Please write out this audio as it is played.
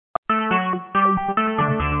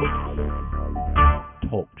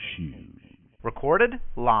Recorded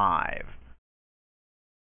live.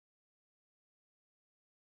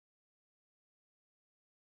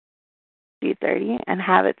 30 and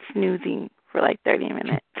have it snoozing for like 30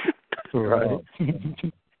 minutes. Right.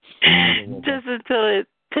 Just until it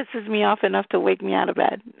pisses me off enough to wake me out of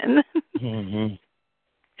bed. And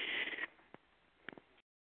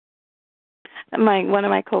then one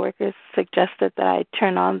of my coworkers suggested that I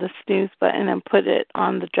turn on the snooze button and put it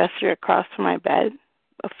on the dresser across from my bed,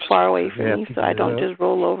 far away from me, so I don't just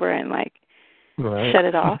roll over and shut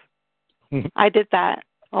it off. I did that.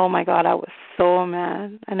 Oh my God, I was so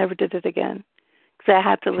mad. I never did it again because I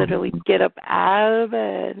had to literally get up out of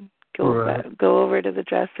bed, go over to the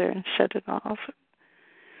dresser and shut it off.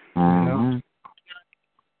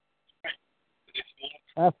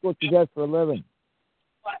 Ask what you get for a living.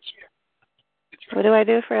 What do I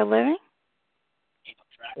do for a living?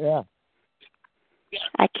 Yeah.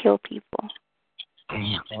 I kill people.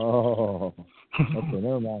 Oh. Okay,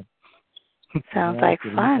 never mind. Sounds like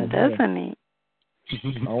fun, doesn't it? I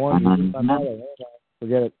want you to meet my mother.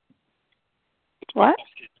 Forget it. What?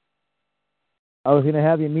 I was going to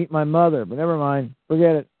have you meet my mother, but never mind.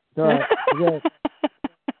 Forget it. It's all right. Forget it.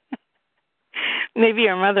 Maybe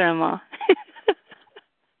your mother-in-law.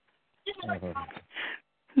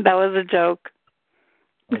 That was a joke.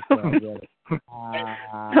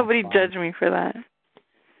 Nobody judged me for that.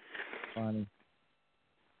 Funny.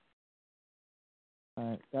 All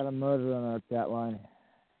right, got a murder on our chat line.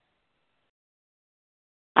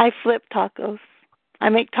 I flip tacos. I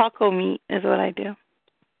make taco meat is what I do.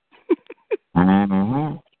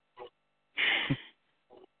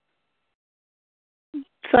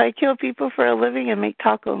 So I kill people for a living and make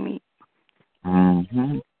taco meat. All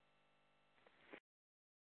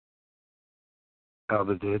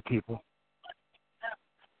the dead people.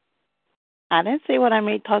 I didn't say what I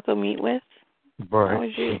made taco meat with. Right. That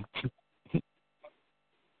was you.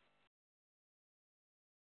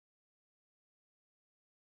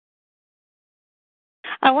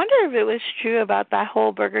 I wonder if it was true about that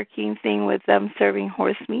whole Burger King thing with them serving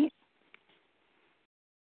horse meat.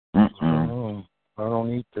 Oh, I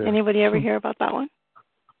don't eat that. Anybody ever hear about that one?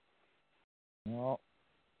 No.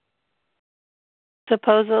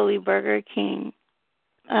 Supposedly Burger King,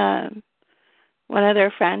 one of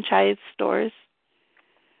their franchise stores,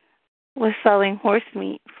 was selling horse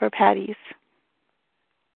meat for patties.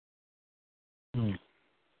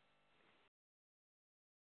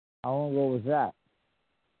 How long ago was that?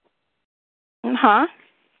 Huh?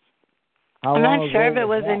 I'm not sure if it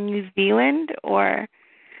was that? in New Zealand or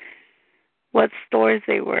what stores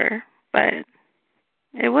they were, but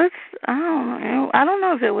it was, I don't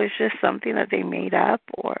know if it was just something that they made up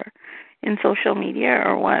or in social media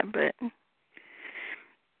or what, but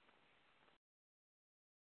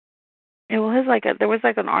it was there was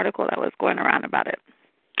an article that was going around about it.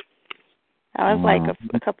 That was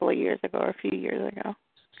a couple of years ago or a few years ago.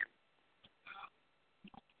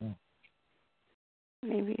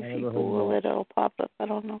 Maybe if you Google it, it'll pop up. I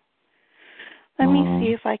don't know. Let me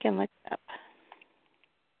see if I can look it up.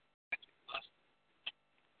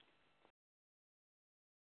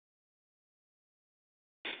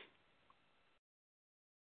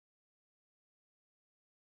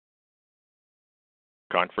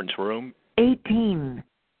 Conference room. 18.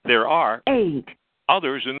 There are 8.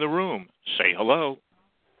 others in the room. Say hello.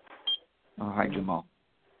 Oh, hi, Jamal.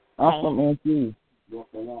 Awesome, Auntie.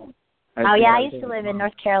 Oh, yeah, I used to live in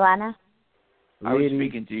North Carolina. I was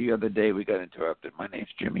speaking to you the other day. We got interrupted. My name's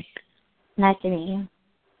Jimmy. Nice to meet you.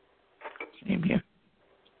 Same here.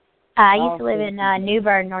 I used to live in New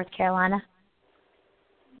Bern, North Carolina.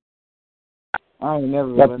 I ain't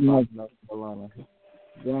never been in North Carolina.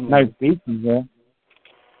 Nice beaches there.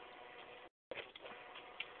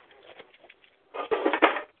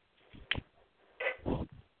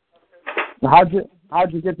 How'd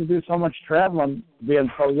you get to do so much traveling, being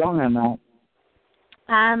so young and that?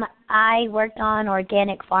 I worked on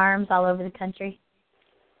organic farms all over the country.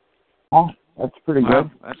 Oh, that's pretty good.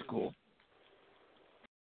 That's cool.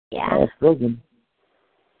 Yeah. That's real good.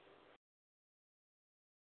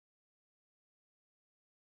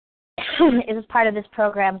 It was part of this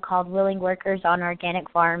program called Willing Workers on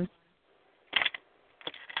Organic Farms.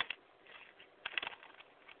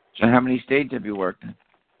 So how many states have you worked in?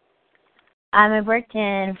 I've worked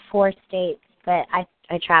in 4 states, but I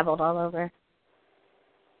traveled all over.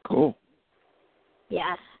 Cool.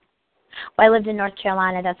 Yeah. Well, I lived in North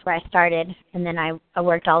Carolina. That's where I started. And then I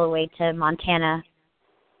worked all the way to Montana.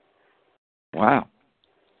 Wow.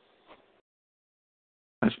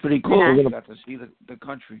 That's pretty cool. You got to see the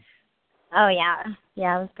country. Oh, yeah.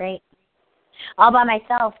 Yeah, it was great. All by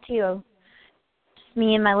myself, too.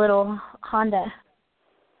 me and my little Honda.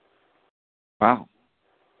 Wow.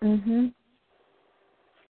 Mhm.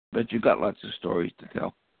 But you got lots of stories to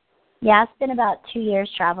tell. Yeah, it's been about 2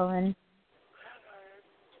 years traveling.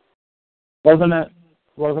 Wasn't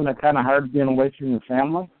it kind of hard being away from your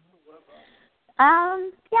family?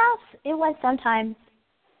 Yes, it was sometimes.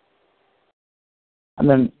 I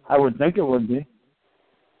mean, I would think it would be.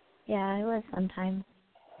 Yeah, it was sometimes.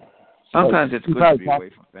 Sometimes it's good to be away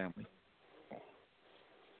from family.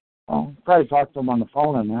 Well, probably talk to them on the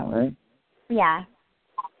phone and that, right? Yeah.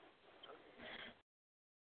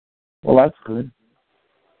 Well, that's good.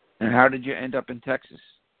 And how did you end up in Texas?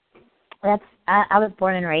 I was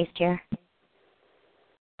born and raised here.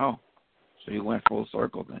 Oh, so you went full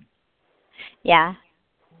circle then. Yeah.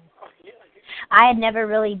 I had never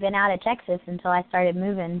really been out of Texas until I started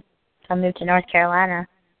moving. I moved to North Carolina.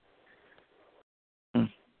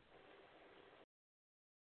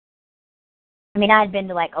 I mean, I had been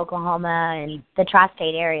to, like, Oklahoma and the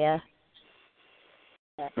tri-state area.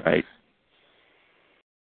 Right.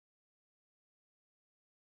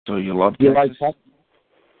 So you love Texas? You like Texas?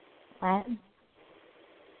 What?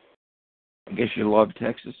 I guess you love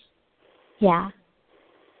Texas? Yeah.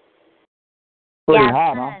 Pretty yeah,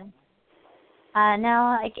 hot, huh?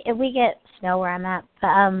 No, like, we get snow where I'm at,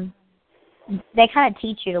 but they kind of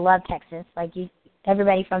teach you to love Texas. Like,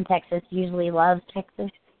 everybody from Texas usually loves Texas.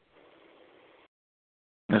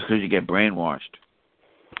 That's because you get brainwashed.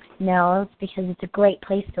 No, it's because it's a great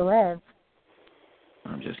place to live.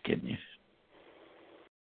 I'm just kidding you.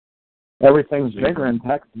 Everything's bigger in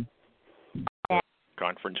Texas.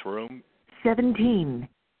 Conference room 17.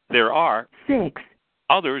 There are 6.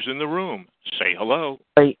 others in the room. Say hello.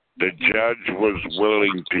 The judge was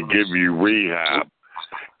willing to give you rehab.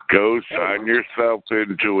 Go sign yourself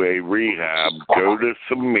into a rehab. Go to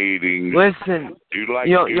some meetings. Listen, Do like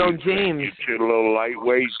yo, Get James. you a little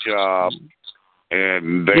lightweight job,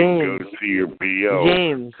 and then James. go see your PO.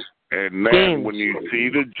 James. And then when you see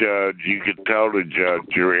the judge, you can tell the judge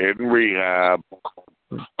you're in rehab.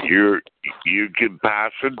 You can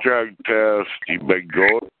pass a drug test. You've been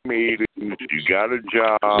going to meetings. You got a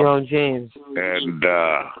job. Yo, James. And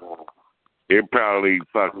it probably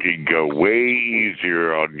fucking go way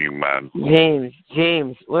easier on you, man.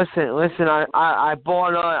 James, listen. I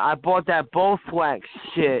bought that Bowflex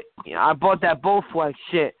shit. I bought that Bowflex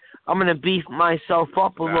shit. I'm gonna beef myself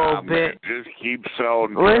up a little bit. Man, just keep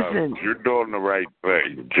selling drugs. You're doing the right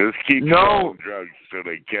thing. Just keep selling drugs till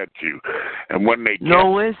they catch you. And when they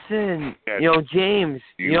listen. Yo, James.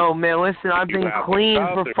 Yo, man, listen. I've been clean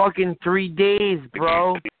for fucking 3 days,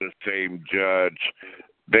 bro. The same judge.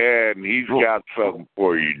 Then he's got something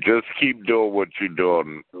for you. Just keep doing what you're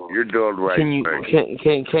doing. You're doing the right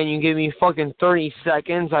thing. Can you give me fucking 30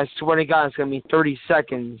 seconds? I swear to God, it's gonna be 30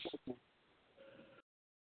 seconds.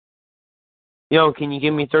 Yo, can you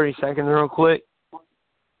give me 30 seconds real quick?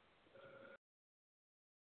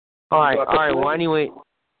 All right. Well, anyways,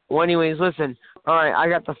 listen. All right, I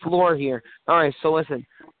got the floor here. All right, so listen.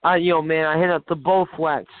 Yo, man, I hit up the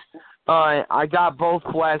Bowflex. All right, I got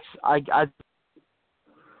Bowflex. I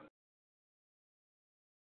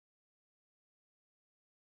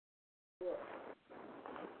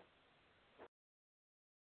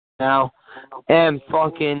now, and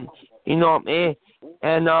fucking, you know what I mean?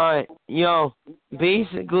 And, yo,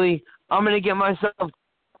 basically, I'm gonna get myself,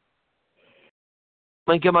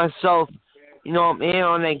 you know what I mean,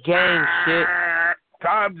 on that gang shit.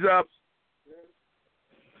 Time's up.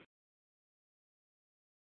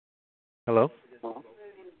 Hello?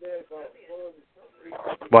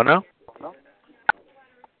 What now?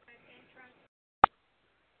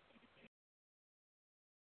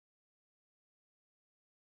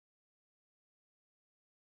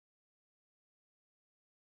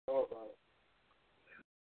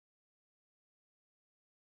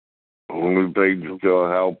 Only thing that's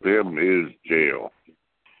gonna help him is jail.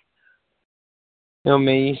 Yo,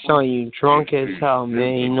 man, you saw you drunk as hell,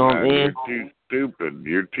 man, you know what I mean? You're too stupid.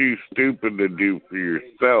 You're too stupid to do for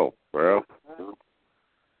yourself, bro.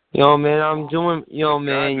 Yo, man, I'm doing, yo,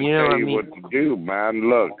 man, you know what I mean? What to do, man.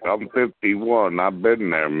 Look, I'm 51. I've been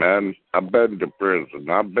there, man. I've been to prison.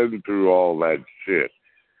 I've been through all that shit.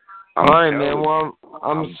 All right, man. Well,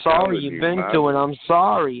 I'm sorry you've been through it. I'm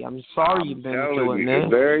sorry you've been through it, man.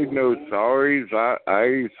 There ain't no sorries. I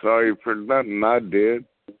ain't sorry for nothing I did.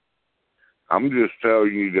 I'm just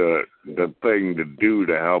telling you the thing to do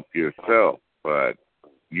to help yourself. But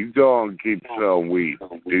you go and keep selling weed.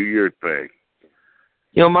 Do your thing.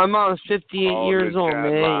 Yo, my mom's 58 years old,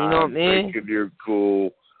 man. You know what I mean? Thinking you're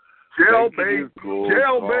cool. Jailbait.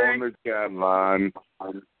 Jailbait. On the cat line.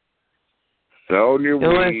 Selling your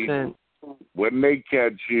weed. Listen. when they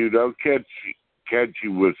catch you, they'll catch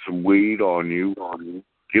you with some weed on you,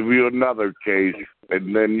 give you another case,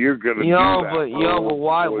 and then you're gonna do that. But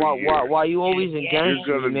why you always against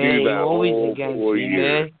me, man? You always against me,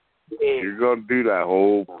 man. You're gonna do that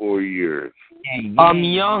whole 4 years. I'm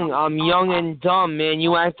young and dumb, man.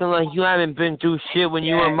 You acting like you haven't been through shit when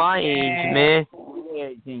you were my age, man.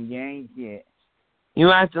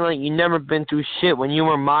 You acting like you never been through shit when you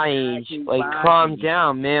were my age. Like, calm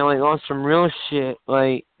down, man. Like, on some real shit.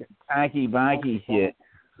 Like, bonky shit.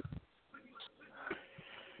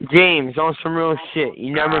 James, on some real shit.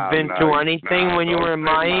 You never been through anything when you were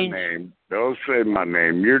my age? Don't say my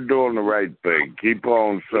name. You're doing the right thing. Keep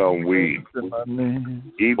on selling weed.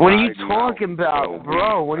 What are you talking about,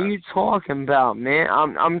 bro? What are you talking about, man?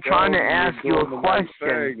 I'm trying to ask you a question.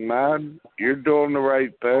 Thing, man. You're doing the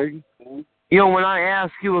right thing. When I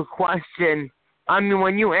ask you a question, I mean,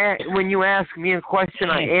 when you ask me a question,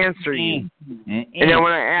 I answer you. And then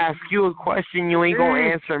when I ask you a question, you ain't gonna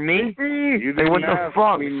answer me? Like, what the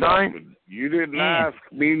fuck, son? You didn't ask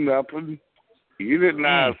me nothing. You didn't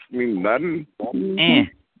ask me nothing.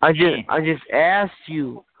 I just asked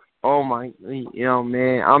you. Oh my,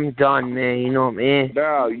 man, I'm done, man. You know what I mean?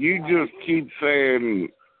 No, you just keep saying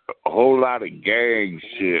a whole lot of gang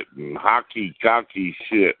shit and hockey cocky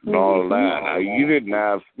shit and all that. You didn't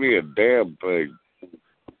ask me a damn thing.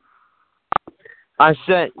 I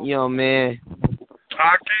said, man.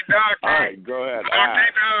 Hockey docky. All right, go ahead.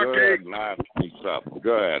 Ask. Go ahead and ask me something.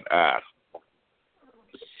 Go ahead, ask.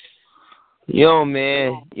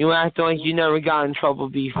 Man, you act like you never got in trouble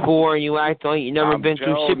before. You act like you never been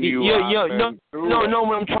through shit. No.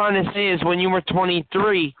 What I'm trying to say is, when you were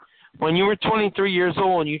 23 years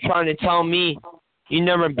old, you trying to tell me you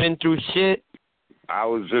never been through shit? I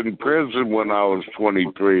was in prison when I was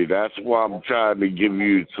 23. That's why I'm trying to give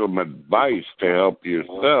you some advice to help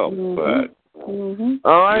yourself. But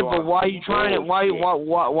all right, but why you trying to? Why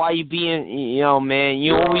you being? Man,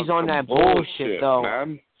 you always on that bullshit though.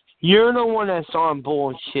 Man. You're the one that's on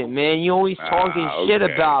bullshit, man. You always talking shit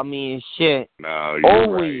about me and shit. No, you're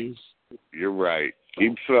always. Right. You're right.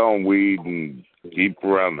 Keep selling weed and keep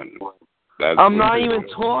running. I'm not even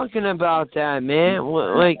talking about that, man.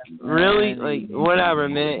 Like, really? Like, whatever,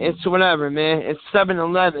 man. It's whatever, man. It's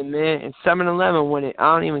 7-Eleven, man. It's 7-Eleven with it.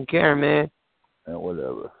 I don't even care, man.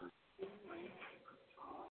 Whatever.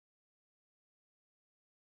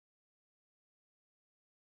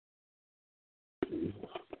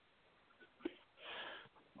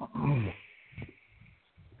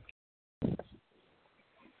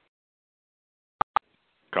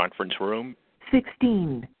 Conference room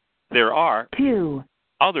 16. There are 2.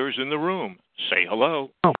 others in the room. Say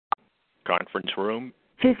hello. Conference room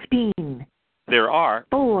 15. There are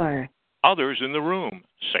 4. others in the room.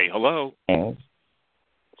 Say hello.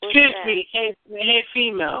 Excuse me, hey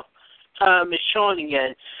female. It's Sean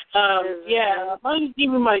again. Yeah, why don't you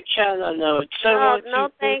give me my channel note? No,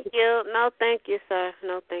 thank you. No, thank you, sir.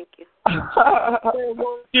 No, thank you. 1,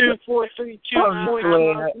 2, 4, 3, 2,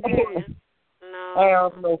 4. No. I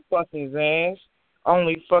have no fucking ass.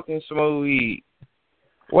 Only fucking smoke weed.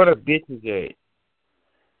 What a bitch is that?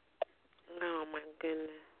 Oh my goodness.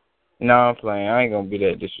 No, I'm playing. I ain't gonna be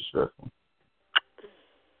that disrespectful.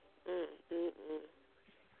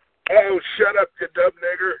 Oh, shut up, you dumb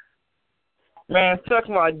nigger. Man, suck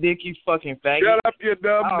my dick, you fucking faggot. Shut up, you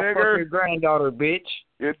dumb nigger. Fuck your granddaughter, bitch.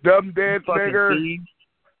 You dumb dead nigger. Thief.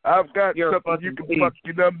 I've got something you can fuck,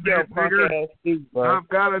 you dumb dead nigger. I've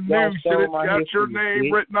got a new shit. It's got your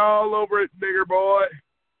name written all over it, nigger boy.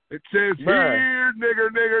 It says, here, nigger,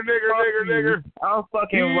 nigger, nigger, nigger, nigger. I'm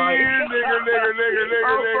fucking right. Here, nigger, nigger, nigger,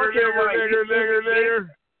 nigger, nigger, nigger, nigger, nigger.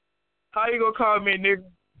 How you gonna call me nigger?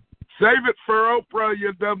 Save it for Oprah,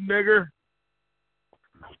 you dumb nigger.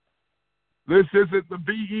 This isn't the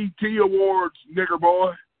BET Awards, nigger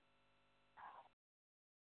boy.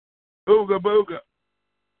 Booga booga.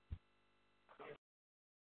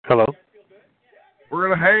 Hello. We're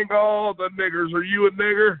gonna hang all the niggers. Are you a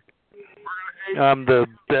nigger? I'm the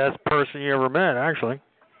best person you ever met, actually.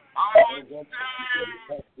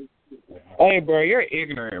 Hey, bro, you're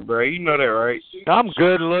ignorant, bro. You know that, right? I'm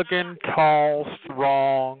good looking, tall,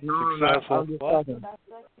 strong, successful.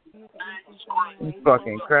 You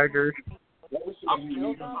fucking crackers.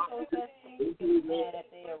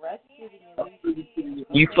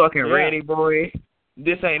 You fucking ready, boy?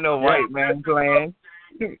 This ain't no white man plan.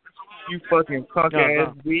 You fucking punk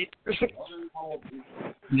ass bitch.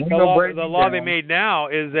 The law they made now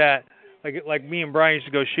is that, like me and Brian used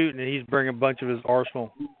to go shooting, and he's bringing a bunch of his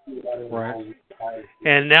arsenal, right?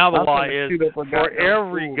 And now the law is for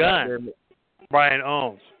every gun Brian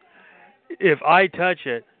owns, if I touch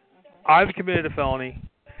it, I've committed a felony,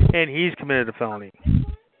 and he's committed a felony.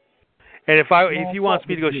 And if he wants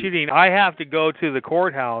me to go shooting, I have to go to the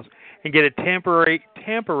courthouse and get a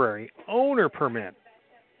temporary owner permit.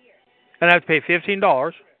 And I have to pay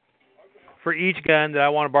 $15 for each gun that I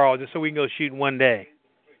want to borrow just so we can go shoot one day.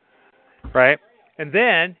 Right? And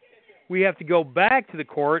then we have to go back to the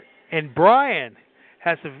court, and Brian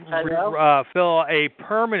has to fill a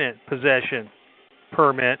permanent possession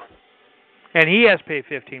permit, and he has to pay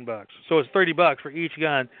 $15. So it's $30 for each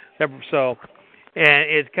gun. So, and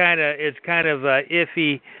it's kind of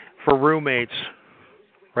iffy for roommates,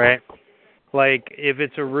 right? Like if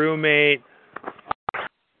it's a roommate.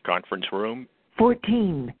 Conference room.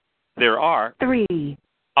 14. There are 3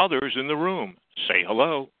 others in the room. Say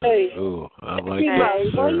hello. Hey. Ooh, I like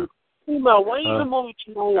that. Why you come over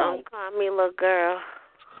to my line? Don't call me little girl.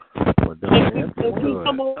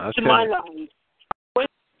 Come over to my line.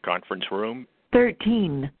 Conference room.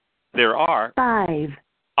 13. There are 5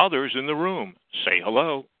 others in the room. Say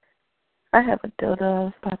hello. I have a dildo I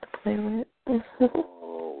was about to play with.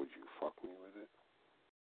 Oh, would you fuck me with it?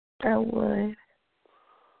 I would.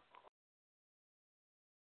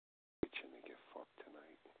 Itching to get fucked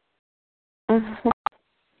tonight.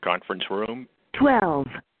 Conference room. 12.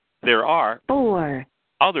 There are 4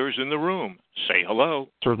 others in the room. Say hello.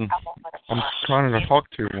 Certain. I'm trying to talk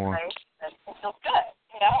to one. It feels good.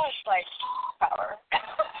 You know, it's like power.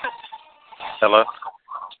 Hello?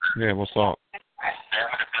 Yeah, what's up?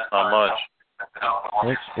 Not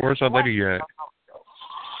much. Where's that lady at?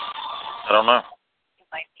 I don't know.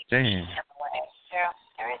 Damn. Yeah,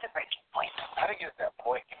 there is a breaking point. How to get that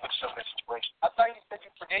point in some situation? I thought you said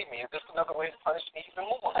you forgave me. Is this another way to punish me even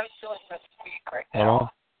more? I'm feeling this weak right Hello?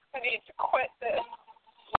 now. I need to quit this.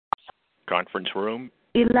 Conference room.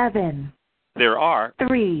 11. There are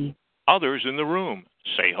 3 others in the room.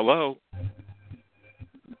 Say hello.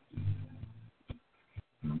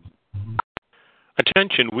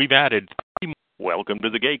 Attention, we've added 3 more. Welcome to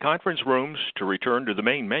the gay conference rooms. To return to the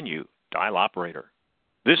main menu, dial operator.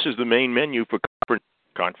 This is the main menu for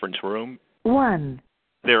conference room. 1.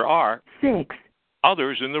 There are 6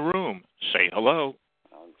 others in the room. Say hello.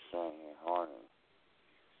 I'm saying horny.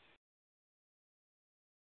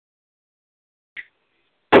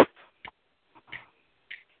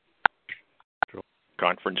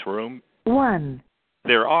 Conference room. 1.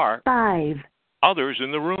 There are 5 others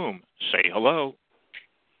in the room. Say hello.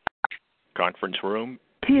 Conference room.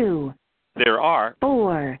 2 There are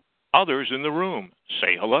 4 others in the room.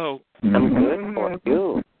 Say hello. I'm good for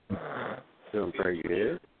you. Feeling pretty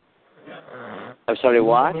good. I'm sorry,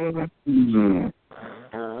 what?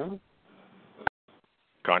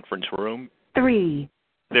 Conference room. 3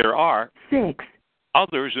 There are 6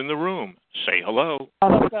 others in the room. Say hello.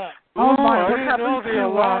 Oh my, what happened to a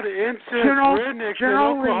lot of incest rednecks in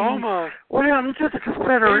Oklahoma? What happened to the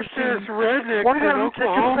Confederacy? Incest rednecks what in happened to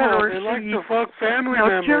Oklahoma. Confederacy? They like to fuck family now,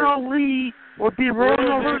 members. General Lee would be rolling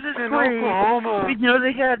over his in grave. Oklahoma. We know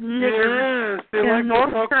they had niggers Yes, they in like North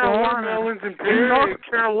to fuck Carolina. watermelons and pigs. In North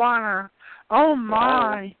Carolina. Oh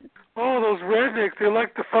my. Oh, those rednecks, they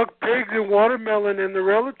like to fuck pigs and watermelon and the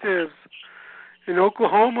relatives. In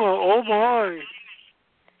Oklahoma, oh my.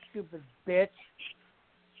 Stupid bitch.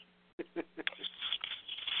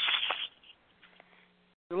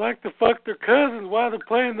 They like to fuck their cousins while they're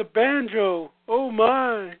playing the banjo. Oh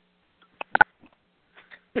my.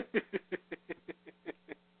 That's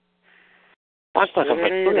like a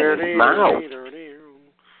foot in his mouth.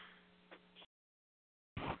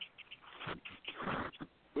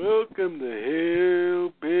 Welcome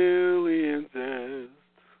to Hillbilly Incest.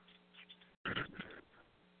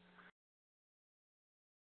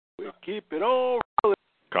 We keep it all rolling.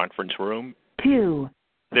 Conference room. 2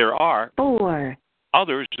 There are 4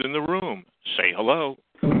 others in the room. Say hello.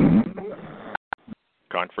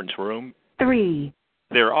 Conference room. 3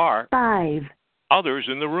 There are 5 others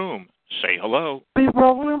in the room. Say hello. Be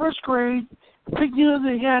rolling over his grave. You know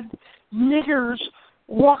they had niggers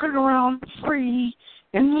walking around free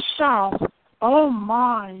in the South. Oh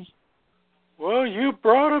my. Well, you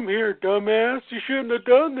brought him here, dumbass. You shouldn't have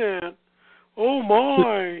done that. Oh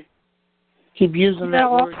my. Keep using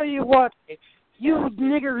that word. I'll tell you what. You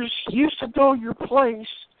niggers used to know your place.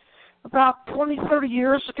 About 20, 30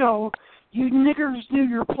 years ago, you niggers knew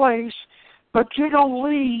your place. But General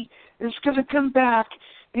Lee is going to come back.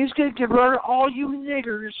 He's going to get rid of all you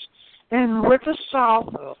niggers and rid the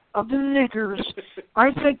South of the niggers.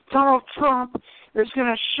 I think Donald Trump is going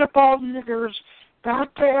to ship all niggers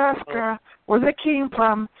back to Africa, where they came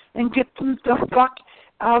from, and get them the fuck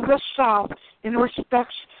out of the South in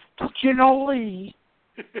respect to General Lee.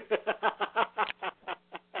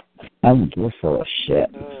 I'm just full of shit.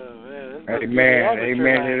 Oh, Amen.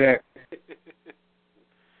 Amen to that.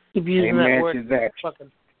 Keep using Amen that word. to that.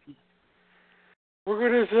 Fucking. We're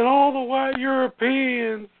going to send all the white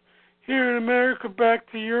Europeans here in America back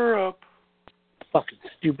to Europe. Fucking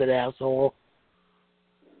stupid asshole.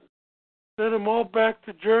 Send them all back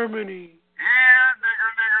to Germany.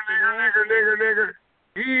 Nigger.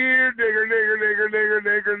 Here,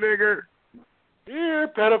 nigger. Here,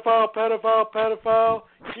 pedophile.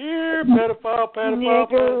 Here,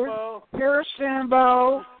 pedophile. Here,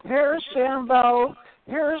 Sambo.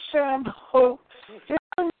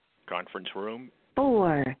 Conference room.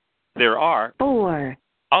 4. There are 4.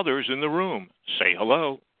 others in the room. Say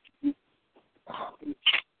hello.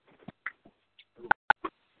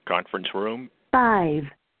 Conference room. 5.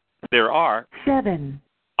 There are 7.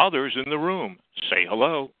 others in the room. Say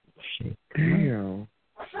hello. Damn.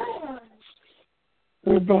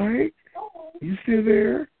 Hey, Blake, you still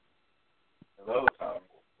there? Hello, Tommy.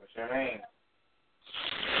 What's your name?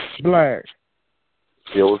 Black.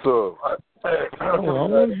 Yeah, what's up? Oh, I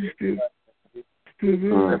wonder if you still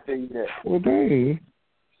there. Well, dang.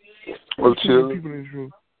 What's People chilling? in this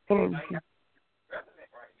room. Hold on.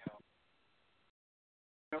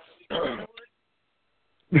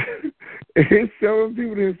 It's 7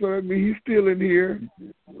 people there, so that means he's still in here.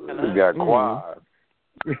 You got quiet.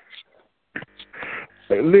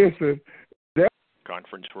 Hey, listen.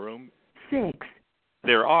 Conference room. 6.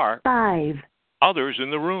 There are 5. others in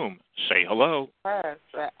the room. Say hello. As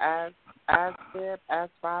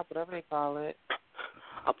 5, whatever they call it.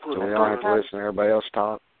 So we all have to listen to everybody else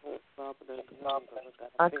talk.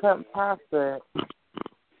 I couldn't pass it.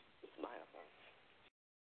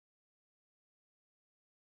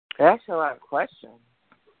 That's a lot of questions.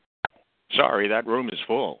 Sorry, that room is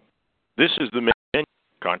full. This is the main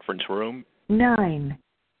conference room. 9.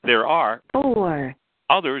 There are 4.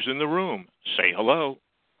 others in the room. Say hello.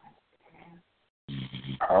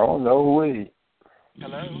 I don't know who it is.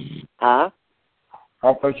 Hello? Huh?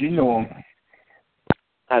 I thought you knew him.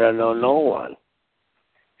 I don't know no one.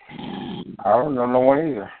 I don't know no one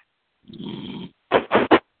either.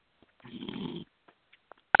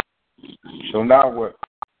 So now what?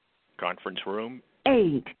 Conference room.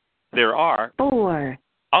 8. There are 4.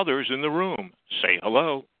 others in the room. Say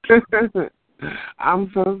hello. I'm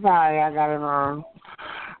so sorry I got it wrong.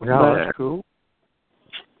 No, that's cool.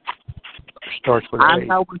 Starts with I 8.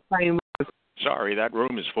 know what same. Sorry, that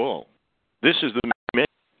room is full. This is the main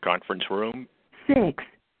conference room. 6.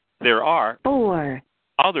 There are 4.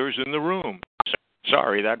 others in the room.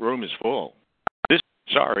 Sorry, that room is full.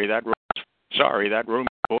 Sorry, that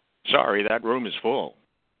room is full.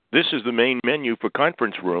 This is the main menu for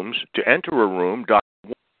conference rooms. To enter a room,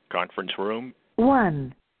 conference room.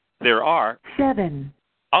 1. There are 7.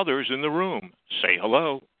 others in the room. Say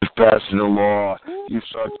hello. Passing the law. You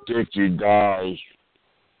suck dick, you die.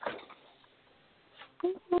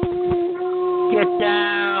 Get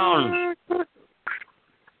down.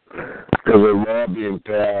 Because a law being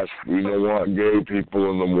passed, we don't want gay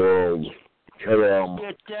people in the world. Kill them.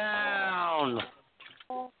 Get down.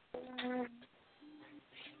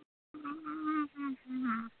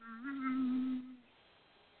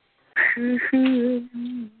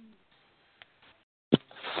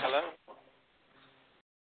 Hello?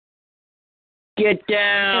 Get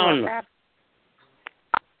down.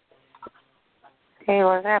 Hey,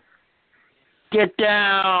 what's up? Get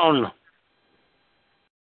down.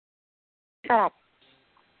 Shut up.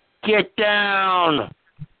 Get down.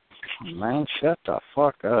 Man, shut the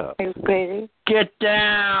fuck up. Are you crazy? Get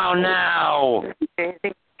down now.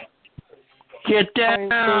 Crazy? Get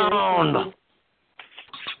down.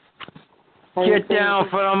 Get down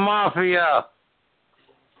for the mafia.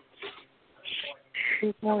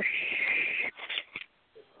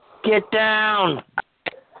 Get down.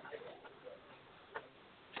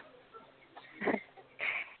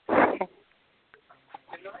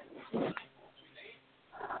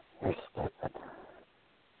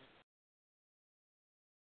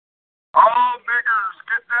 All niggers,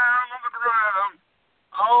 get down on the ground.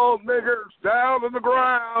 All niggers, down on the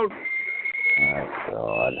ground. Oh,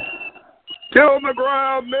 God. Get on the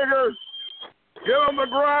ground, niggers. Get on the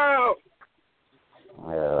ground.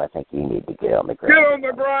 Well, I think you need to get on the Get ground. on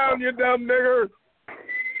the ground, you dumb nigger.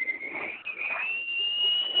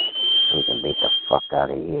 We can beat the fuck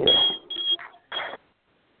out of you.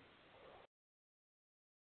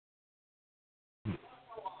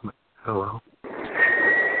 Hello.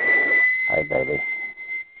 Hi, baby.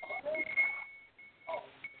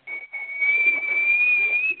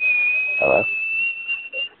 Hello?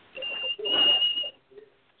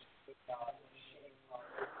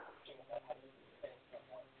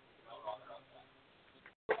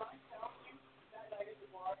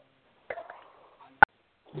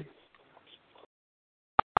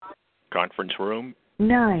 Conference room.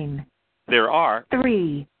 9. There are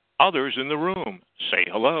 3. others in the room. Say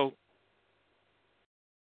hello.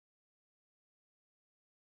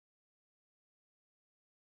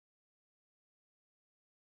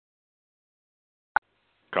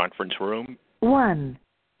 Conference room. 1.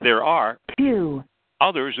 There are 2.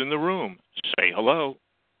 others in the room. Say hello.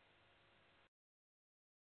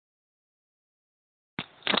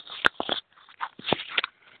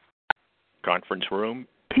 Conference room.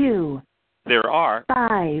 2. There are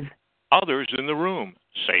 5. others in the room.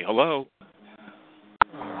 Say hello.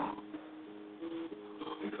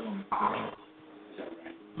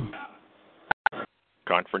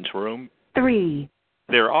 Conference room. 3.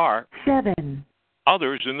 There are 7.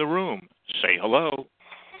 others in the room. Say hello.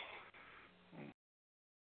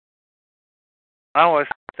 I was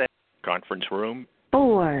say Conference room.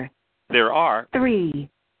 4. There are 3.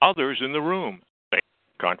 others in the room. Say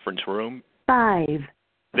conference room. 5.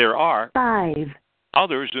 There are 5.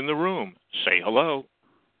 others in the room. Say hello.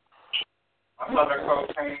 I thought I called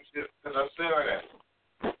pain shit because I said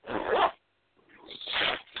that.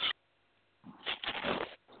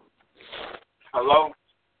 Hello?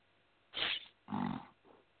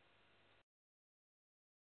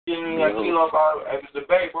 Give me a kilo of at the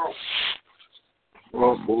debate, bro.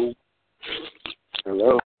 Hello, boo.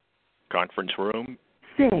 Hello? Conference room.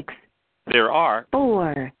 6. There are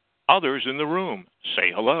 4. others in the room.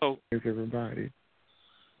 Say hello. Here's everybody.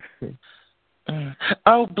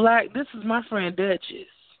 Oh, Black, this is my friend Duchess.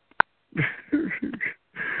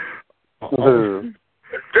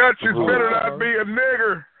 Duchess better not be a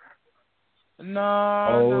nigger. No.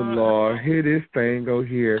 Oh, no. Lord. Hear this thing go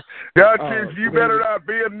here. Duchess, you better not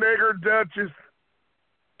be a nigger, Duchess.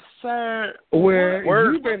 Sir.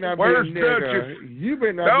 You better not be a where's nigger. Duchess? You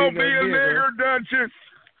better not Don't be be a nigger, Duchess.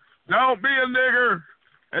 Don't be a nigger.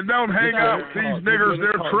 And don't hang out with these niggers.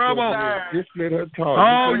 They're trouble. Just let her talk.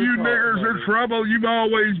 All you niggers are trouble. You've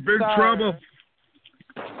always been trouble.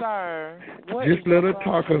 Sir. Just let her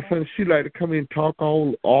talk. Cause she like to come in and talk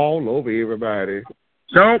all over everybody.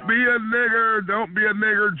 Don't be a nigger. Don't be a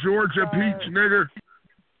nigger, Georgia Peach nigger.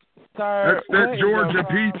 Sir, That's that Georgia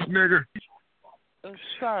Peach nigger.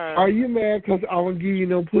 Sir. Are you mad because I won't give you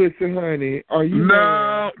no pussy, honey? Are you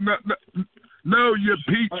mad? No, you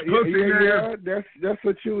peach pussy nigger. Yeah, that's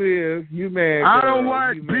what you is. You mad, girl. I don't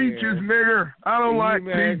like peaches, nigger. I don't like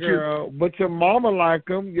mad, peaches. Girl. But your mama like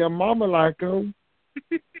them. Your mama like them.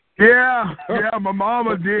 Yeah, my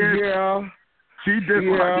mama did. Yeah. She did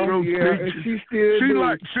like those peaches. And she still she do.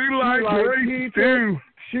 like grapes too.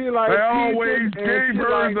 She like they peaches, always gave her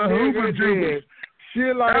like the hooba jooba.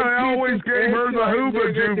 She like they always gave her the hooba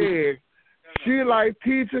jooba. She like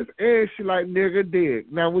peaches and she like nigger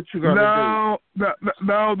dick. Now what you gonna do?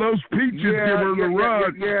 No, those peaches give her the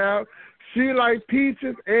run. Yeah. She like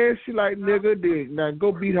peaches and she like nigger dick. Now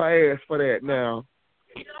go beat her ass for that now.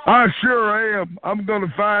 I sure am. I'm going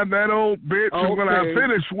to find that old bitch, and when I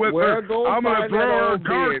finish with her, I'm going to throw her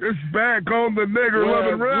carcass back on the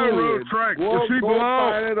nigger-loving railroad track where she belongs. Go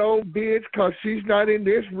find that old bitch, because she's not in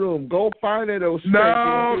this room. Go find that old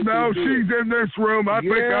No, she's in this room. I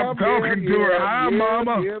think I'm talking to her. Hi,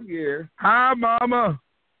 Mama. Hi, Mama.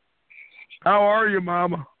 How are you,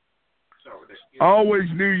 Mama? I always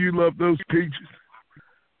knew you loved those peaches.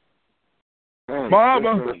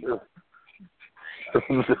 Mama.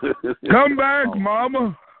 Come back,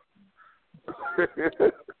 Mama.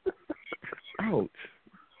 Ouch.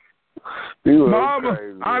 Mama,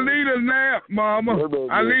 I need a nap, Mama.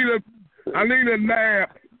 I need a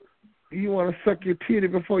nap. You want to suck your titty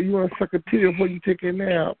before you take a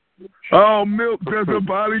nap? Oh, milk does a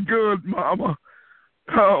body good, Mama.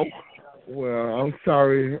 Oh. Well, I'm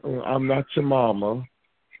sorry. I'm not your mama.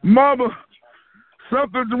 Mama,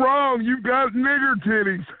 something's wrong. You got nigger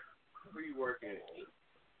titties. Where you working?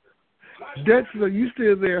 You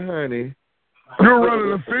still there, honey? You're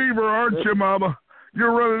running a fever, aren't you, Mama?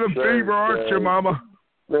 You're running a fever, aren't you, Mama?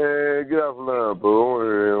 Man, get off line,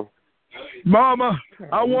 boo. Mama,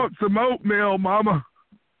 I want some oatmeal, Mama.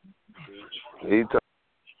 Can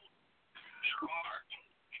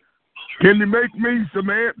you make me some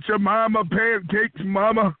Aunt Jemima pancakes,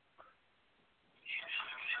 Mama?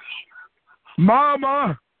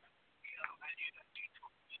 Mama!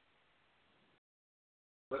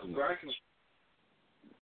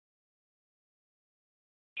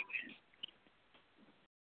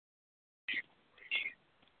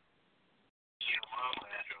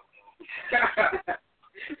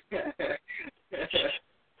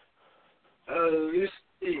 Oh,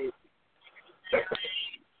 shit.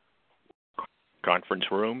 Conference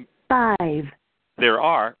room. 5. There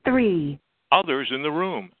are 3. others in the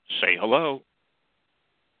room. Say hello.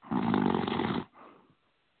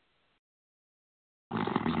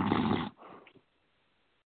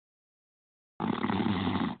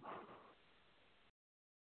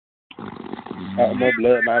 My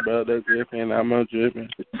blood, my brother dripping, I'm a dripping.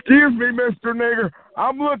 Excuse me, Mr. Nigger.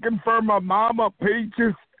 I'm looking for my mama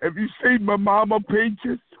Peaches. Have you seen my mama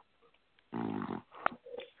Peaches?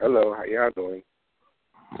 Hello, how y'all doing?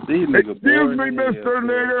 Excuse me, Mr.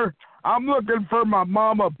 Nigger. I'm looking for my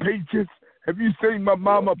mama Peaches. Have you seen my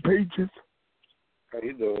mama Peaches? How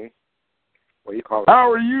you doing? Where you calling? How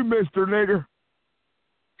are you, Mr. Nigger?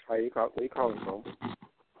 Where you calling from?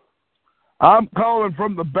 I'm calling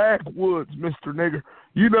from the backwoods, Mr. Nigger.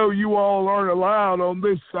 You know you all aren't allowed on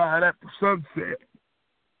this side after sunset.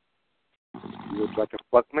 You would like to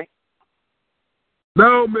fuck me?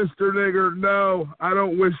 No, Mr. Nigger, no. I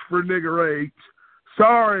don't wish for nigger eggs.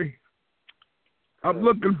 Sorry. I'm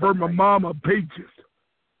looking for my mama Peaches.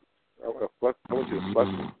 I want you to fuck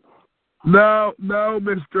me. No,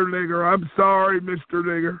 Mr. Nigger. I'm sorry, Mr.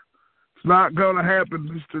 Nigger. It's not going to happen,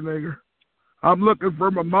 Mr. Nigger. I'm looking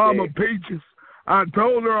for my mama Peaches. I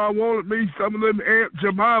told her I wanted me some of them Aunt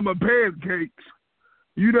Jemima pancakes.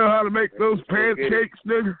 You know how to make those pancakes,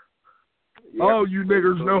 nigger? Yep. All you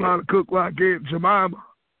niggers know how to cook like Aunt Jemima.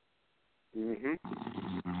 Mm-hmm.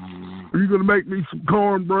 Are you going to make me some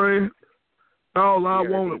cornbread? All I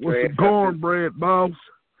wanted was some cornbread, boss.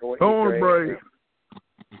 Cornbread.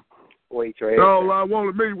 All I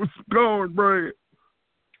wanted me was some cornbread.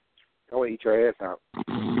 Go eat your ass out.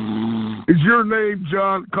 Is your name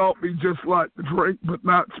John Coffee just like the drink but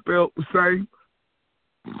not spelled the same?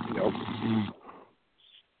 Nope.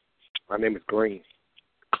 My name is Green.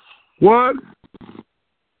 What?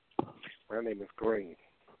 My name is Green.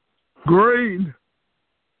 Green?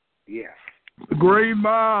 Yes. The Green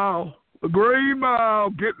Mile. The Green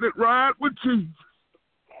Mile. Getting it right with Jesus.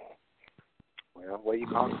 Well, where you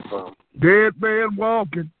calling from? Dead man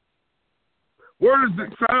walking. Where does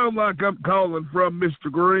it sound like I'm calling from,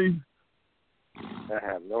 Mr. Green? I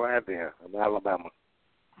have no idea. I'm Alabama.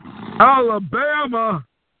 Alabama?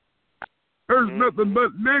 There's nothing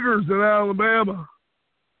but niggers in Alabama.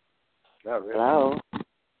 Not really. No.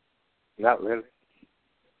 Not really.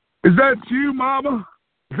 Is that you, Mama?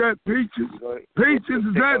 Is that Peaches? Peaches,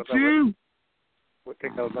 is that you? What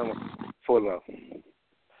think Alabama full of?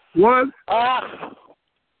 What?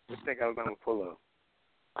 What think Alabama full of?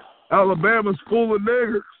 Alabama's full of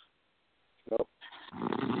niggers. Nope.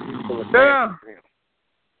 Full of yeah.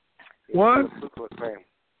 What?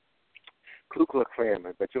 Ku Klux Klan.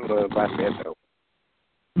 I bet you know about that, though.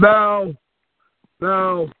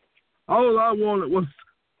 No. All I wanted was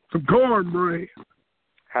some cornbread.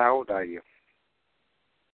 How old are you?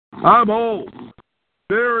 I'm old.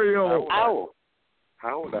 Very old.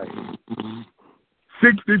 How old are you?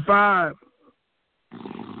 65.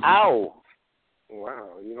 Ow.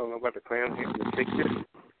 Wow. You don't know about the Klan here in the 60s?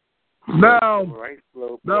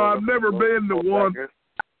 No, I've never been to one.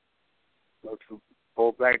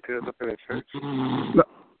 Four black girls up in the church?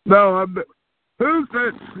 No, who's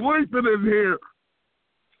that sleeping in here?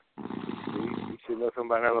 You should know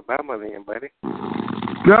something about Alabama then, buddy.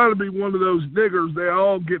 Gotta be one of those niggers. They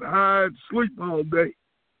all get high and sleep all day.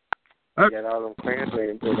 You got all them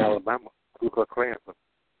Klansmen in Alabama. Ku Klux Klan.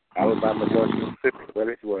 Alabama, North Mississippi. What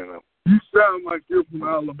is one of them? You sound like you're from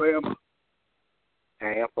Alabama.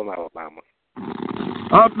 I am from Alabama.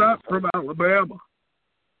 I'm not from Alabama.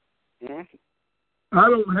 Hmm? I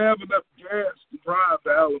don't have enough gas to drive to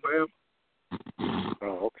Alabama.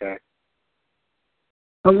 Oh, okay.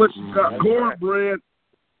 Unless you got cornbread.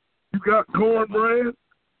 You got cornbread?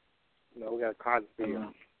 No, we got cotton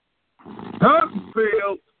field. Cotton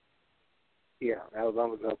field? Yeah,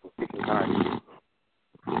 Alabama's up for picking cotton.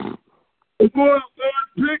 Well, go out there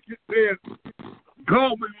and pick it then. Call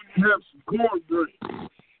me when you have some cornbread.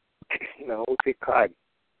 No, we pick cotton.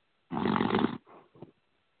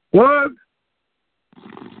 What?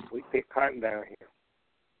 We pick cotton down here.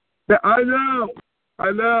 Yeah, I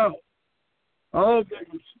know. All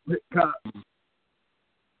niggas pick cotton.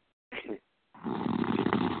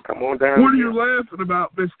 Come on down. What are you laughing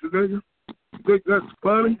about, Mr. Nigger? Think that's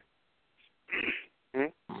funny?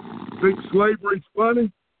 Think slavery's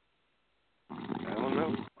funny? I don't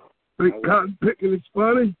know. Think cotton picking is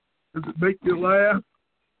funny? Does it make you laugh?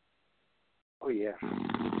 Oh, yeah.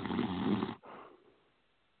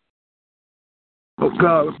 Oh,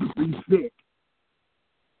 God, I'm be sick.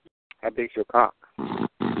 How big's your cock?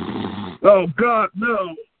 Oh, God,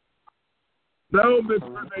 no. No, Mr.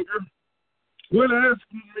 Nigger. Quit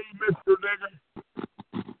asking me, Mr.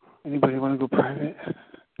 Nigger. Anybody want to go private?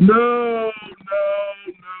 No.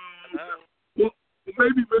 Well,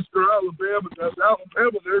 maybe Mr. Alabama does.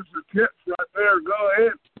 Alabama, there's your tips right there. Go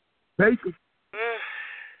ahead. Take them.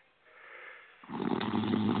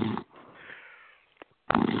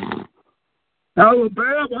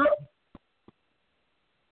 Alabama.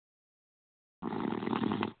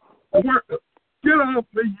 Get off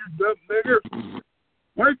me, you dumb nigger.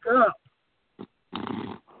 Wake up.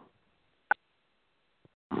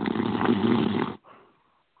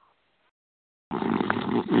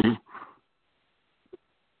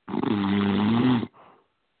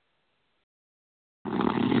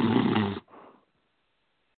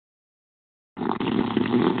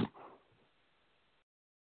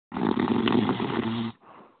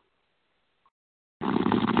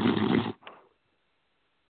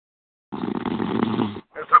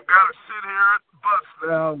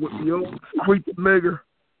 Now with the old squeaky nigger.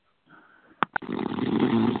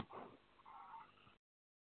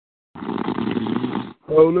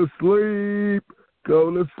 Go to sleep,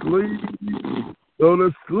 go to sleep, go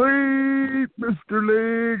to sleep, Mr.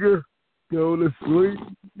 Nigger. Go to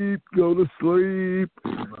sleep, go to sleep,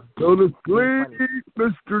 go to sleep,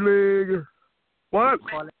 Mr. Nigger. What?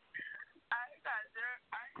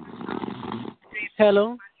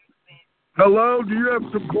 Hello? Hello, do you have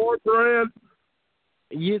some cornbread?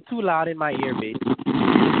 You're too loud in my ear, baby.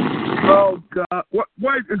 Oh, God. What?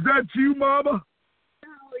 Wait, is that you, Mama?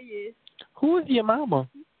 Oh, yes. Who is your mama?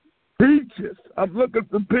 Peaches. I'm looking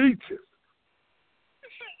for Peaches.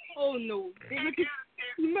 Oh, no.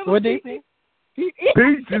 What they say?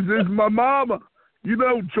 Peaches is my mama. You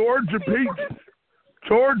know, Georgia Peaches.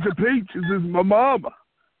 Georgia Peaches is my mama.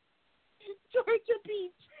 Georgia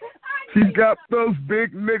Peach. She's got those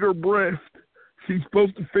big nigger breasts. She's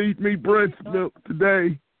supposed to feed me breast milk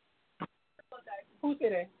today. Who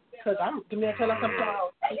said that? Because I'm going to tell her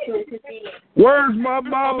something. Where's my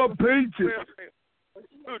mama Peaches?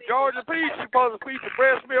 Georgia Peach, you supposed to feed the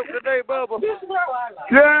breast milk today, Bubba?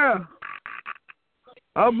 Yeah.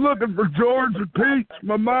 I'm looking for Georgia Peach,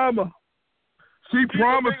 my mama. She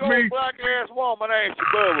promised me. Black ass woman, ain't you,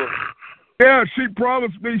 Bubba? Yeah, she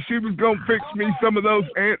promised me she was gonna fix me some of those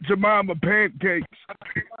Aunt Jemima pancakes.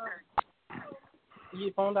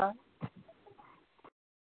 Your phone died?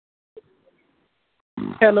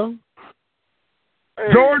 Hello?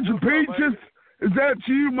 Georgia Peaches, is that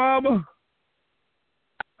you, Mama?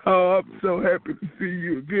 Oh, I'm so happy to see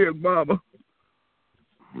you again, Mama.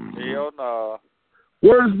 Hell no.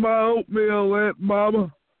 Where's my oatmeal at,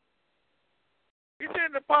 Mama? It's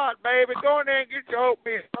in the pot, baby. Go in there and get your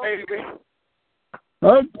oatmeal, baby.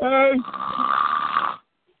 Okay.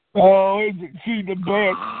 Oh, isn't she the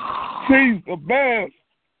best? She's the best.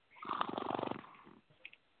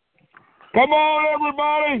 Come on,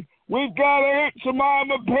 everybody. We've got Aunt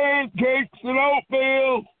Jemima pancakes and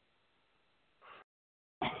oatmeal.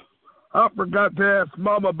 I forgot to ask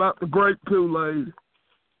Mama about the grape Kool-Aid.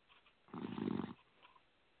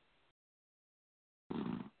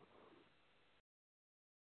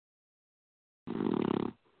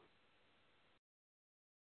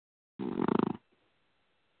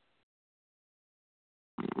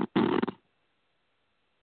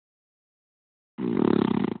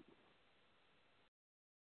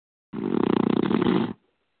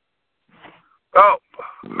 Oh,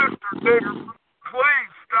 Mr. Digger,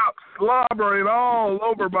 please stop slobbering all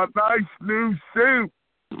over my nice new suit.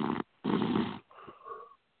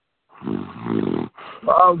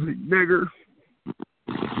 Lousy niggers.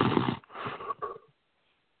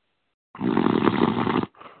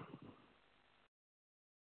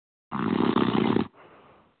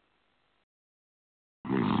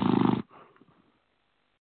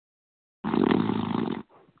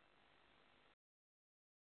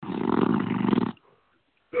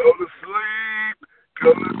 Go to sleep.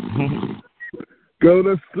 Go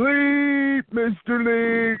to sleep, Mr.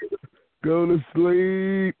 Lee. Go to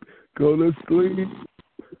sleep. Go to sleep.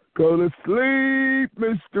 Go to sleep,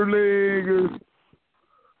 Mr. Ligger.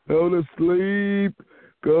 Go to sleep.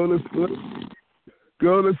 Go to sleep.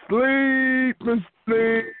 Go to sleep, Mr.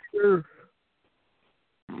 Ligger.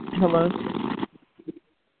 Hello?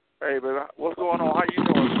 Hey, baby, what's going on? How you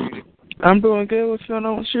doing, sweetie? I'm doing good. What's going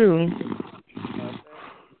on with you?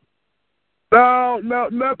 No,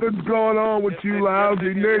 nothing's going on with you,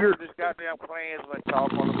 lousy nigger. This goddamn Klansman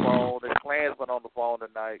talk on the phone. This Klansman on the phone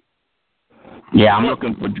tonight. Yeah, I'm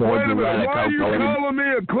looking for Georgia. Wait a minute, why are you calling me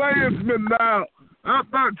a Klansman now? I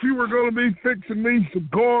thought you were going to be fixing me some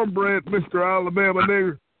cornbread, Mr. Alabama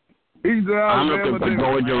nigger. He's an I'm Alabama looking for nigger.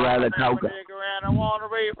 Georgia Radicoco. I want to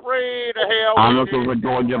be free to hell. I'm looking for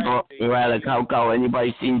Georgia Radicoco.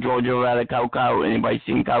 Anybody seen Georgia Radicoco? Anybody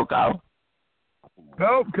seen Coco?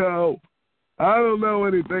 Coco? I don't know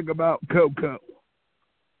anything about Coco.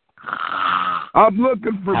 I'm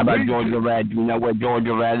looking for How about Peaches. Georgia Red? Do you know where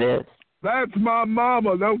Georgia Red is? That's my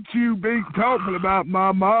mama. Don't you be talking about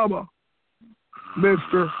my mama,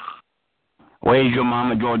 mister. Where's your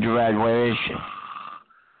mama, Georgia Red? Where is she?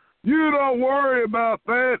 You don't worry about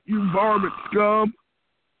that, you varmint scum.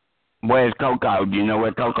 Where's Coco? Do you know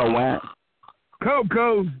where Coco went?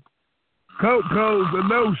 Coco's a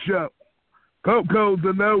no-show. Coco's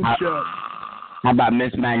a no-show. How about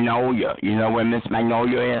Miss Magnolia? You know where Miss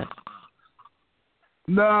Magnolia is?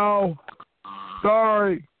 No.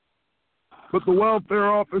 Sorry. But the welfare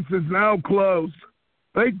office is now closed.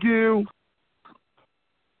 Thank you.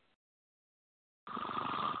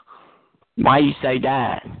 Why you say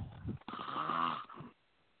that?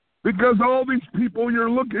 Because all these people you're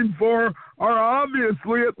looking for are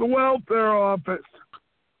obviously at the welfare office.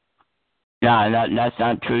 No, that's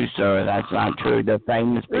not true, sir. That's not true. They're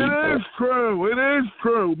famous people. It is true. It is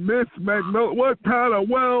true. Miss Magnolia. What kind of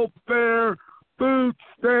welfare, food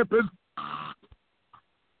stamping,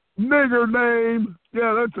 nigger name?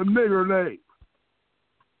 Yeah, that's a nigger name.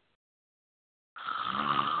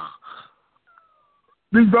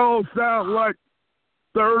 These all sound like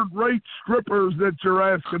third-rate strippers that you're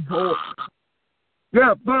asking for.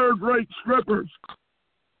 Yeah, third-rate strippers.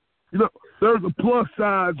 You know, there's a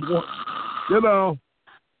plus-size one. You know.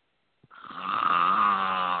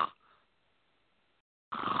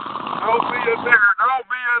 Don't be a nigger. Don't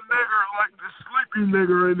be a nigger like the sleepy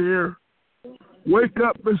nigger in here. Wake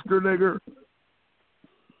up, Mr. Nigger.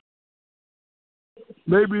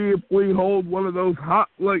 Maybe if we hold one of those hot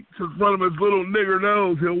links in front of his little nigger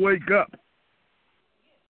nose, he'll wake up.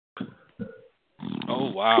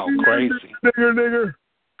 Oh, wow, crazy. Nigger.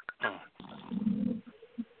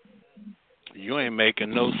 You ain't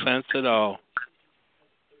making no sense at all.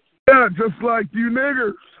 Yeah, just like you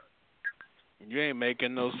niggers. You ain't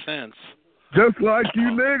making no sense. Just like you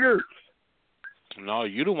niggers. No,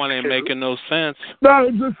 you the one ain't making no sense.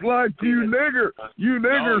 No, just like you niggers. You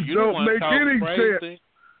niggers don't make any crazy. sense.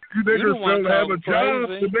 You niggers don't have a job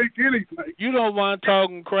crazy. to make anything. You don't want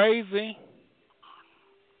talking crazy.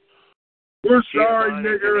 We're sorry,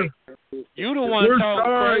 nigger. You the one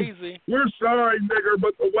talking crazy. We're sorry, nigger,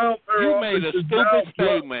 but the welfare office is You made a stupid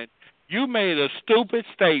statement. You made a stupid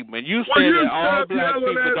statement. You said that all black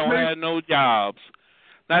people don't have no jobs.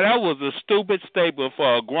 Now, that was a stupid statement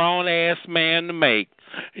for a grown-ass man to make.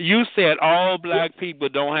 You said all black people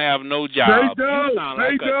don't have no jobs. They don't. You sound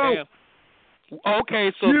like they don't.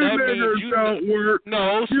 Okay, so you that niggers means you don't work.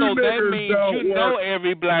 No, you so that means you know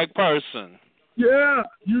every black person. Yeah,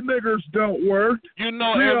 you niggers don't work. You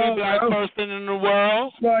know every black person in the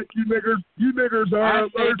world. Like you niggers are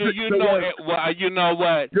allergic to work. Well, you know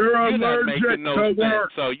what? You're not making no sense.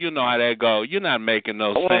 Work. So you know how that goes. You're not making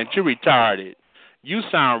no sense. You're retarded. You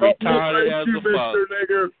sound retarded as a fuck. Mr.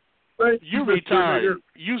 Nigger. Thank you Mr. retarded. Nigger.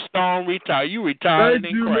 You stone retarded. You retarded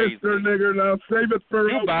Thank you, crazy. Mr. Nigger. Now save it for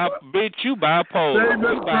Oprah. Bitch, you bipolar. Save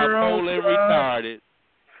it you bipolar and retarded.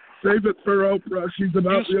 Save it for Oprah. She's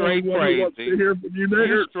about the only one who wants to hear from you, nigger.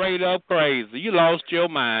 You straight up crazy. You lost your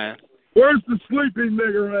mind. Where's the sleeping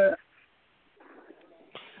nigger at?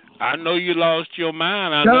 I know you lost your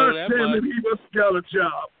mind. I God know that damn much. it, he must got a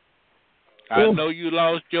job. I know you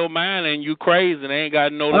lost your mind and you crazy and ain't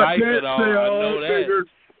got no life at all. I know that. Niggers,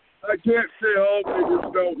 I can't say all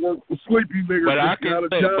niggers don't work. The sleepy niggers but I got a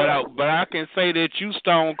say, job. But I can say that you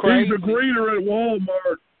stone crazy. He's a greeter at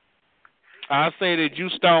Walmart. I say that you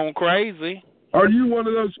stone crazy. Are you one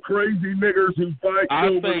of those crazy niggers who fight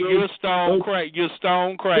over I say you're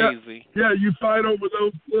stone crazy. Yeah, you fight over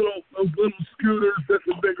those little scooters that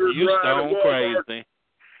the niggers you ride stone at Walmart. Crazy.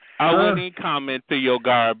 I wouldn't even comment to your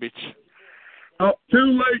garbage. Oh,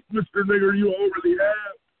 too late, Mr. Nigger. You already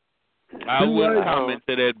have. I wouldn't comment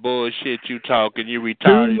to that bullshit you talking. You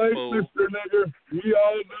retarded Too late, fool. Mr. Nigger. We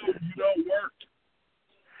all know you don't work.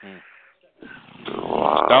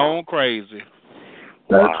 Stone crazy.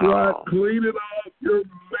 That's right. Clean it off your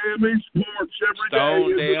mammy's porch every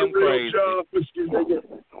Stone day. damn crazy. Job, Mr. Nigger.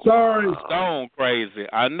 Sorry. Stone crazy.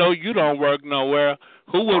 I know you don't work nowhere.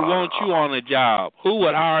 Who would want you on a job? Who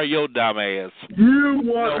would hire your dumb ass? You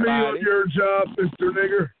want me on your job, Mr.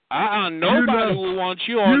 Nigger. Nobody would want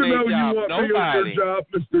you on their job. You want me on your job,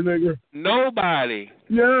 Mr. Nigger. Nobody.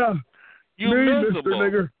 Yeah. You me, miserable.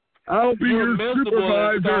 Mr. Nigger. I'll be You're your miserable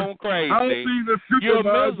supervisor. And stone crazy. I'll be the supervisor.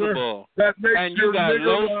 You're miserable. That makes and you got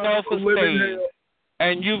low self-esteem.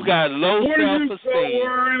 And you've got low self-esteem. What are you so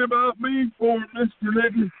worried about me for, Mr.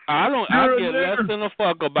 Nigger? I give less than a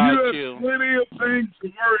fuck about you. You have plenty of things to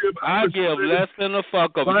worry about. I give less than a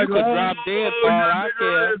fuck about you. You could drop dead for all I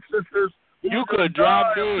care. You could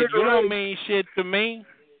drop dead. You don't mean shit to me.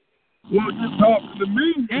 Well, you're talking to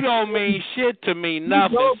me. You don't mean shit to me,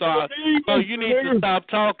 nothing. So you need to stop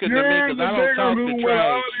talking to me because I don't talk to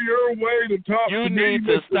trash. You need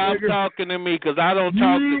to stop talking to me because I don't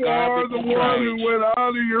talk to garbage and trash. You are the one who went out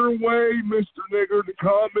of your way, Mr. Nigger, to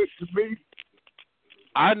comment to me.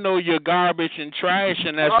 I know you're garbage and trash,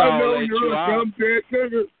 and that's all that you are.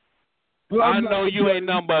 I know you ain't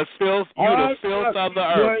nothing but filth. You the filth of the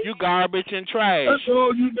earth. You garbage and trash,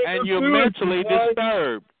 and you're mentally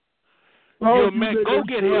disturbed. Go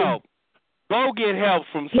get help. Go get help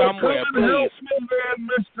from somewhere, please.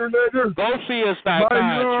 Go see a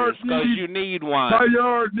psychiatrist because you need one. My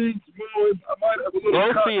yard needs mowing. I might have a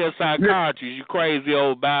little Go see a psychiatrist, you crazy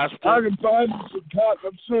old bastard. I can find you some cotton.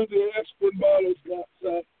 I'm sure the aspirin bottle's got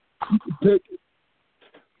some. You can take it.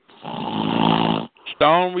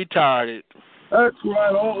 Stone retarded. That's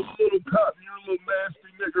right, all the little cotton your little nasty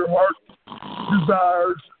nigger heart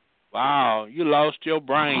desires. Wow, you lost your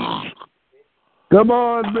brains. Come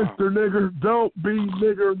on, Mr. Nigger. Don't be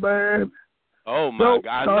nigger, man. Oh, my God.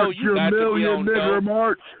 I know you got to be on nigger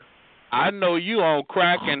march. I know you on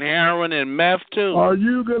crack and heroin and meth, too. Are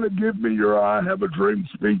you going to give me your I Have a Dream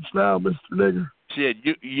speech now, Mr. Nigger? Shit,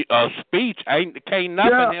 a speech can't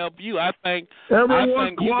nothing help you.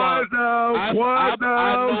 Everyone, quiet now. I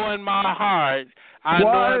know in my heart.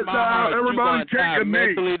 Everybody take a knee.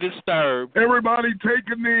 Mentally disturbed. Everybody take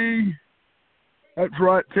a knee. That's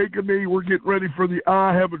right. Take a knee. We're getting ready for the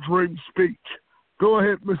I Have a Dream speech. Go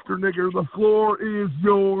ahead, Mr. Nigger. The floor is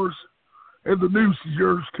yours, and the noose is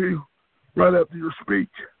yours too. Right after your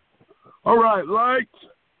speech. All right, lights,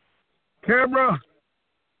 camera.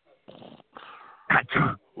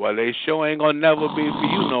 Well, they sure ain't gonna never be for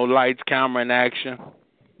you no lights, camera, and action.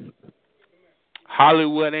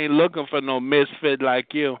 Hollywood ain't looking for no misfit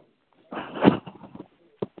like you.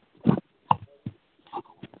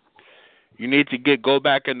 You need to go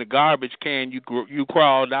back in the garbage can you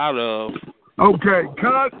crawled out of. Okay,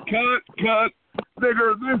 cut.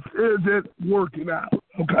 Nigger, this isn't working out,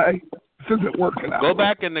 okay? This isn't working out. Go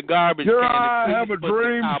back in the garbage can. I have a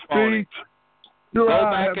dream speech. Go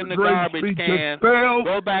back in the garbage can.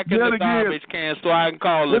 Go back in the garbage can so I can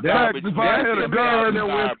call the garbage can. If I had a gun in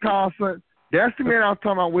Wisconsin, that's the man I was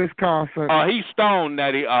talking about, Wisconsin. Oh, he's stoned,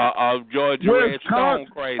 that Georgia Red Stone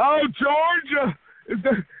crazy. Oh, Georgia!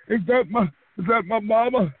 Is that my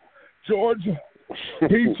mama? Georgia.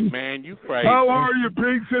 Peaches. Man, you crazy. How are you,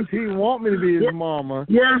 Peaches? He want me to be his mama.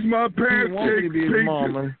 Where's my pancake? He want me to be his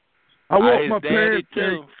mama. I want my pancake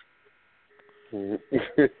too.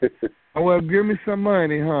 Well, give me some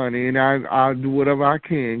money, honey, and I'll do whatever I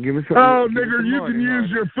can. Give me some. Oh, nigger, you can use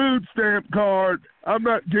your food stamp card. I'm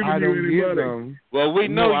not giving you any money. Them. Well, we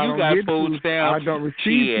know you got food stamps. I don't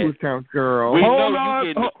receive food stamps, girl. We know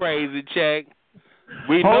you getting a crazy check.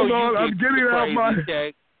 We know I'm getting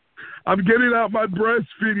out my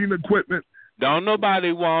breastfeeding equipment. Don't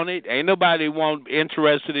nobody want it. Ain't nobody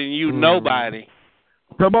interested in you. Nobody.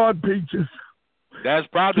 Come on, Peaches. That's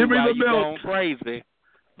probably why you going crazy.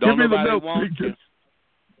 Don't Give me nobody the milk, want Peaches.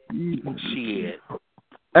 Shit.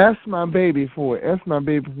 Ask my baby for it. Ask my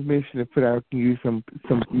baby permission to put out you some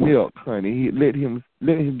milk, honey. Let him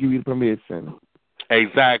give you the permission.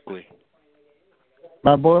 Exactly.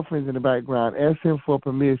 My boyfriend's in the background. Ask him for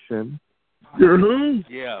permission. Your who?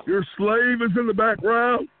 Yeah. Your slave is in the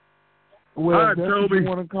background? Well, Hi, that's Toby. what you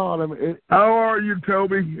want to call him. How are you,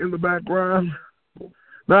 Toby, in the background?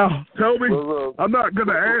 Now, Toby, I'm not going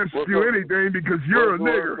to ask you anything because you're a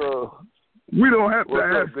nigger. We don't have to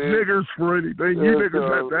ask niggers for anything. You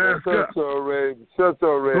niggers have to ask us. Shut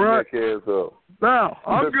your right. redneck ass up. Now,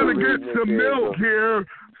 I'm going to get some milk here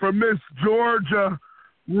from Miss Georgia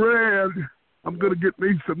Red. I'm going to get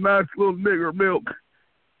me some nice little nigger milk.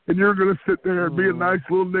 And you're going to sit there and be a nice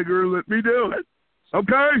little nigger and let me do it.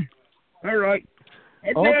 Okay? All right.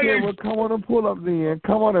 Okay, well, come on and pull up then.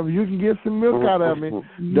 Come on, if you can get some milk out of me.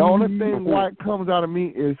 The only thing white comes out of me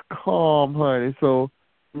is calm, honey. So,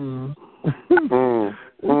 you call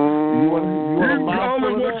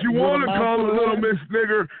it what you want to call it, little Miss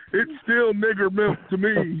Nigger. It's still nigger milk to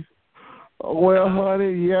me. Well,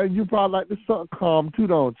 honey, yeah, you probably like to suck calm too,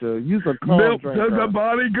 don't you? You's a calm milk drinker. Does a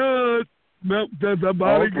body good. Milk does a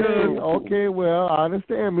body good. Okay, well, I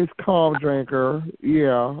understand, Miss Calm Drinker.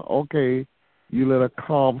 Yeah, okay. You let a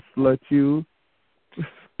calm slut you.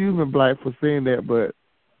 Excuse me, Black, for saying that, but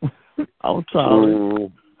I'm sorry.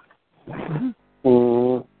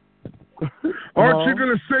 Aren't you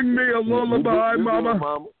going to sing me a lullaby,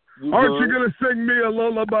 Mama? Aren't you going to sing me a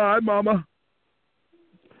lullaby, Mama?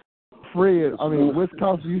 Fred,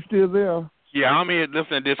 Wisconsin, you still there? Yeah, I'm here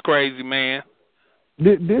listening to this crazy man.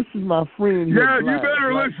 This is my friend. Yeah, you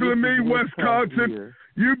better listen to me, Wisconsin.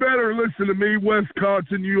 You better listen to me,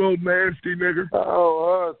 Wisconsin, you old nasty nigger.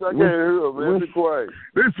 Oh, I can't hear him, man. Be quiet.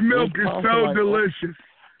 This milk is so delicious.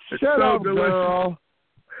 It's so delicious. Girl.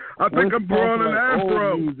 I think I'm growing an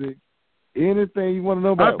afro. Anything you want to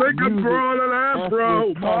know about I think music, I'm growing an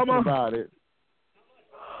afro, Mama. About it.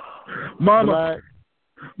 Mama.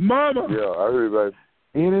 Mama. Yeah, I hear you, baby.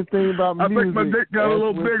 Anything about music. I think my dick got a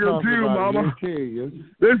little bigger too, Mama.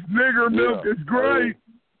 This nigger milk is great.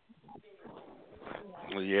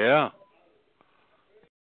 Yeah.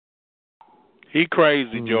 He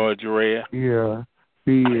crazy, Georgia Red. Yeah.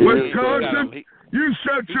 Wisconsin, you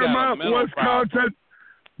shut your mouth, Wisconsin.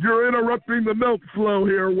 You're interrupting the milk flow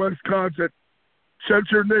here, Wisconsin. Shut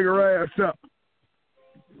your nigger ass up.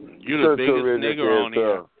 You're the biggest nigger on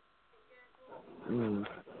here.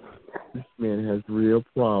 This man has real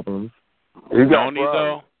problems. Don't he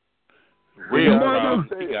though? Real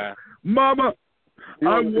Mama,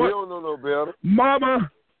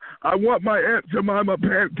 Mama, I want my Aunt Jemima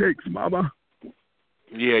pancakes, Mama.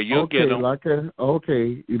 Yeah, you'll get them. Like I said, go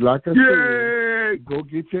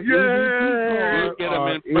get your You'll get them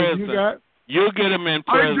in prison. You'll get them in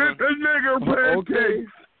prison. I get the nigger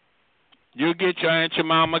pancakes. You'll get your Aunt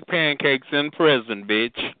Jemima pancakes in prison,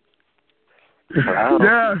 bitch.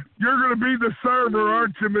 Yeah, you're going to be the server,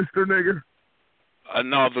 aren't you, Mr. Nigger?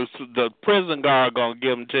 No, the prison guard going to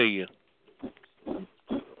give them to you.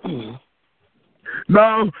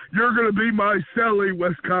 No, you're going to be my celly,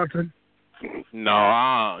 Wisconsin. No,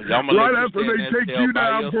 I'm gonna right after they take you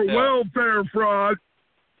down for welfare fraud,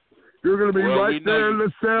 you're going to be right there in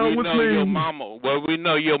the cell with me. We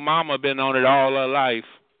know your mama been on it all her life.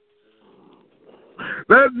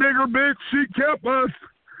 That nigger bitch, she kept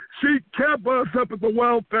us up at the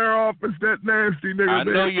welfare office, that nasty nigger bitch.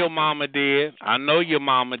 I know your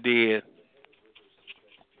mama did.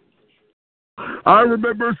 I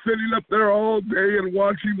remember sitting up there all day and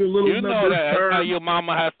watching the little numbers turn. That's how your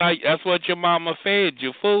mama that's what your mama fed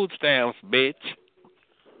you, food stamps, bitch.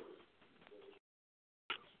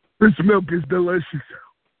 This milk is delicious.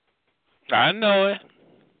 I know it.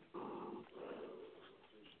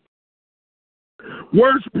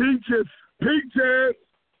 Where's Peaches? Peaches!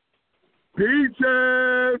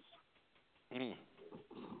 Peaches!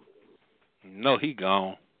 No, he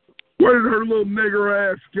gone. Where did her little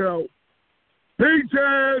nigger ass go?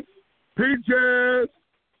 Peaches! Peaches!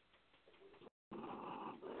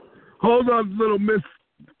 Hold on, little Miss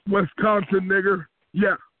Wisconsin nigger.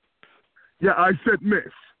 Yeah, I said Miss.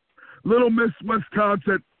 Little Miss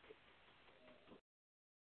Wisconsin.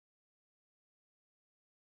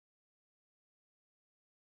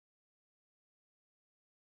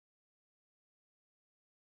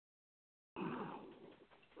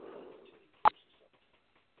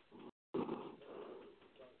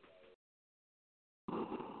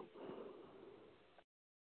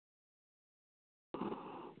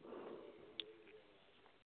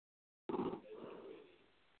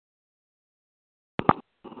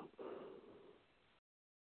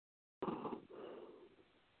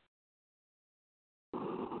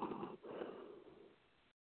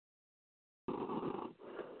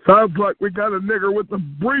 Sounds like we got a nigger with a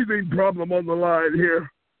breathing problem on the line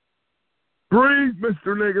here. Breathe,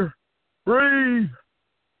 Mr. Nigger. Breathe.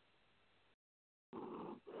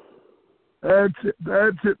 That's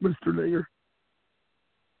it, Mr. Nigger.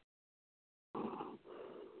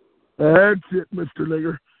 That's it, Mr.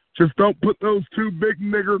 Nigger. Just don't put those two big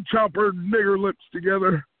chopper nigger lips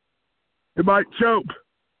together. It might choke.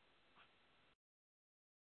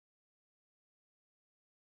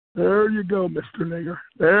 There you go, Mr. Nigger.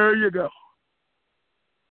 There you go.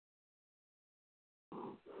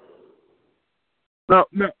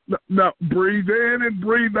 No. Breathe in and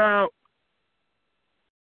breathe out.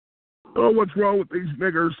 Oh, what's wrong with these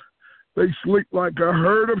niggers? They sleep like a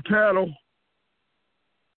herd of cattle.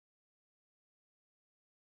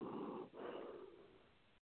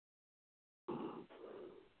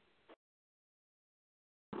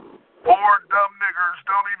 Poor dumb niggers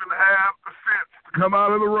don't even have the sense to come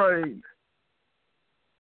out of the rain.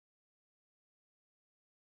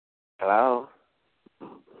 Hello?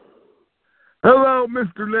 Hello,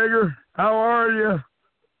 Mr. Nigger. How are you?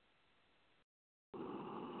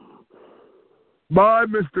 Bye,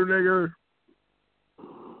 Mr. Nigger.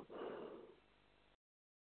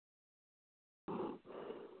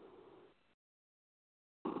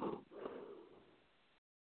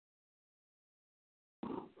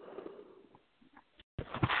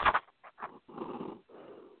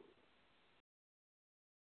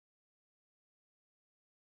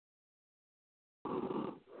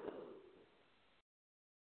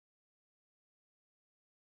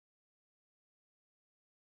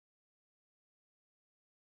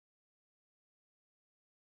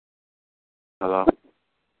 Hello?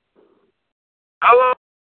 Hello?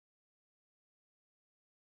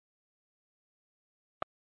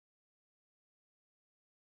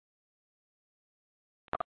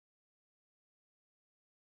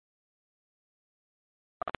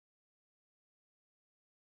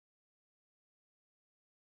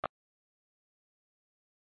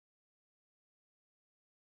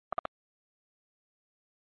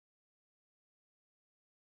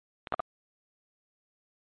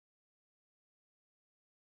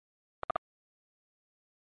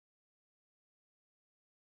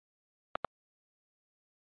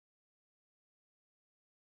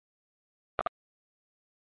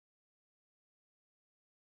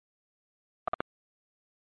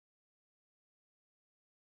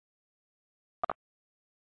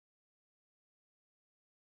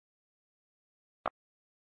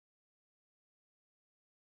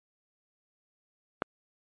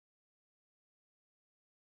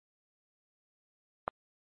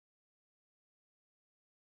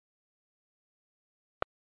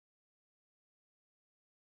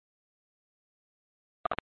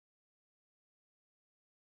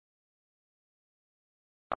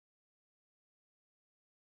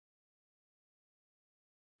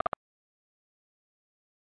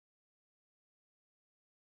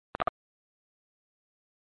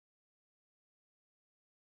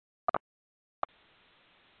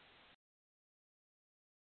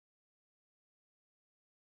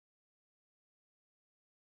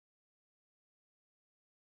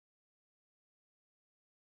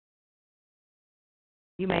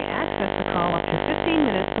 You may access the call up to 15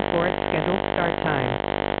 minutes before its scheduled start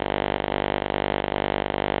time.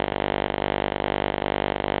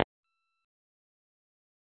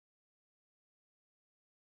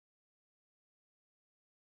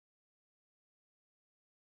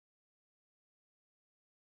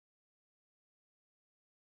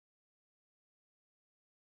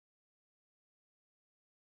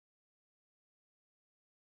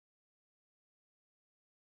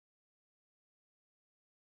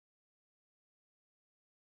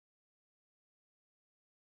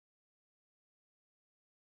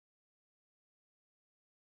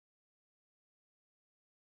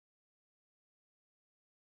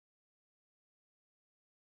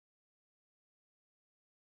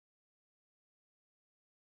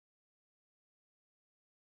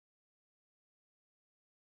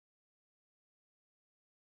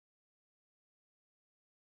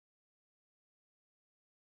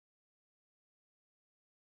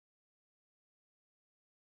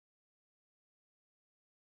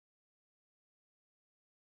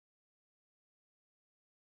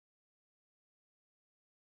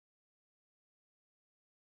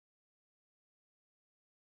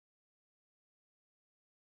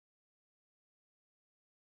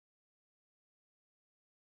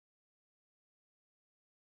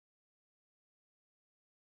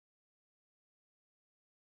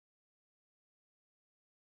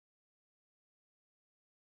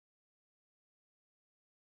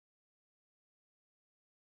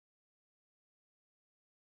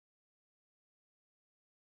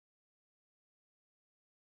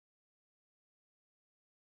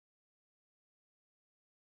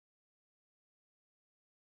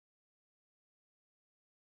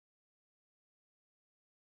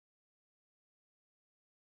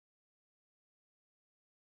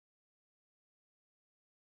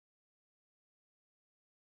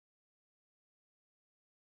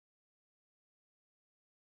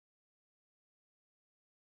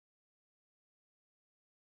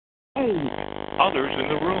 Others in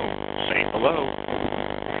the room, say hello.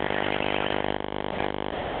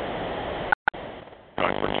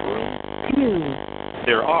 Conference room.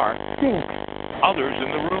 There are 6 others in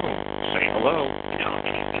the room, say hello.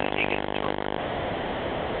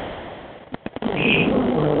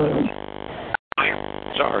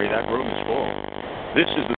 Sorry, that room is full. This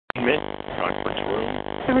is the main conference room.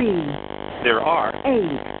 3. There are 8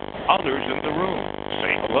 others in the room,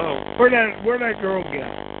 say hello. Where'd that girl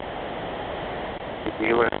go?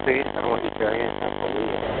 You want to see it? I don't want to tell you. I believe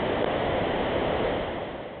it.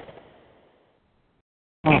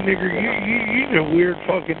 Hey, nigger, you're a weird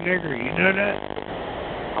fucking nigger. You know that?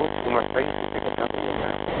 I want to see my face and pick up in your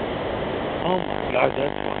mouth. Oh my God,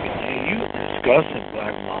 that's fucking. Hey, you a disgusting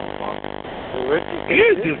black motherfucker.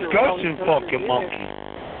 You're a disgusting fucking monkey.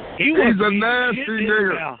 He's a nasty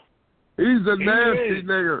nigger. He's a nasty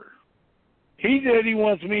nigger. He said he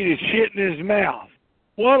wants me to shit in his mouth.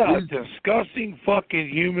 What a disgusting fucking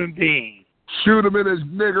human being. Shoot him in his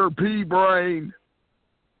nigger pea brain.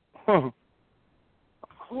 Huh.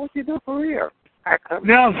 What's he doing for real?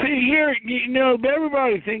 Now, see here, you know,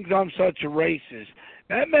 everybody thinks I'm such a racist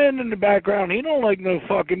That man in the background, he don't like no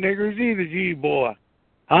fucking niggers either, do you, boy?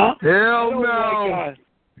 Huh? Hell no.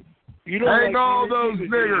 You don't Hang like all niggers those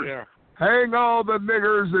either, niggers. Hang all the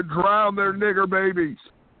niggers and drown their nigger babies.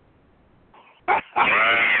 I'm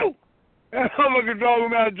fucking talking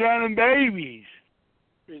about drowning babies.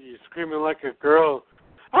 You're screaming like a girl.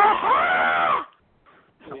 You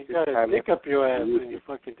got a dick up your ass when you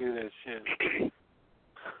fucking do that shit.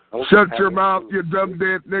 Shut your mouth, you dumb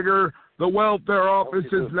dead nigger. The welfare office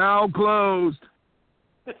is now closed.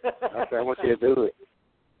 Okay, I want you to do it.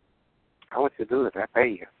 I want you to do it. I pay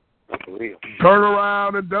you. That's for real. Turn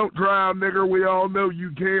around and don't drown, nigger. We all know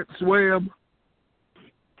you can't swim.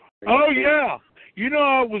 Oh, yeah. You know,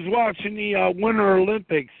 I was watching the Winter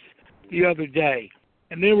Olympics the other day,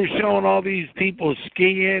 and they were showing all these people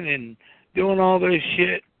skiing and doing all this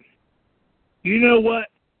shit. You know what?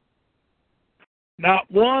 Not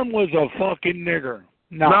one was a fucking nigger.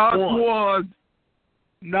 Not one.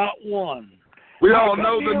 Not one. We all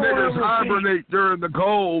know the niggers hibernate during the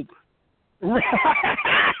cold.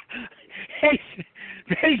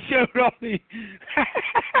 They showed all the...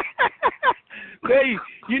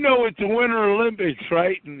 you know, it's the Winter Olympics,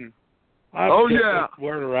 right? And yeah.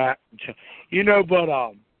 Where they're at. You know, but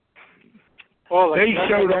they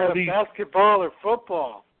showed all these basketball or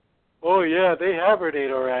football. Oh yeah, they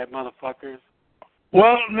hibernate all right, motherfuckers.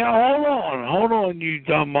 Well, now hold on, you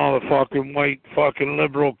dumb motherfucking white fucking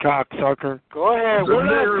liberal cocksucker. Go ahead.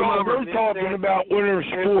 We're talking about winter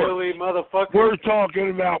sports. We're talking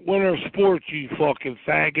about winter sports, you fucking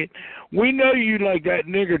faggot. We know you like that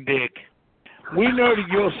nigger dick. We know that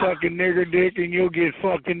you'll suck a nigger dick and you'll get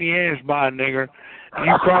fucked in the ass by a nigger.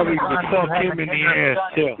 You probably could fuck him in the ass,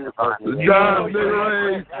 too. But here's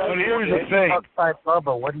the thing.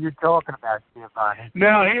 Bubba, what are you talking about, Giovanni?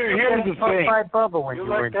 Now, here's the thing. Bubba when you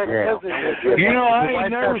were in jail. You know, I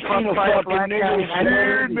ain't never seen a fucking nigger I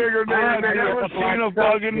never seen a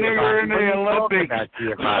fucking nigger in the Olympics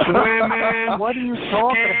swimming, What are you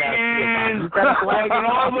talking about, Giovanni? like in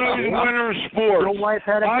all those winter sports.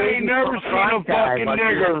 I ain't never seen a fucking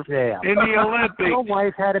nigger in the Olympics. Your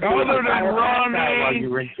wife had a baby other than running, while you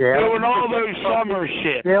were in jail. doing all those summer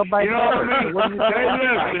shit. You know what I mean?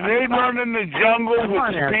 They'd run in the jungle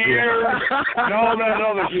with spears and all that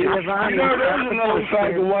other shit. You know, there's another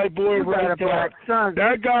type of white boy right there.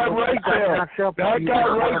 That guy right there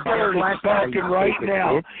is talking right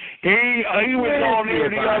now. He was on here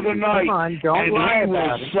the other night, and he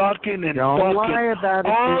was sucking and fucking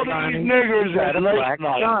all these niggers at late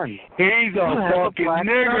night. He's a fucking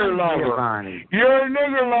nigger lover. You're a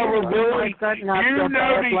nigger lover, Billy. You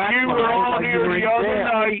know that you were on here the other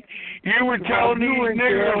night. You were telling these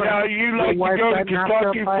niggers how you like to go to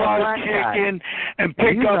Kentucky Fried Chicken and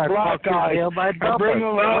pick up black eyes and bring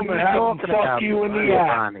them home and have them fuck you in the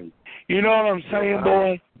ass. You know what I'm saying,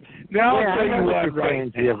 boy? Now I'll tell you what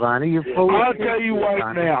right now. I'll tell you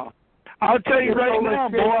right now. I'll tell you right now,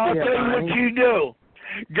 boy. I'll tell you what you do.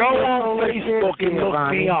 Go on Facebook and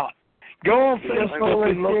look me up. Go on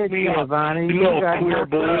Facebook and look me up, you little queer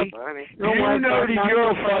boy. You know that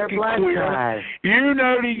you're a fucking queer. You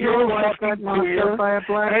know that you're a fucking queer.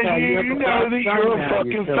 And you know that you're a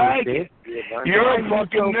fucking faggot. You're a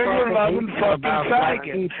fucking nigger-loving fucking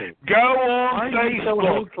faggot. Go on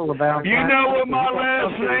Facebook. You know what my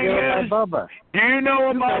last name is? Do you know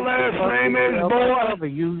what my last name is, boy? Do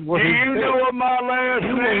you know what my last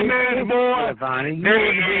name is, boy? Do you know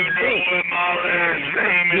what my last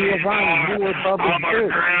name is, boy? I'm gonna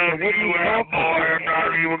drown you out, boy. I'm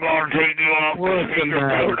not even gonna take you off the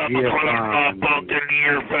speakerphone. I'm gonna put my fucking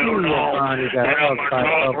earphone on, and I'm gonna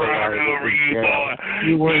talk right over you, boy.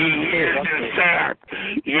 You is the sap.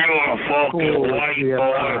 You're a fucking white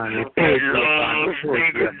boy. You love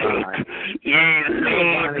nigger dick. You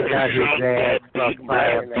love to suck fucked by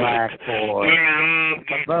a black boy.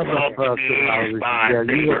 Bubba fucked about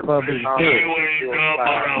you a public dick.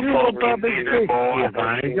 You a public dick,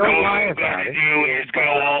 Giovanni. Don't lie about it. You just go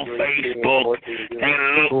on Facebook and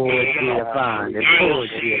look me up. You'll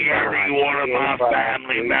see every one of my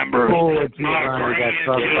family members, my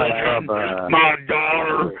grandchildren, my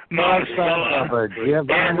daughter, my son,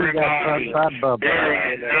 everybody.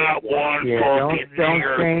 There is not one fucking don't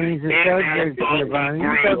change the subject, Giovanni. You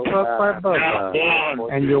got fucked by Bubba.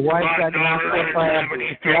 And your wife got knocked up by a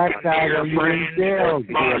black guy when you were in jail,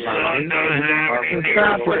 Giovanni.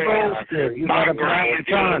 Stop the bullshit. You got a black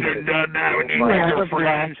son. You have a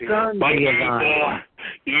black son, Giovanni.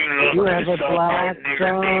 You have a black son,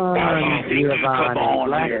 Giovanni.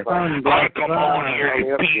 Black son, black son.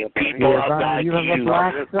 Giovanni, you have a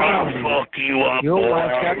black son. Your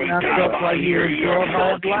wife got knocked up while you were in jail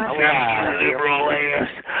by a black guy. Liberal ass.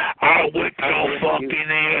 I whip your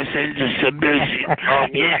fucking ass into submission.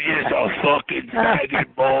 You're just a fucking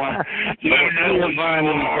faggot, boy. You know who you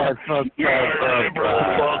are. You're a liberal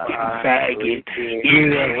fucking faggot. You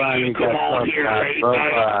know you come on here late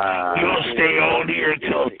night. You'll stay on here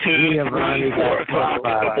till 2, 3, 4 o'clock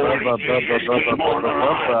in the morning. You just came on the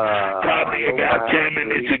line probably about 10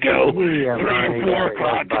 minutes ago. 3 or 4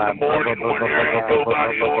 o'clock in the morning when there ain't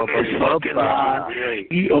nobody on this fucking line.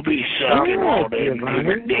 You'll be sucking all that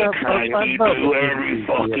nigger dick like you do every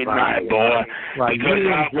fucking night, boy. Because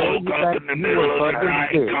I woke up in the middle of the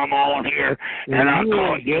night and come on here and I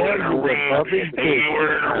caught you in a room and you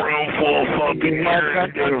were in a room full of fucking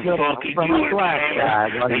nerds that were fucking you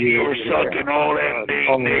and you were sucking all that big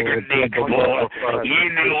nigger dick, boy. You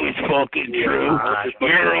knew it's fucking true.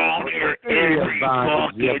 You're on here every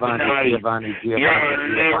fucking night. You're a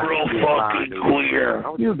liberal fucking queer.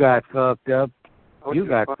 You got fucked up. You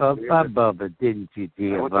got fucked by Bubba, didn't you,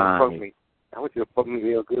 Giovanni? I want you to fuck me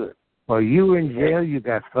real good. Well, you were in jail, you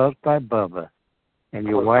got fucked by Bubba. And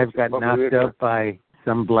your wife got knocked up by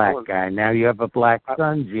some black guy. Now you have a black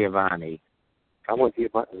son, Giovanni. I want you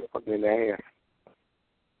to fuck me in the ass.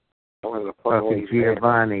 I want to fuck fucking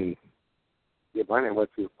Giovanni. Giovanni, I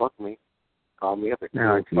want you to fuck me. Call me up at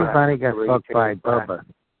 205. No, Giovanni got fucked by Bubba.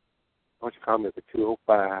 Why don't you call me up at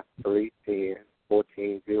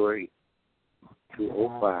 205-310-1408.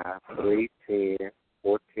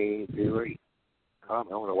 205-310-1408. Call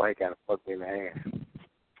me. I want a white guy to fuck me in the ass.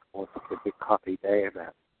 I want to fuck a big coffee ass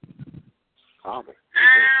out. Call me.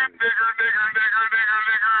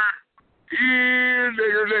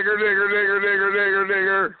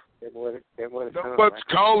 Nigger. Know what's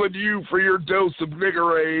calling you for your dose of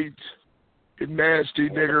niggerade, you nasty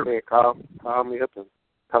nigger. Okay, call me up and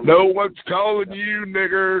know what's calling you,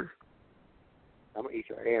 nigger. I'm going to eat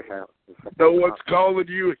your ass out. Know what's calling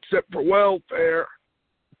you except for welfare.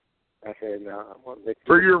 I said, no, I'm going to let you.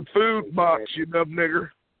 For your food box, you dumb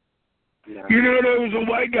nigger. No. You know, there was a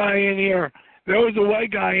white guy in here.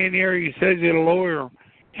 He says he's a lawyer.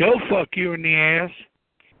 He'll fuck you in the ass.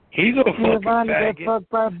 He's a fucking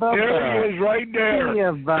faggot. There he is right there. There he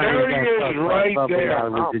is right there.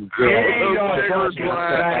 He's a fucking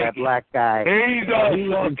faggot. Black guy. He's a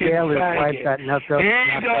fucking faggot.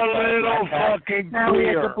 He's a little fucking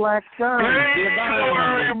queer. He's a black son.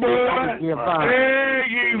 Hey, boy. Hey,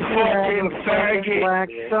 you fucking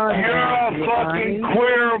faggot. You're a fucking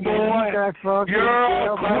queer, boy. You're a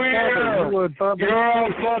queer. You're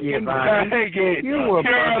a fucking faggot. You're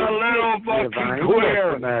a little fucking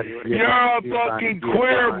queer. You're a fucking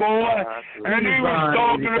queer, boy. And he was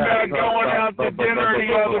talking about going out to dinner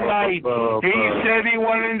the other night. He said he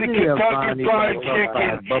went into Kentucky Fried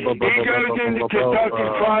Chicken. He goes into Kentucky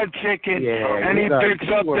Fried Chicken, and he picks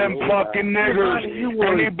up them fucking niggers,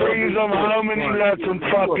 and he brings them home, and he lets them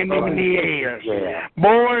fucking him in the ass.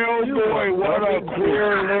 Boy, oh boy, what a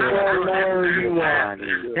queer liberal lawyer you are.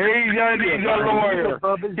 He's a lawyer.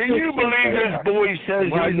 Can you believe this boy says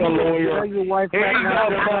he's a lawyer? He's a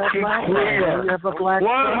fucking queer. What a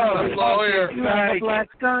lawyer faggot.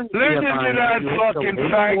 Listen to that fucking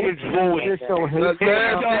faggot's voice. He's a fucking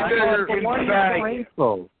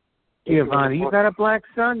faggot. Giovanni, you got a black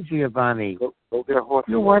son, Giovanni.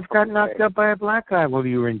 Your wife got knocked up by a black guy while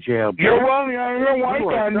you were in jail. Your wife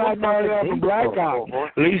got knocked out by a black guy.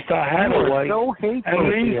 At least I had a wife. At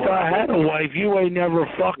least I had a wife. You ain't never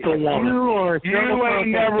fucked a woman. You ain't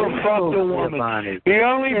never fucked a woman. The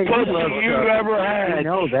only pussy you've ever had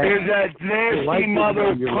is that nasty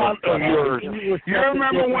mother cunt of yours. You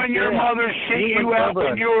remember when your mother shit you out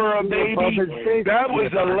when you were a baby? That was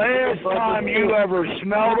the last time you ever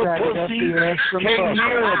smelled a pussy, came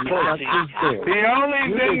near a pussy. The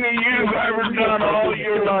only thing that you've ever done all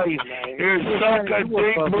your life is suck a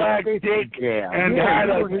big black dick and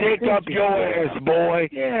had a dick up your ass, boy.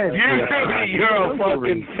 You're a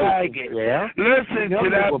fucking faggot. Listen to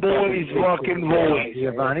that boy's fucking voice. He's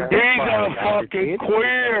a fucking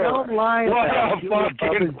queer. What a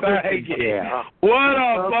fucking faggot. What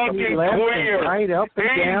a fucking queer. He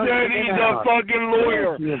said he's a fucking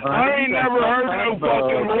lawyer. I ain't never heard no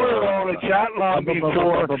fucking lawyer on a chat line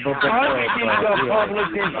before. I think he's a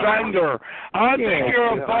public defender. I think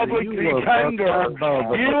you're a public defender.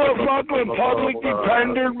 You a fucking public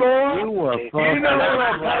defender, boy? You know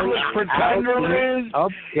what a public pretender is?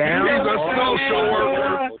 He's a social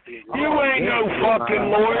worker. You ain't no fucking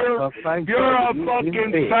lawyer. You're a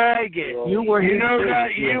fucking faggot. You know that?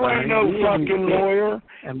 You ain't no fucking lawyer.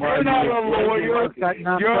 You're not a lawyer. You're a fucking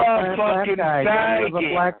faggot.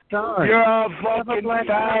 You're a fucking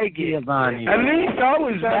faggot. At least I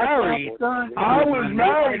was married. I was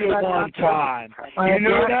married at one time. You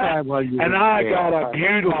know that? And I got a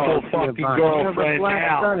beautiful fucking girlfriend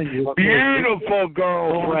now. Beautiful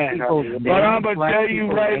girlfriend. But I'm going to tell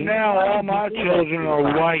you right now, all my children are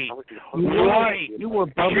white. White. Pure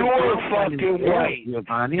fucking white.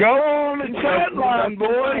 Go on the chat line,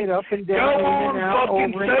 boy. Go on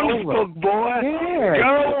fucking Facebook, boy.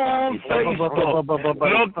 Go on Facebook.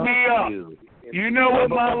 Look me up. You know what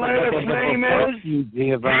my last name is?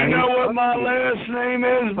 You know what my last name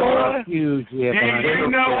is, boy? Do you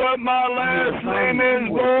know what my last name is,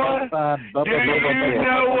 boy? Do you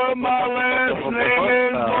know what my last name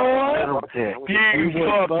is, boy? You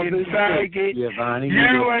fucking faggot. You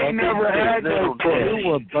ain't never had no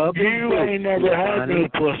pussy. You ain't never had no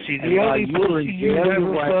pussy. The only pussy you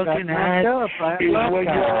ever fucking had is when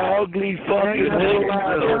your ugly fucking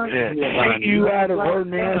whore shit you out of her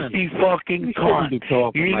nasty fucking cunt.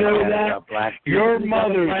 You know that? Your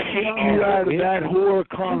mother shit you out of that whore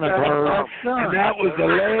cunt of hers, and that was the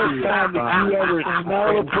last time that you ever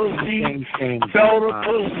smelled a pussy, felt a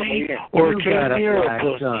pussy, or came near a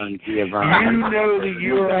pussy. You know that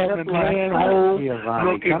you're out of the manhole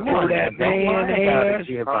looking for that man ass.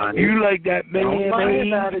 You like that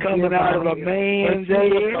man ass coming out of a man's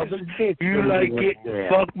ass. You like getting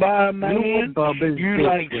fucked by a man. You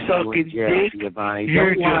like sucking dick.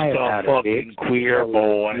 You're just a fucking queer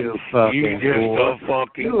boy. You just a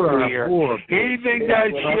fucking queer. You think that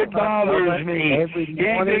shit bothers me?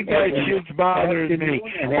 You think that shit bothers me?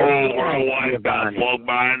 Oh, my wife got fucked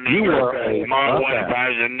by a nigger. My wife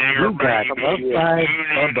has a nigger baby. You got fucked by a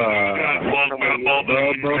nigger.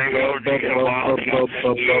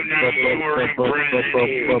 You know you were in prison.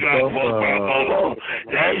 You got fucked by a nigger.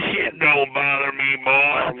 That shit don't bother me,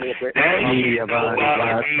 boy. That shit don't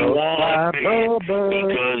bother me one bit.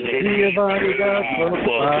 Because it ain't fucking faggot. But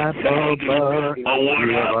what I'm talking about is you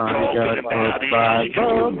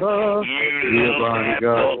love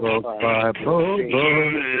that fucking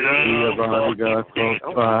nigger. You love fucking.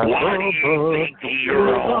 Why do you think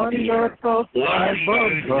you're on here? Why do you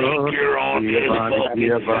think you're on this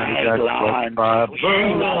fucking tagline? You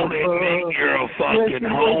want to think you're a fucking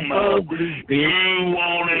homo. You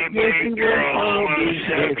want to think you're a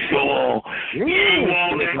homosexual. You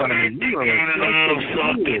want to think you love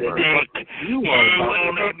sucking dick. You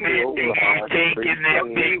want to think you're taking that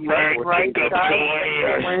big right up your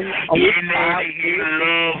ass. You know that you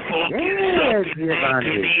love fucking sucking dick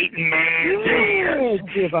and eating man's ass.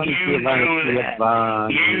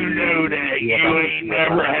 You know that you ain't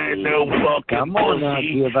never had no fucking pussy.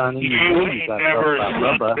 You ain't never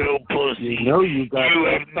sucked no pussy. You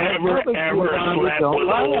have never ever slept with a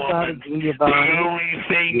woman. The only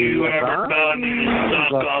thing you ever done is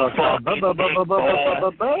suck a fucking dick, boy.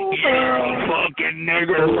 You're a fucking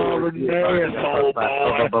nigger loving asshole, boy.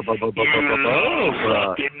 You love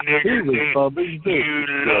fucking nigger dick. You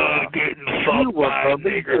love getting fucked by a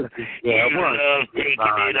nigger. You love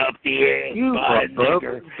taking it up the ass by a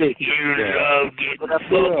nigger. You love getting fucked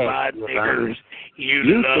by niggers. You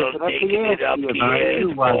love taking it up the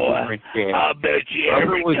ass, boy. I bet you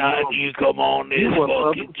every time you come on this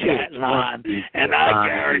fucking chat line, and I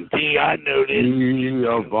guarantee I know this,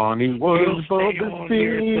 Giovanni was stay on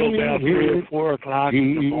here till about 3 or 4 o'clock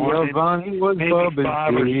in the morning, maybe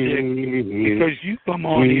 5 or 6, because you come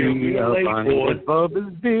on here real late, boy.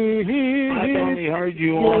 I've only heard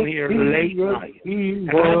you on here late night. And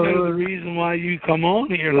I know the reason why you come on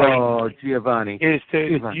here late night is so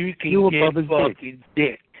that you can get fucking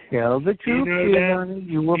dick. Tell the truth, Giovanni.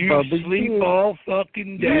 You sleep all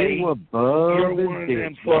fucking day. You're one of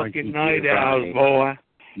them fucking night owls, boy.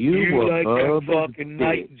 You like that fucking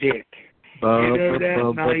night dick. You know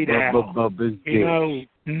that night owl. You know,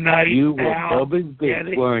 night owl. Get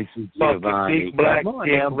it? Fucking big black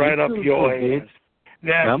dick right up your ass.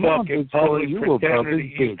 That fucking public pretender that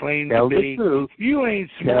you claim to be. You ain't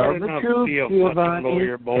smart enough to be a fucking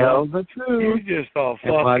lawyer, boy. Tell the truth. You just a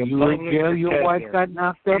fucking while you were in public jail, your wife got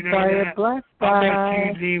knocked up by a black guy. I bet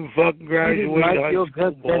you didn't even fucking graduate high school, your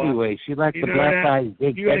guts anyway. She liked the black guy's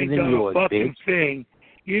dick better than yours, bitch. Thing.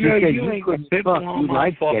 You know, you ain't spitting on my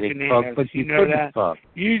fucking ass. But you know that? Fuck.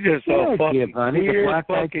 You just a fucking weird the black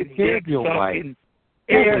fucking dick sucking.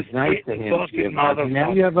 It was nice to him, Giovanni.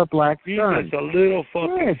 Now you have a black son. He's just a little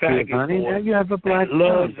fucking faggot Giovanni. boy. Now you have a black son.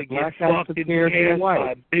 Loves to black get fucked in the ass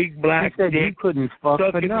by big black She said dick. you couldn't fuck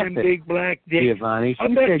for Sucking nothing. them big black dicks. Giovanni, I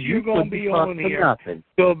she bet said you're you gonna couldn't be fuck on for here nothing.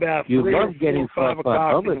 till about You 3 or love getting 4 or 5 fucked by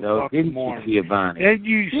o'clock Bubba, in the though, fucking didn't morning. you, Giovanni? Then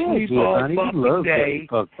you sleep Giovanni, all you fucking love day, getting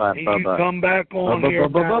fucked by and you Bubba. come back on here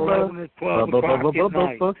about 11 or 12 o'clock at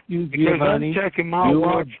night. Fuck you, Because Giovanni. I'm checking my You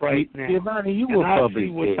watch were, right now. Giovanni, you and were I Bubba's see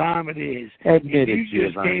what bitch. time it is. Admit and it, you just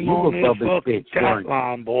Giovanni. came You on were this Bubba's fucking bitch, chat weren't you?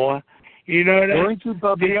 line, boy. You know that? Weren't you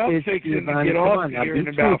Bubba's See, I'm bitch, fixing Giovanni? to get Come off on now, here be in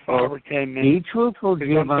about truthful. 5 or 10 minutes. Be truthful,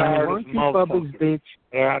 Giovanni. Weren't you Bubba's bitch?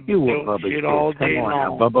 You were Bubba's shit bitch. all Come day on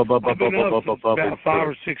long. now. I've been up since about 5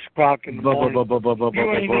 or 6 o'clock in the morning.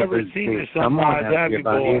 You ain't never seen the sunrise, have you,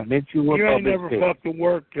 boy? Admit you were You ain't Bubba's never bitch. fucking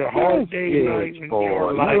worked a hard day night in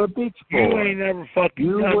your life. You a bitch boy. You ain't never fucking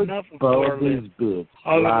you done was nothing for a living. Bubba's bitch.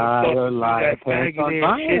 Other than Liar, fucking liar, that pants on faggot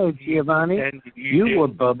ass fire, shit Giovanni. You were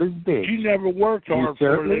Bubba's bitch. You never worked You hard for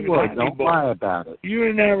a certainly living. were. like me, Don't boy. lie about it. You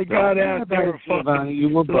ain't never got out there fucking you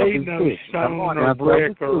were laid Bubba's no bitch. stone Come on or now,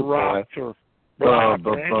 brick Bubba's or bitch, rock boy. or rock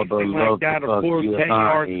or Bubba anything love like that to or fuck pour 10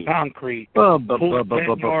 yards Giovanni. concrete. Bubba Pull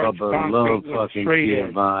 10 yards love concrete with a fucking straight edge.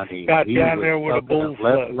 Giovanni. Got He down was there with a fucking bull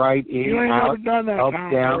left, flip. right, in, You ain't out, never done that up,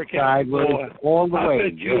 kind down, of work, have you, boy? sideways, all the I way.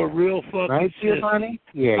 bet you a real fucking right, Giovanni?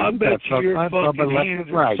 Yeah, I you bet got you your fucked by fucking Bubba left hands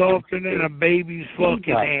and right. are softer than a baby's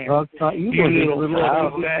fucking hand. You You were his little little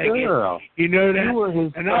fucking faggot. Girl. You know that? You were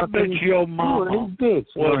his and I bet your mama you were his bitch,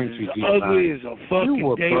 was weren't you, as Giovanni? ugly as a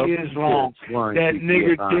fucking day is long. That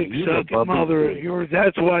nigger dick sucking mother of yours.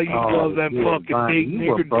 That's why you love that fucking big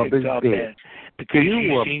nigger dick up there. Because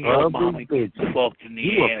you seen your mama get fucked in the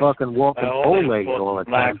You ass. were fucking walking bow-legged all the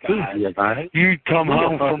time, too, Giovanni. You'd come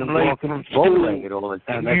home from late from school, bow-legged all the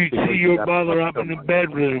time. and you'd see your mother up in the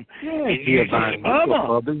bedroom, yeah, and you'd say,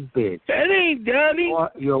 Mama, that ain't Daddy.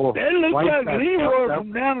 That looks like Leroy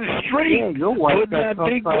from down the street. Yeah, your wife putting got that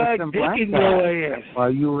big fucked by black some dick black in guy your ass.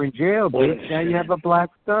 while you were in jail, bitch. Now you have a black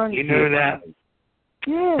son. You know that?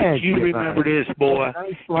 Yeah, you remember this, boy.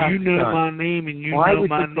 Nice you know son. my name, and you Why know would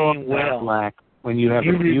my you talk name well. Black when you have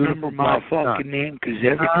you a beautiful remember my black son? fucking name, because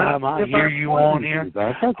every time I hear you on here,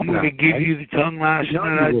 I'm going to give you the tongue lashing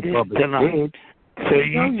that I did tonight. So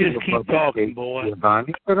you just keep talking, boy.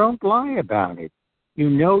 Giovanni, but don't lie about it. You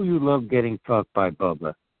know you love getting fucked by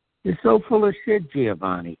Bubba. You're so full of shit,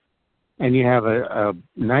 Giovanni. And you have a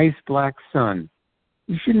nice black son.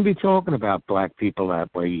 You shouldn't be talking about black people that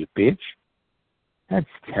way, you bitch. That's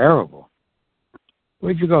terrible.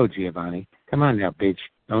 Where'd you go, Giovanni? Come on now, bitch.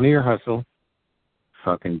 Don't ear hustle.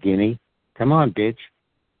 Fucking guinea. Come on, bitch.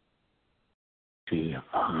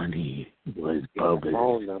 Giovanni was Bubba's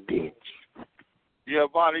bitch.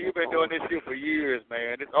 Giovanni, you've been doing this shit for years,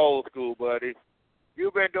 man. It's old school, buddy.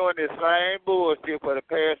 You've been doing this same bullshit for the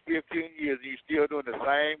past 15 years, and you still doing the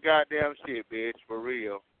same goddamn shit, bitch, for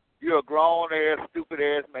real. You're a grown-ass,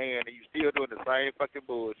 stupid-ass man, and you still doing the same fucking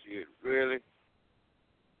bullshit. Really?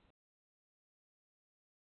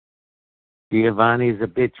 Giovanni's a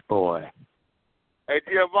bitch boy. Hey,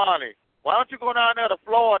 Giovanni, why don't you go down there to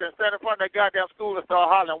Florida and stand in front of that goddamn school and start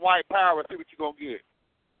hollering white power and see what you're going to get?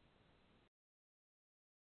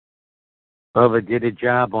 Bubba did a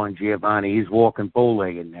job on Giovanni. He's walking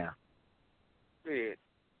bow-legged now. Shit.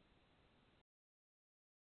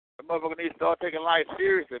 The motherfucker needs to start taking life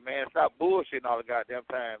seriously, man. Stop bullshitting all the goddamn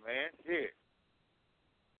time, man. Shit.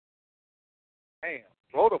 Damn.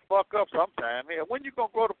 Grow the fuck up sometime, man. When you gonna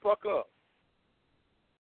grow the fuck up?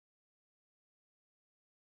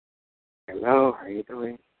 Hello, how you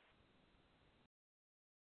doing?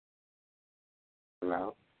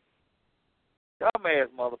 Hello? Dumbass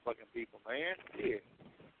motherfucking people, man. Shit.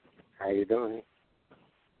 How you doing?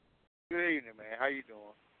 Good evening, man. How you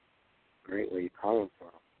doing? Great. Where you calling from?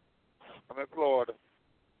 I'm in Florida.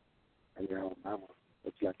 I'm in Alabama.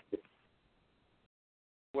 What you like to do?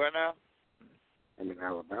 Where now? I'm in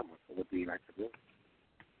Alabama. So what do you like to do?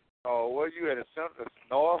 Oh, where you at? The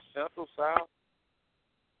north, central, south?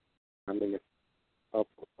 I'm in the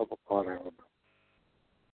upper part of Alabama.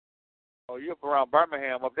 Oh, you're up around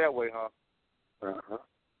Birmingham, up that way, huh? Uh-huh.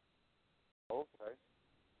 Okay.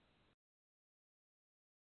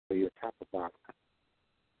 So you're top of box.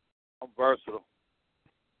 I'm versatile.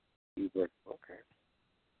 You work, okay.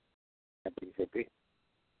 That means you're big.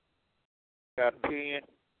 Got a 10.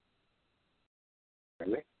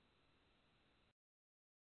 Really?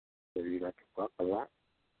 So you like to fuck a lot?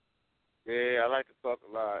 Yeah, I like to fuck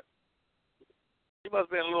a lot. You must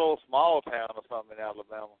be in a little small town or something in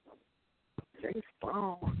Alabama. It's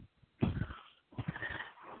small.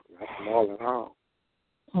 Not small at all.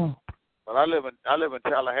 But I live in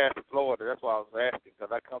Tallahassee, Florida. That's why I was asking,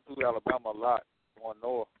 because I come through Alabama a lot Going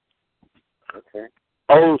north. Okay.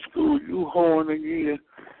 Old school, you hoeing again?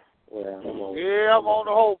 Well, I'm on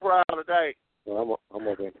the whole prowl today. Well, I'm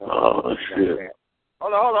over in Oh, shit.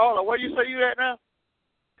 Hold on. Where you say you at now?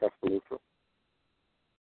 Tuscaloosa.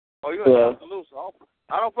 Oh, you in Tuscaloosa.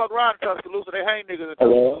 I don't fuck around in Tuscaloosa. They hang niggas in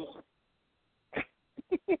Tuscaloosa.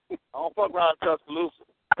 I don't fuck around in Tuscaloosa.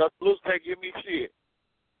 Tuscaloosa can't give me shit.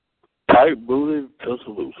 Tight booty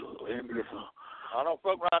Tuscaloosa. I don't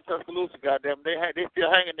fuck around Tuscaloosa, goddamn. They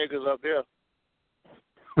still hanging niggas up there.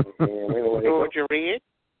 You know what you read?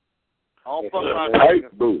 I don't fuck around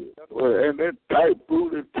tight booty. Well, and that tight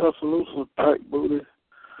booty Tuscaloosa, tight booty.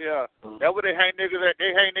 Yeah, that's where they hang niggas at.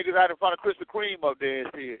 They hang niggas out in front of Krispy Kreme up there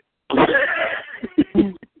and shit.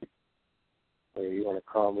 Hey, you want to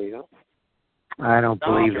call me up? I don't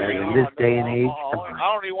believe that in this day and age.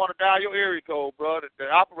 I don't even want to dial your area code, bro. The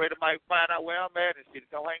operator might find out where I'm at and shit.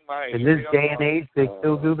 Don't hang my head. In this day and age, they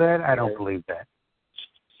still do that? I don't believe that.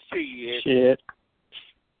 Shit.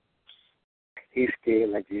 He's scared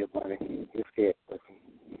like you, buddy. He's scared.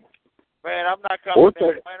 Man, I'm not coming. What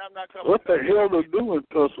the hell to do in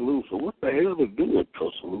Tuscaloosa? What the hell to do in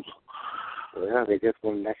Tuscaloosa? Well, they just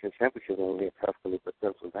won national championships over here in Tuscaloosa,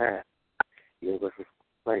 Pennsylvania. University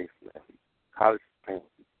place, man. College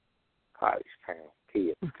town,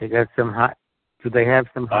 kids. They got some hot. Do they have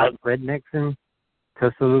some hot rednecks in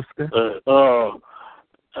Tuscaloosa?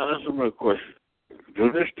 Answer my question.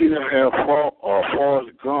 Do they still have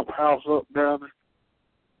Forrest Gump house up down there?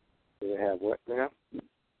 Do they have what now?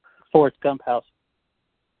 Forrest Gump house.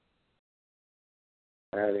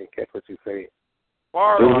 I didn't catch what you said.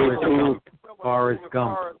 Forrest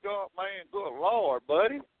Gump. Man, good Lord,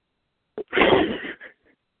 buddy.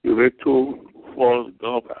 Do they tour Forrest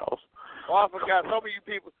Gump house? Oh, I forgot. Some of you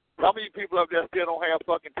people up there still don't have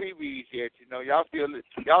fucking TVs yet. You know, y'all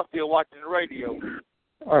still watching the radio.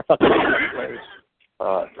 Or fucking.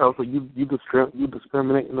 So you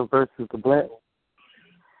discriminating versus the black?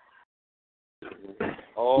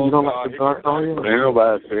 Oh, you don't God. like the dark on you? Ain't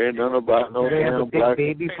nobody saying nothing about no Do they have a damn big black.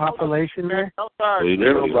 baby population there? Ain't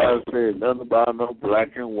nobody saying nothing about no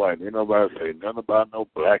black and white. Ain't nobody saying nothing about no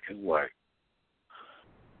black and white.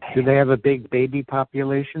 Do they have a big baby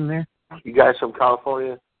population there? You guys from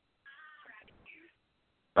California?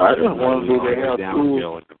 I just wonder do they have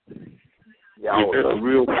schools. Yeah, It's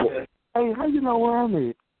real. Hey, how you know where I'm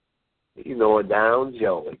at? You know it down,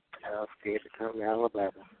 Joey. I'm scared to come to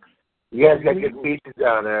Alabama. You guys got good beaches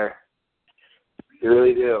down there. You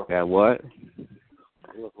really do. Yeah, what?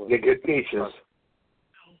 You get good beaches.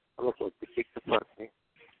 I'm looking to kick the front.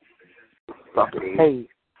 Hey,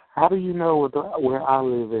 how do you know where I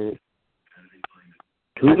live at?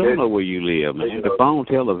 Who don't know where you live, man? The phone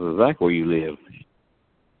tells us exactly where you live.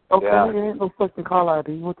 Okay, there ain't no fucking call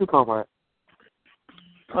ID. What you talking about?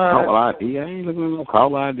 Call ID? I ain't looking at no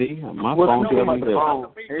call ID. My phone tells me that.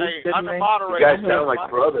 Hey, I'm the moderator. You guys sound like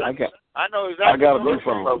brothers. I know exactly. I got a good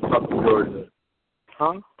phone. From Georgia.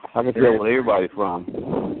 Huh? I can tell where everybody's from.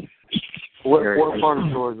 What part of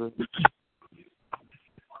Georgia?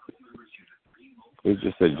 It's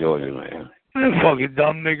just a Georgia, man. That fucking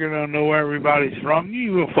dumb nigga don't know where everybody's from.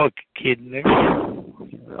 You a fucking kid, nigga.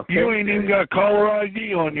 Okay. You ain't even got caller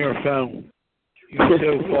ID on your phone. You're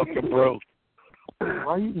so fucking broke.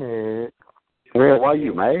 Why you mad? Well, why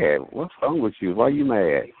you mad? What's wrong with you? Why you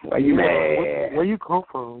mad? Why you mad? Where you come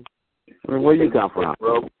from? Where you come from?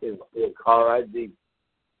 Bro, in caller ID.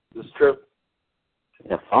 The strip.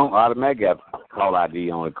 The phone automatic got call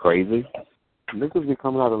ID on it, crazy. Niggas be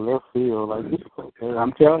coming out of left field like this.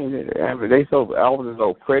 I'm telling you, they always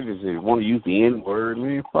so prejudiced. Want to use the N-word,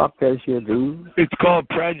 man. Fuck that shit, dude. It's called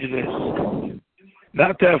prejudice.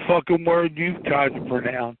 Not that fucking word you tried to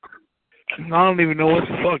pronounce. I don't even know what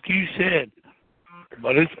the fuck you said.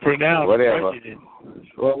 But it's pronounced prejudice.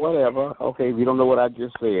 Well, whatever. Okay, if you don't know what I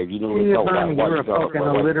just said, you know what You're a fucking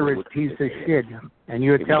illiterate piece of shit. And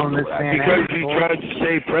you're telling this man how to talk. Because you tried to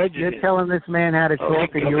say prejudice. You're telling this man how to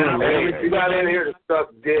talk and you're illiterate. You got in here to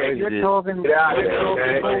suck dick. You're talking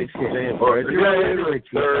bullshit. You're illiterate,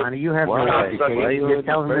 Johnny. You have no education. You're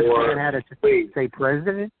telling this man how to say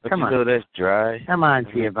president? Come on. You know that's dry. Come on,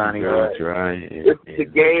 Giovanni. That's dry. It's the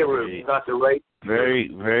gay room, not the rape. Very,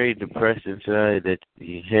 very depressed inside that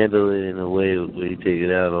you handle it in a way where you take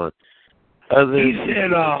it out on others. He said,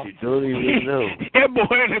 you don't even know. That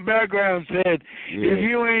boy in the background said, if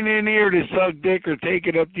you ain't in here to suck dick or take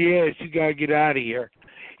it up the ass, you got to get out of here.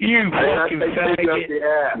 You fucking faggot.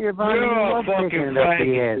 Giovanni, You're you a love fucking picking it up the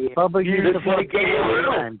faggot. ass. Bubba, You're you're the fucking fucking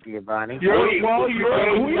time, Giovanni. You're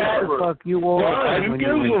the fuck you all the time Who when gives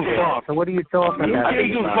you were a in fuck? So what are you talking Who about?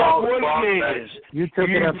 gives a fuck what it is? You took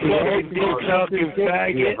it up the ass. You fucking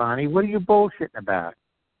faggot. Giovanni, what are you bullshitting about?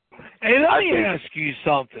 Hey, let me ask you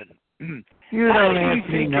something. You don't ask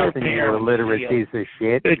me nothing, you illiterate piece of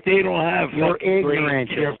shit. That they don't have You're fucking ignorant.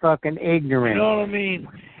 You're fucking ignorant. You know what I mean?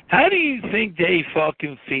 How do you think they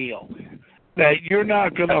fucking feel? That you're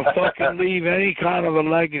not going to fucking leave any kind of a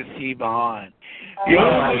legacy behind. The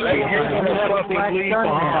only thing you're going to fucking leave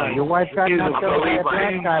behind your wife got is knocked over by a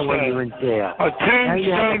black guy when you were in jail. A Now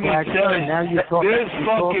you have a tombstone black that son. says, Now you talk this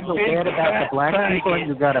fucking so big bad about the black people and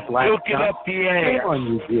you got a black took it son. up the ass. Shame on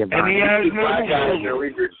you, Giovanni. And he has no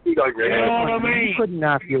You know what I mean? You couldn't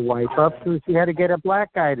knock your wife up, so she had to get a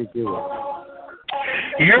black guy to do it.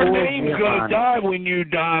 Your Poor name's Giovanni. gonna die when you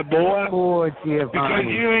die, boy. Poor Giovanni.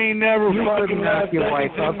 Because you ain't never you fucking couldn't knock left your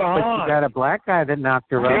wife anything up, behind. but you got a black guy that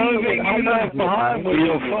knocked her The up. only thing you left behind was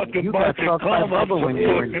your fucking you bunch got of fucked by cum up Bubba when you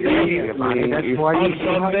were in fucking jail, Giovanni. That's why on you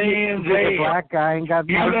some man's took a ass. black guy and got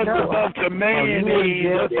You knocked left a up. bunch of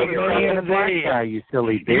mayonnaise up the man's black guy, ass. you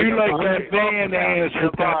silly bitch. You like that man ass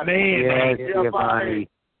with that man. Yes, Giovanni.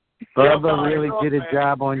 Bubba really did a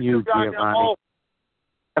job on you, Giovanni.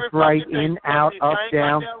 Left, right, in, out, up,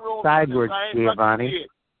 down, sideways, Giovanni.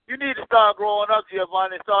 You need to start growing up,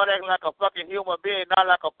 Giovanni, and start acting like a fucking human being, not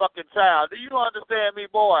like a fucking child. Do you understand me,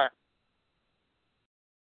 boy?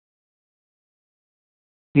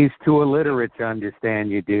 He's too illiterate to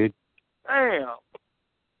understand you, dude. Damn.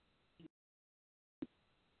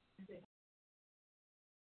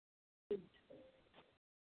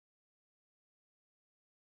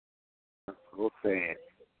 Okay.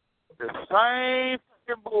 The same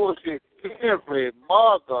fucking bullshit every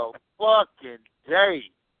motherfucking day.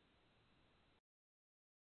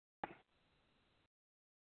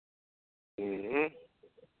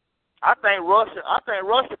 I think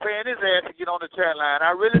Russia paying his ass to get on the chat line.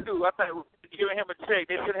 I really do. I think giving him a check.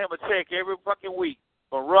 They send him a check every fucking week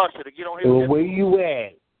from Russia to get on his. Well, where you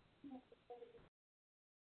at?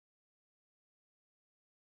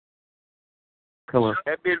 Come on.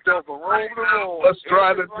 That bitch go from room to room. Bus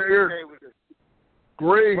driving nigger.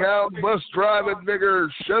 Greyhound bus driving nigger.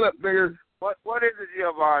 Shut up, nigger. What is it,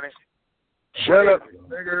 Giovanni? Shut up,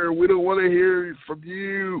 nigger. We don't want to hear from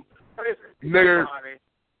you, What is it, nigger. Giovanni?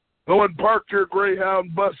 Go and park your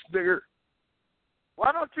Greyhound bus, nigger.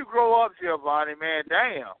 Why don't you grow up, Giovanni, man?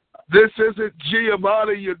 Damn. This isn't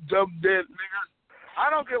Giovanni, you dumb dead nigger. I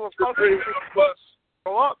don't give a fuck. Greyhound bus.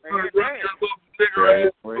 Grow up, man. Run Damn. your little nigger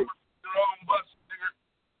ass over your own bus,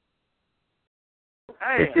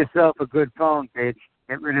 nigger. Get yourself a good phone, bitch.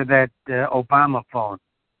 Get rid of that Obama phone.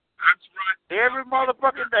 That's right. Every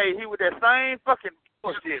motherfucking day, he with that same fucking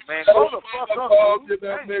bullshit, man. Go the fuck up, dude.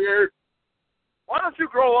 That nigger. Why don't you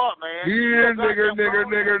grow up, man? Yeah, nigger.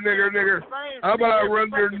 How about I run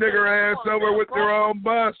your nigger ass over with your own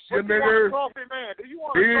bus, you nigger?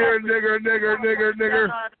 Here, nigger.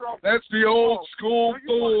 That's the old school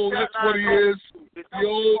fool. That's what he is. The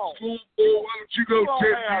old school fool. Why don't you go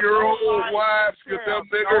tend to your old wife, you dumb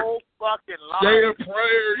nigger? Say a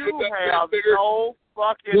prayer, you dumb nigger.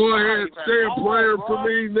 Go ahead, say a prayer for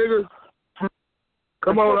me, nigger.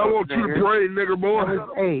 Come on, I want you to pray, nigger boy.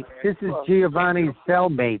 Hey, this is Giovanni's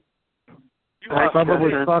cellmate. Bubba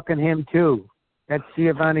was fucking him too. That's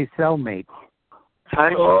Giovanni's cellmate.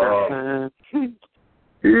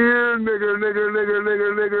 Here,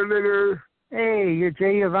 nigger. Hey, you're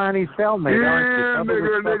Giovanni's cellmate, aren't you?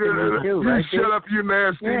 Nigger. You, You right? shut up, you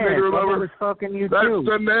nasty nigger Bubba lover. was fucking you That's too.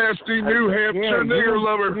 the nasty New Hampshire nigger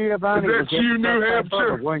lover. Giovanni Is was that you, getting New fucked by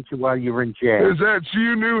Hampshire? Bubba, weren't you, while you were in jail? Is that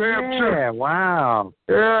you, New Hampshire? Yeah, wow.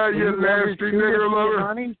 Yeah, Did you you ever nasty do nigger this, lover.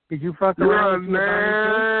 Giovanni? Did you fuck You're around a with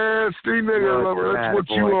Giovanni nasty nigger What's lover. the That's matter, what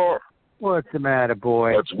you boy? are. too? What's the matter,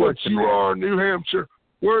 boy? That's what you are, New Hampshire.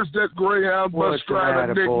 Where's that Greyhound bus What's the driving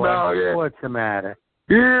matter, dick boy? dog at? What's the matter?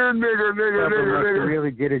 Here, Bubba nigger.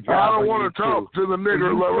 really did a I job. don't want to talk to the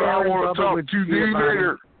nigger lover. I want to talk to the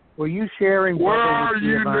nigger. Were you sharing Where Bubba are with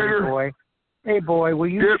you, Giovanni, nigger? boy? Hey, boy, were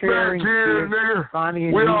you Get sharing back here, nigger. Giovanni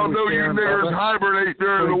and We you all were know you sharing niggers Bubba? hibernate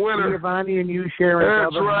during the Was winter. Giovanni and you sharing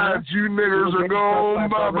That's Bubba, right. huh? You niggers are going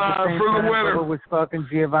bye-bye for the winter. Bubba was fucking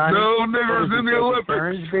Giovanni. No niggers in the Olympics.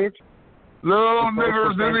 Turns, bitch. No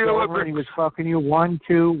niggers in the Olympics. He was fucking you 1-2,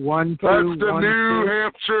 1-2. That's the 1-2. New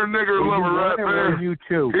Hampshire nigger lover right there. You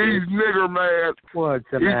too. He's nigger mad. What's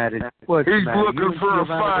the matter? What's the He's matter? looking for a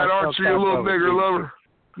fight, aren't you, you little nigger lover?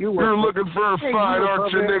 You're looking for a fight,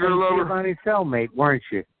 aren't you, nigger lover? Giovanni's cellmate, weren't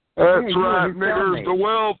you? That's right, niggers. The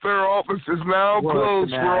welfare office is now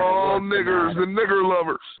closed for all niggers and nigger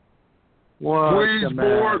lovers. Please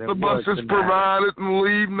board the buses provided and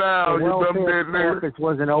leave now, you dumb dead nigger. The welfare office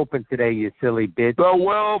wasn't open today, you silly bitch. The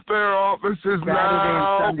welfare office is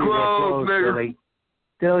now closed, nigger.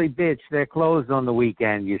 Silly bitch, they're closed on the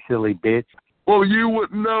weekend, you silly bitch. Well, you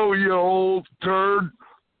wouldn't know, you old turd.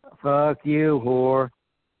 Fuck you, whore.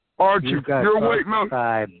 Aren't you? You're waiting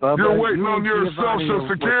on your Social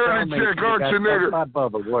Security check, aren't you, nigger?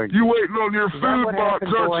 You waiting on your food box,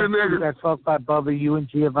 aren't you, nigger? You got fucked by Bubba, you and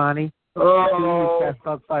Giovanni? Oh. You got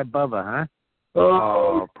fucked by Bubba, huh?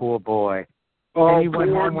 Oh, poor boy. Oh, then you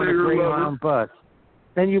went home on a Greyhound bus.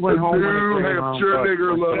 Then you went home on a Greyhound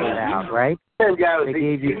bus. Out, right? They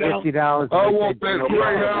gave you $50. I want that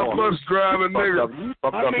Greyhound bus driving nigger.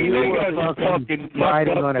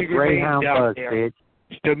 Riding on a Greyhound bus, bitch.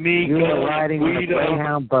 Tamika, you were riding on a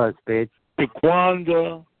Greyhound bus, bitch.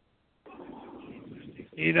 Taquanda.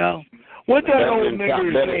 You know? What's that old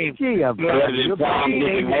nigger's name?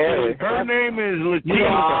 Her name is Latifah.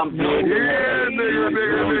 Yeah, nigger.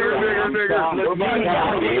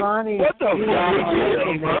 What the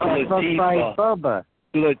fuck is Bubba?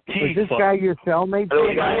 Latifah. Is this guy your cellmate? Is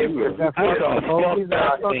that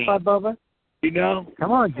fucked by Bubba? You know?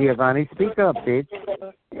 Come on, Giovanni, speak up, bitch.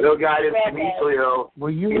 Little guy is Demetrio.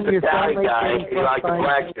 Were you and your cellmate getting fucked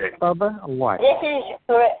by Bubba, or what? This is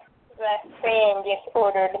my friend just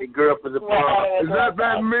ordered. He grew up with a Is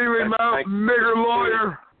that mealy mouth nigger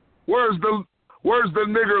lawyer? Where's the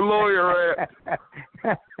nigger lawyer at?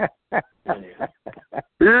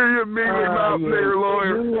 Here you mealy mouth nigger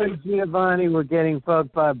lawyer. You and Giovanni were getting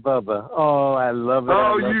fucked by Bubba. Oh, I love it.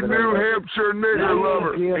 Oh, you New Hampshire nigger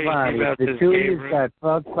lover. Giovanni, the two of you got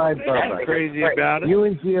fucked by Bubba. Crazy about it. You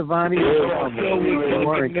and Giovanni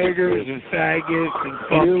were niggers and faggots and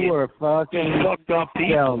fucking. You were fucking fucked up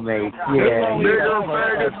people. Cellmates, yeah. Nigger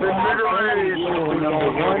faggots and nigger ladies. You were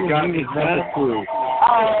number one and he was number two.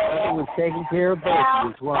 Bubba was taking care of both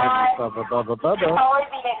of you. Bubba.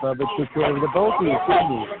 Bubba took care of the both of you, didn't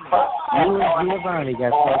he? You and Giovanni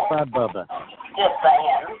got fucked by Bubba. Just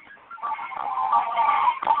saying.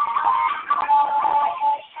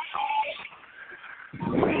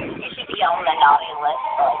 You should be on the naughty list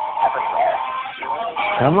everywhere.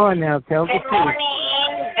 Come on now, tell the truth.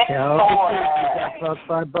 Tell the truth. You got fucked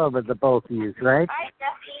by Bubba, the both of you, right?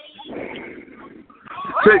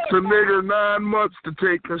 Takes a nigger 9 months to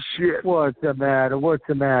take a shit. What's the matter?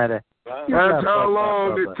 That's how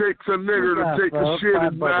long it takes a nigger to take a shit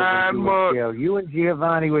in 9 months. You and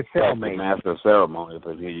Giovanni were cellmates. Master of ceremony,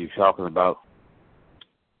 but you talking about?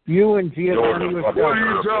 You and Giovanni were cellmates. What are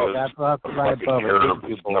you talking about? Fucked by Bubba.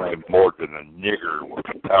 Nothing more than a nigger with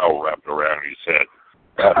a towel wrapped around his head.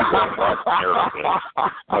 That's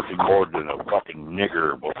nothing more than a fucking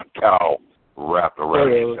nigger with a towel wrapped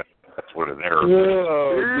around his head. That's what an Arab is.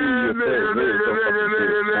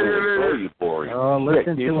 Oh,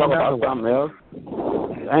 listen to another one.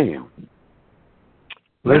 Damn.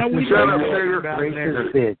 Listen shut up, nigger.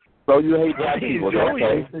 Racist bitch. So you hate black people,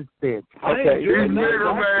 okay? Racist bitch. Okay. He's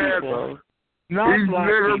nigger man. He's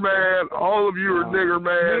nigger man. All of you are nigger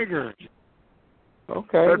man. Niggers.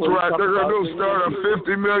 Okay. That's right. They're going to start a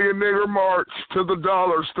 50 million nigger march to the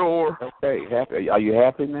dollar store. Okay. Happy? Are you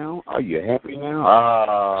happy now? Shut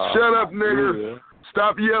up, nigger. Yeah.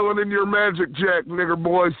 Stop yelling in your magic jack, nigger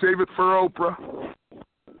boy. Save it for Oprah.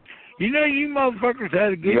 You know, you motherfuckers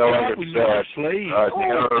had a good job when you were a slave. You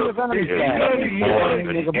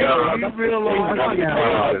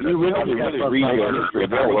want some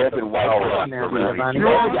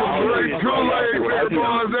great Kool-Aid, nigger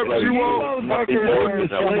boy? Is that what you want?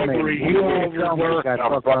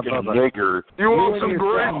 You want some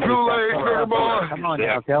great Kool-Aid, nigger boy? Come on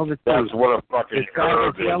now, tell the truth. That's what a fucking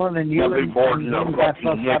herb is. Nothing more than a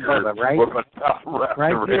fucking Bubba, right?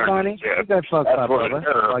 Right, Giovanni? You got fucked by Bubba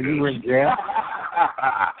while you were in jail.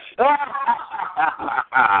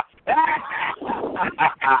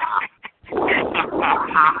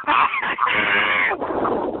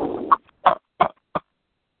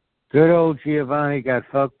 Good old Giovanni got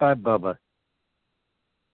fucked by Bubba.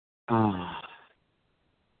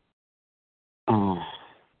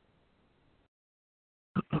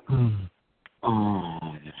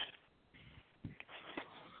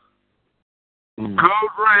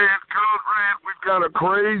 Code Red, we've got a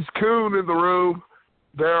crazed coon in the room.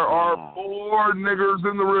 There are 4 niggers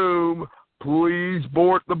in the room. Please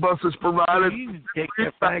board the buses provided. You need to take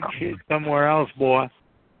that fag shit somewhere else, boy.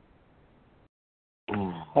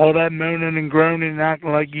 All that moaning and groaning and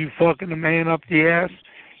acting like you fucking a man up the ass,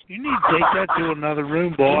 You need to take that to another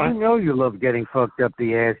room, boy. You know you love getting fucked up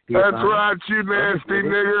the ass. That's right, you nasty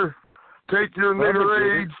nigger. Take your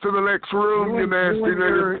nigger aids to the next room, you nasty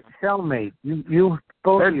nigger. Cellmate, you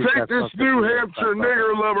both. And take this New Hampshire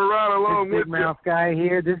nigger lover right along with you. This big mouth guy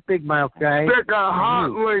here, this big mouth guy. Stick a hot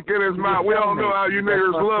link in his mouth. We all know how you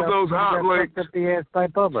niggers love those hot links. Fucked up the ass by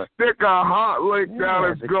Bubba. Stick a hot link down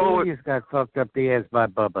his gullet. You got fucked up the ass by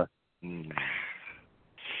Bubba.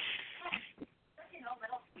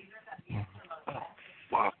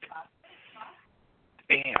 Fuck.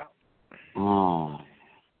 Damn. Oh.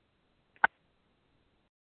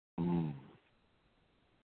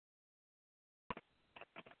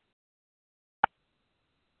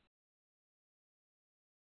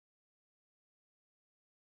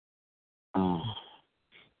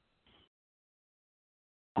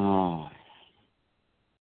 Oh.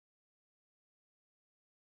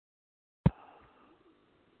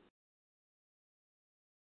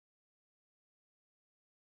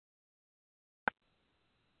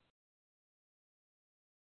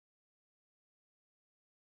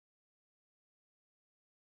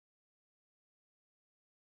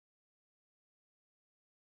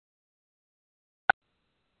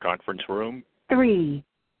 Conference room. 3,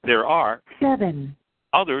 There are 7.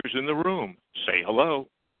 others in the room. Say hello.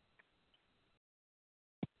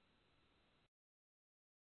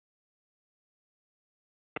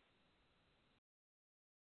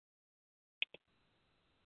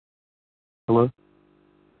 Hello?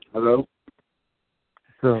 Hello?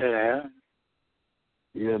 So,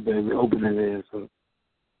 Yeah, baby, open that ass up.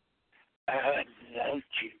 I love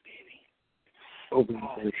you, baby. Open that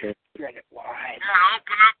ass up. Spread it wide. Yeah,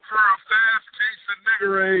 open up for a fast case of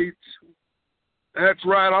nigger aids. That's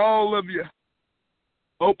right, all of you.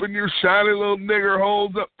 Open your shiny little nigger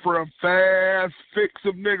holes up for a fast fix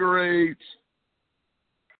of nigger aids.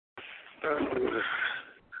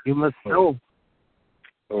 You must know.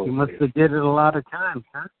 You must have did it a lot of times,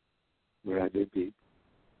 huh? Yeah, I did.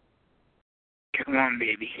 Come on,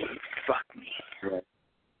 baby. Fuck me. Right.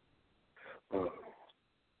 Oh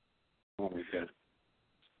my God.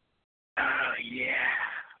 Oh, yeah.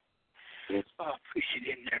 Oh, push it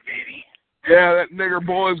in there, baby. Yeah, that nigger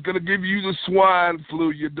boy is going to give you the swine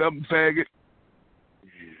flu, you dumb faggot.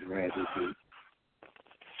 Right,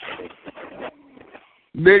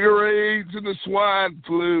 Nigger AIDS and the swine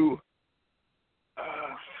flu.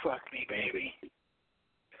 Oh, fuck me, baby.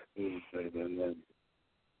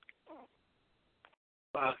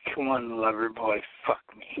 Oh, come on, lover boy. Fuck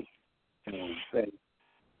me.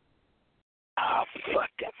 Oh, fuck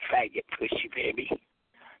that faggot pussy, baby.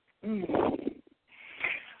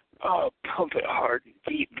 Oh, pump it hard and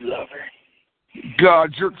deep, lover.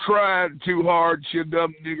 God, you're trying too hard, you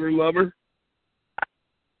dumb nigger lover.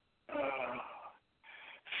 Oh,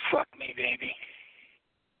 fuck me, baby.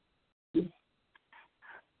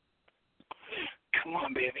 Come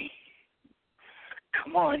on, baby.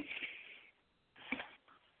 Come on.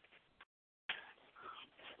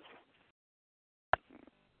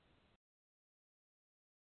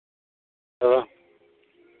 Hello?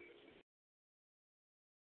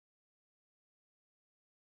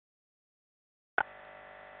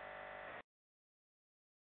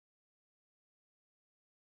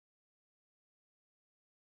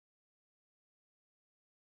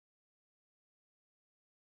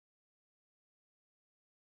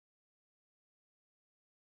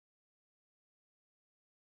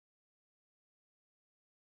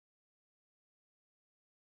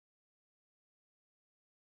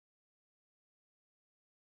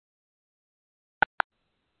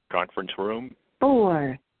 Conference room.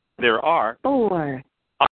 4, There are 4,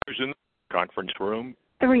 others in the conference room.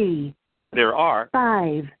 3, There are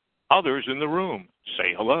 5. others in the room.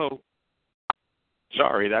 Say hello.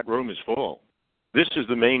 Sorry, that room is full. This is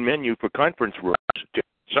the main menu for conference rooms.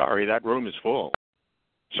 Sorry, that room is full.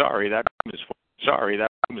 Sorry, that room is full. Sorry,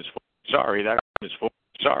 that room is full. Sorry, that room is full.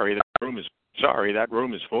 Sorry, that room is. Sorry, that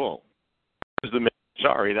room is full. This is the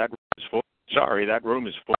sorry, that room is full. Sorry, that room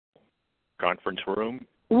is full. Conference room.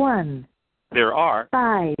 1. There are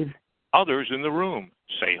 5. others in the room.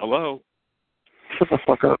 Say hello. Shut the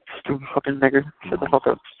fuck up, stupid fucking nigger. Shut the fuck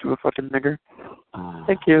up, stupid fucking nigger.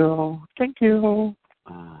 Thank you. Thank you.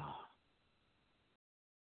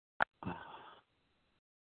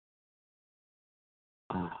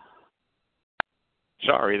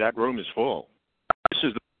 Sorry, that room is full. This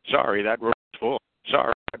is the sorry, that room is full.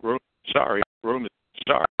 Sorry, that room. Sorry, room is.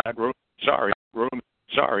 Sorry, that room. Sorry, room.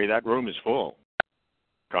 Sorry, that room is full.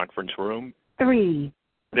 Conference room. 3.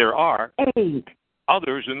 There are 8.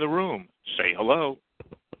 others in the room. Say hello.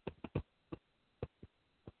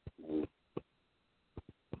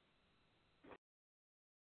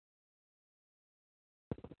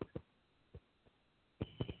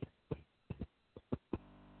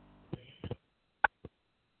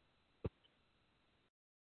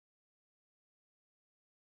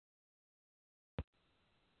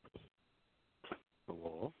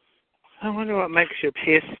 I wonder what makes your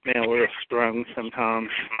piss smell real strong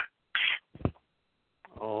sometimes.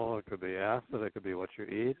 Oh, it could be acid. It could be what you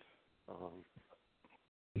eat.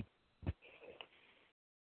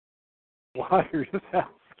 Why are you just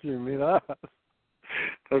asking me that?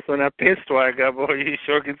 Because when I piss twice ago, boy, you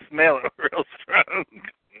sure can smell it real strong.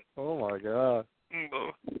 Oh, my God.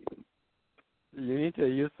 You need to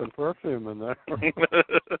use some perfume in there.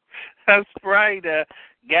 I sprayed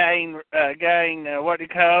gain, what do you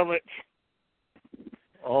call it?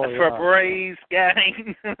 Oh, Febreze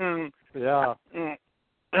gain. Yeah.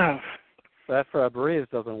 That Febreze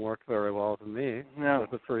doesn't work very well for me. No.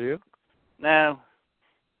 Is it for you? No.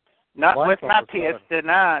 Not Lysol with my is piss better.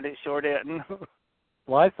 tonight, it sure didn't.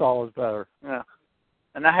 Lysol is better. Yeah.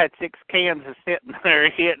 And I had 6 cans of sitting there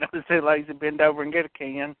yet, and I was too lazy to bend over and get a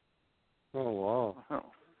can. Oh, wow. Oh.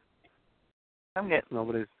 I'm getting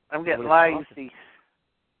nobody's lazy. Talking.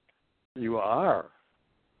 You are.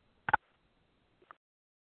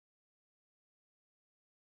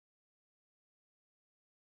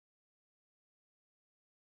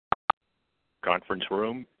 Conference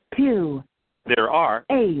room. 2. There are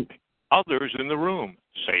 8. others in the room.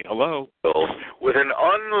 Say hello. With an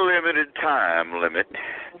unlimited time limit,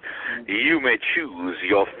 you may choose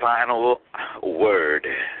your final word,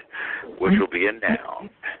 which will be a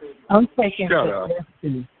noun. I'm taking Pussycat.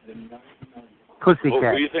 What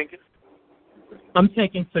were you thinking? I'm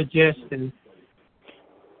taking suggestions.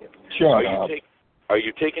 Are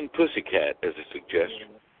you taking Pussycat as a suggestion?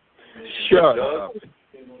 Shut up.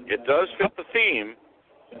 It does fit the theme.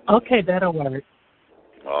 Okay, that'll work.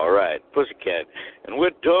 All right, Pussycat. And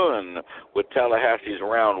we're done with Tallahassee's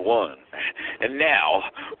round 1. And now,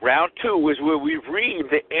 round 2 is where we read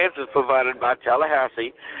the answers provided by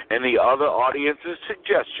Tallahassee and the other audience's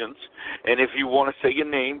suggestions. And if you want to say your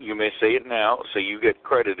name, you may say it now, so you get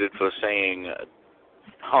credited for saying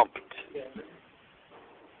humped.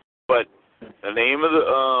 But the name of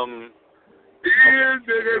the,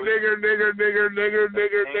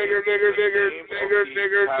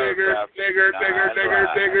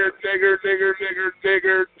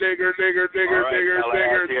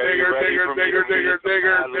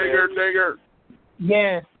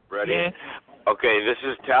 Yes. Ready? Yes. Okay, this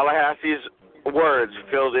is Tallahassee's words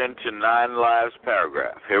filled into 9 lives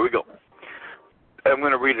paragraph. Here we go. I'm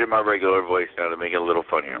going to read it in my regular voice now to make it a little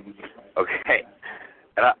funnier. Okay.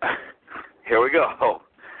 Here we go.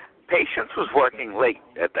 Patience was working late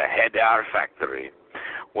at the head art factory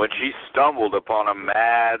when she stumbled upon a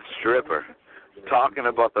mad stripper talking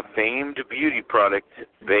about the famed beauty product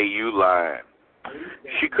Bayou line.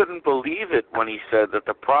 She couldn't believe it when he said that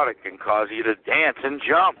the product can cause you to dance and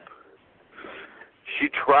jump. She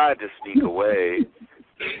tried to sneak away,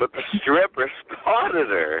 but the stripper spotted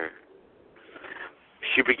her.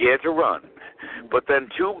 She began to run, but then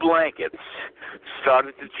 2 blankets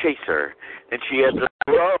started to chase her, and she had to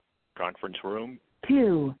throw. Conference room.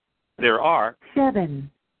 2. There are 7.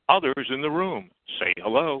 others in the room. Say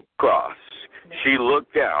hello. Cross. She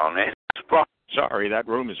looked down and spot. Sorry, that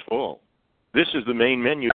room is full. This is the main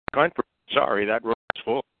menu. Conference. Sorry, that room is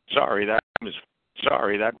full. Sorry, that room is.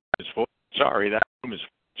 Sorry, that room is full. Sorry, that room is.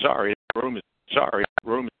 Sorry, that room is. Sorry, that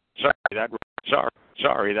room is. Sorry, that room.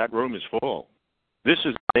 Sorry, that room is full. This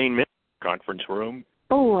is the main menu. Conference room.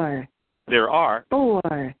 4. There are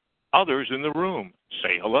 4. others in the room.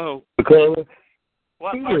 Say hello.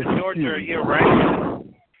 What part of Georgia are you raised?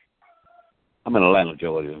 I'm in Atlanta,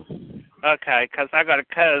 Georgia. Okay, 'cause I got a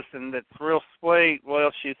cousin that's real sweet.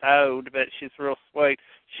 Well, she's old, but she's real sweet.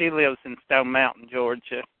 She lives in Stone Mountain,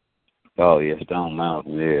 Georgia. Oh, yeah, Stone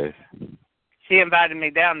Mountain, yes. She invited me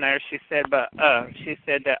down there. She said she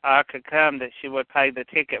said that I could come, that she would pay the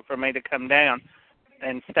ticket for me to come down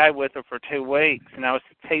and stay with her for 2 weeks. And I was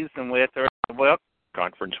teasing with her. Well,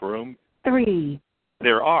 conference room. 3.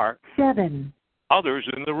 There are 7. others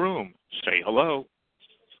in the room. Say hello.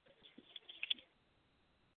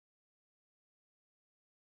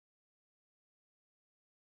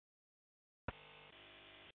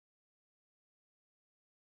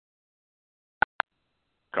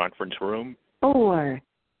 Conference room. 4.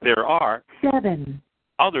 There are 7.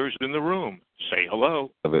 others in the room. Say hello.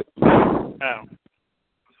 oh.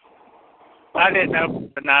 I didn't know if it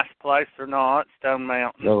was a nice place or not, Stone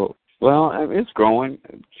Mountain. So, well, it's growing.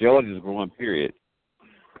 Georgia's a growing, period.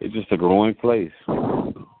 It's just a growing place.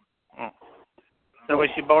 Oh. So was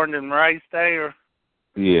she born and raised there?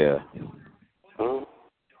 Yeah. You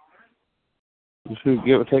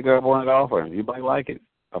should take her up on that offer. You might like it.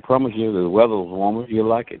 I promise you, the weather was warmer. You'll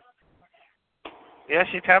like it. Yeah,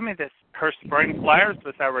 she told me that her spring flowers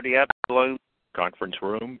was already up in bloom. Conference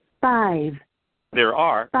room. 5. There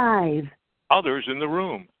are 5. others in the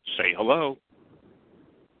room. say hello.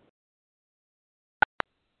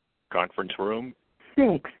 Conference room.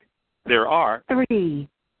 6. There are 3.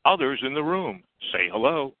 others in the room. Say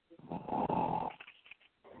hello.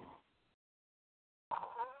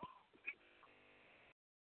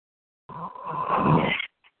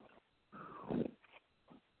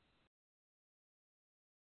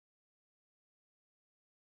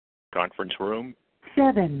 Conference room.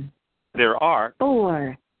 7. There are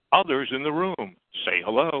 4. others in the room. Say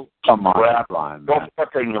hello. Come on, line, Go fuck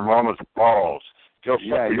in your mama's balls. Go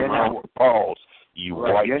fuck in your mama's balls. You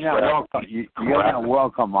white you're trash. not welcome. You're not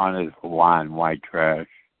welcome on this line, white trash.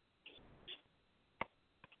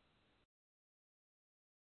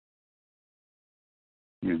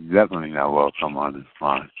 You're definitely not welcome on this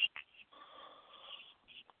line.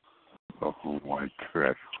 Fucking white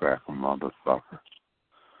trash cracker motherfucker.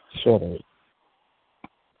 Shut up.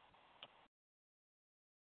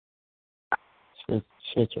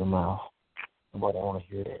 Shut your mouth. Nobody want to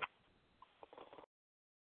hear that.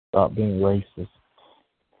 Stop being racist.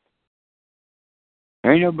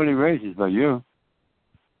 Ain't nobody racist but you.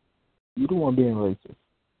 You the one being racist.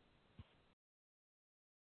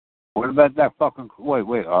 What about that fucking... Wait,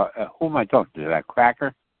 who am I talking to? That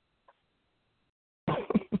cracker?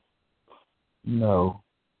 No.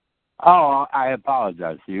 Oh, I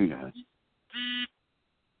apologize to you then.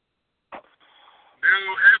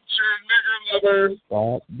 New Hampshire nigger lover.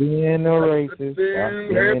 Stop being a racist.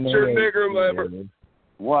 New Hampshire nigger lover.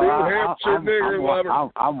 Well, New Hampshire nigger lover.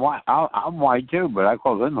 I'm white too, but I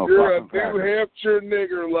call them no You're a fucking cracker. New Hampshire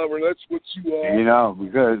nigger lover. That's what you are. You know,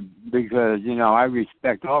 because you know, I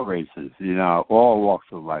respect all races. You know, all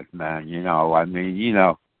walks of life, man. You know, I mean, you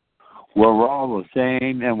know, we're all the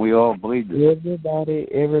same and we all bleed the same.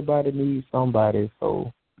 Everybody needs somebody,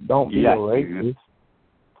 so don't be a racist.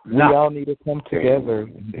 We all need to come together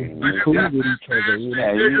and be cool with each other. You know,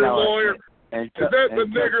 Nigger lawyer. And Is that the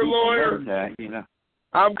nigger lawyer? You know.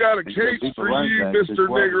 I've got a case for you, Mr.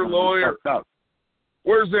 Nigger Lawyer.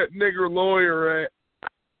 Where's that nigger lawyer at?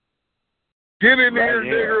 Get in here,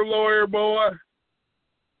 nigger lawyer boy.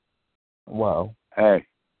 Wow. Hey.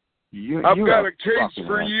 I've got a case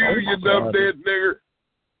for you, you dumb dead nigger.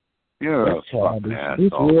 You're a childish. Man,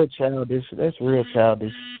 it's real childish. That's real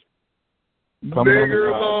childish.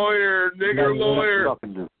 Nigger lawyer.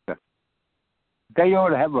 They ought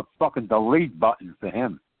to have a fucking delete button for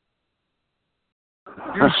him.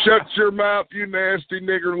 You shut your mouth, you nasty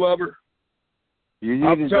nigger lover.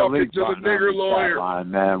 I'm talking to the nigger lawyer.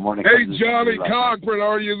 Hey, Johnny Cochran,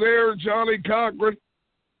 are you there, Johnny Cochran?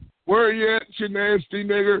 Where are you at, you nasty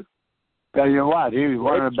nigger? Tell you what, he was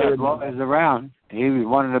one of the best lawyers around. He was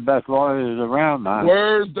one of the best lawyers around, man.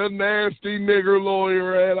 Where's the nasty nigger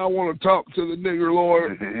lawyer at? I want to talk to the nigger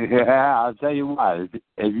lawyer. Yeah, I'll tell you what.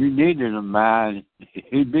 If you needed him, man,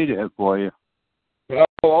 he'd be there for you.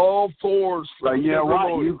 All fours. But you know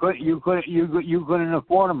what? You couldn't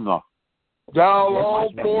afford him though. Dial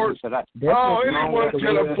all fours. Oh, anyone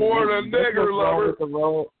can afford a nigger lover.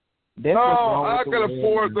 No, I can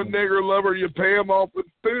afford the nigger lover. You pay him off with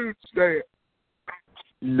food stamps.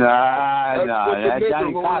 Nah,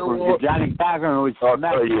 Johnny Cochran was tell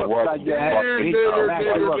you what, he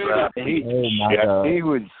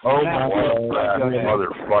was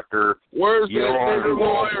motherfucker. Where's that nigger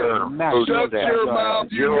lawyer? Shut your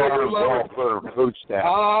mouth, you nigger lover.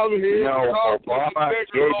 I'm here to talk to the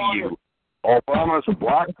nigger lawyer. Obama's a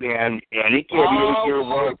black man, and he gave you your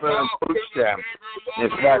welfare and food stamps. In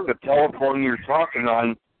fact, the telephone you're talking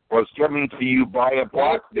on was given to you by a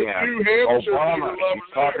black man. Obama, he's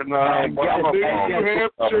talking on Obama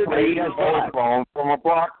phone from a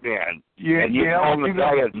black man. And you calling the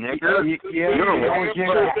guy a nigger? You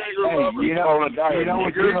calling the guy a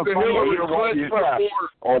nigger?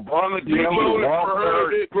 Obama gave you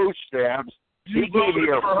welfare and food stamps. He gave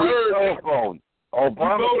you a free telephone.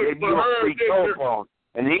 Obama gave you a free telephone.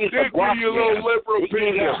 And he's a black man. He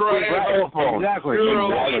gave you a free telephone. Exactly.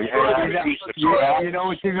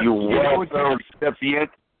 You welfare recipient.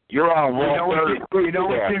 You're on welfare. You know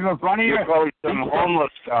what's even funnier? You're probably some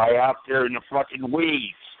homeless guy out there in the fucking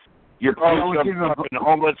weeds. You're probably some fucking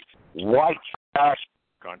homeless white trash.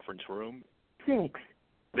 Conference room. 6.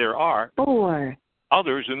 There are 4.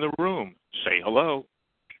 others in the room. Say hello.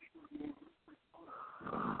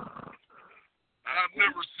 I've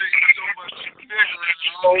never seen so much nigger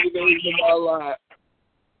in all the days of my life.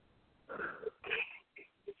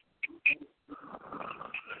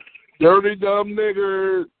 Dirty dumb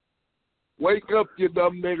nigger. Wake up, you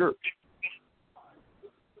dumb nigger.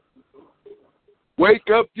 Wake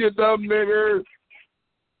up, you dumb nigger.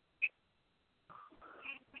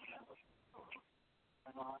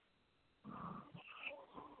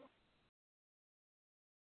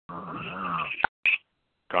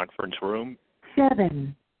 conference room.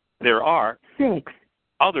 7. There are 6.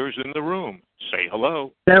 others in the room. Say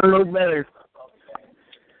hello. Never look better.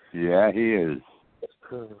 Yeah, he is.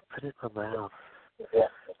 Put it in my mouth.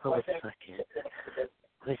 Oh, wait a second.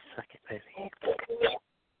 Wait a second, baby.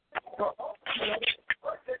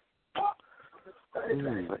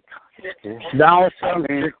 Now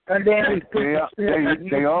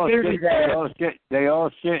they all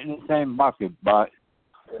sit in the same bucket, but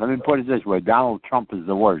let me put it this way: Donald Trump is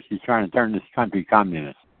the worst. He's trying to turn this country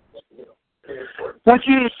communist. What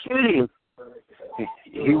you shooting?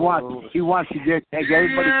 He wants to take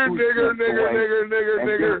everybody's food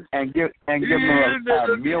away and give them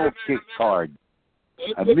a meal kit card.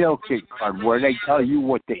 A meal kit card where they tell you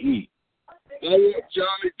what to eat. Johnny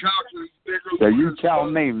Cochran's nigger So you tell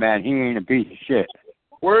me, man, he ain't a piece of shit.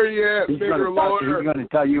 Where you at, He's nigger lawyer? He's going to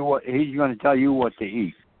tell you what. He's going to tell you what to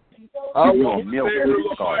eat. I Give you want a meal nigger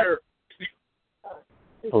kit card. lawyer.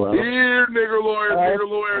 Hello? Here, nigger lawyer, nigger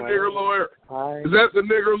lawyer, nigger lawyer. Hi. Is that the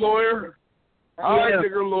nigger lawyer? Hi,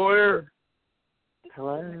 nigger lawyer.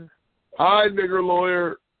 Hello. Hi, nigger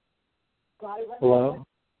lawyer. Hello.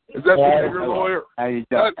 Is that the nigger lawyer? How you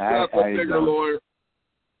doing? That's not the nigger lawyer.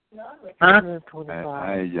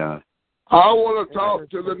 How you doing? I want to talk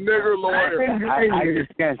to the nigger lawyer.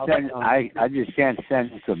 I just can't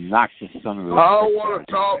send this obnoxious son of a. I want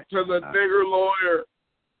to talk to the nigger lawyer.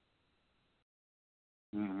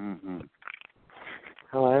 Mm-hmm.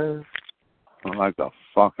 Hello. I'd like to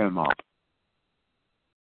fuck him up.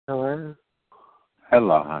 Hello.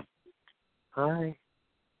 Hello, hon. Hi.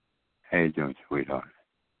 How you doing, sweetheart?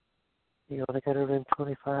 You want to go to room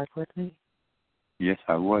 25 with me? Yes,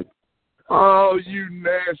 I would. Oh, you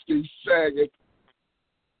nasty faggot.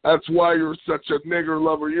 That's why you're such a nigger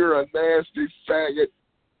lover. You're a nasty faggot.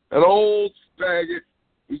 An old faggot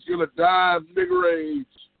who's going to die of nigger AIDS.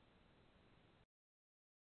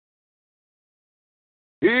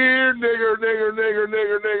 Here, nigger, nigger, nigger,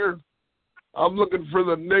 nigger, nigger. I'm looking for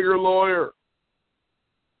the nigger lawyer.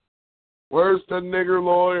 Where's the nigger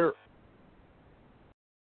lawyer?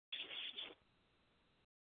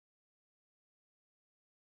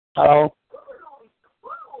 Oh.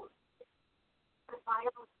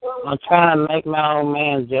 I'm trying to make my old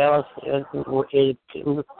man jealous. Room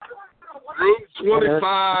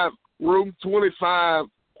 25. Room 25.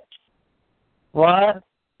 What?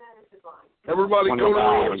 Everybody go to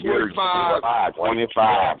room 25.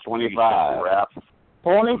 25. 25.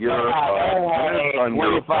 Everybody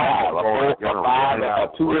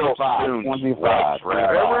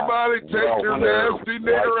take your nasty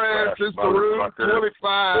nigger asses to room 25. If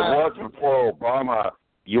it wasn't for Obama,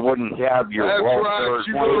 you wouldn't have your That's right.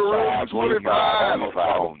 You go to room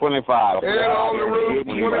 25. 25. And on the room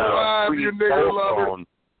 25, you nigger lover.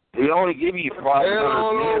 They only give you 500 and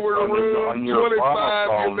on over to room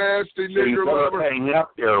 25, you nasty nigger lover. Hang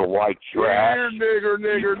up there, white trash. Here,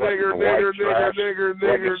 nigger.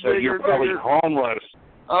 So you're probably homeless.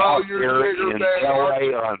 Oh, you're nigger bad.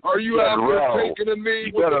 Are you out there taking a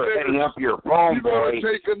knee with the nigger? You better hang up your phone, you boy. You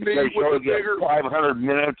take a knee with the nigger. 500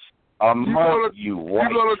 minutes a month, you white trash.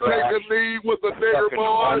 You're going to take a knee with the nigger, boy.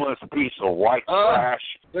 Homeless piece of white trash.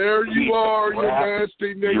 There you are, you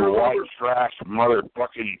nasty nigger you lover. white trash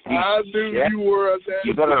motherfucking piece I knew you were a nasty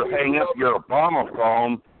You better nigger hang up lover. your Obama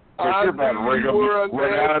phone. I knew you were a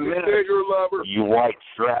nasty nigger lover. You white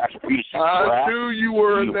trash piece of crap. I knew you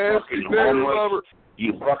were a nasty nigger lover.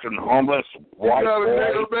 You fucking homeless white You got a boy.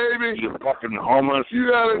 nigger baby. You fucking homeless You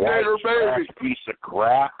got a white nigger trash baby. piece of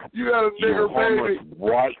crap. You got a nigger homeless baby.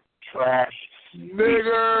 white trash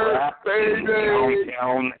nigger baby.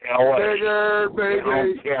 Downtown LA. Nigger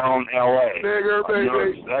baby. Downtown LA. Nigger I know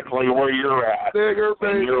baby. exactly where you're at. Nigger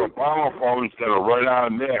baby. And your Obama phone's gonna run out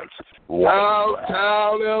of mix.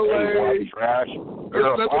 Downtown LA. White trash.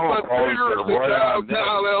 There's nothing but niggers in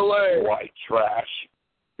downtown LA. White trash.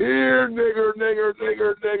 Here, nigger.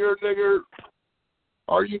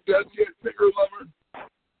 Are you done yet, nigger lover?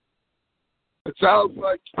 It sounds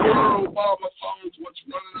like your Obama phone's what's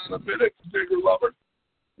running out of minutes, nigger lover.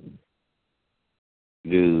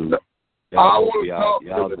 Dude. I want to talk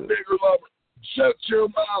to the nigger lover. Shut your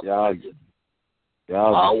mouth, nigger.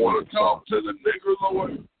 I want to talk to the nigger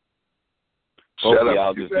lawyer. Shut up,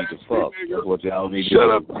 y'all you just need to nasty fuck. nigger. That's what y'all need to Shut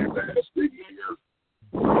do. up, you nasty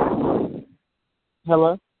nigger.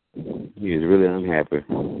 Hello? He is really unhappy.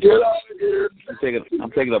 Get out of here.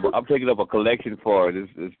 I'm taking up a collection for this.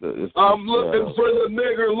 I'm looking for the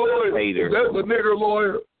nigger lawyer. Hater. That's the nigger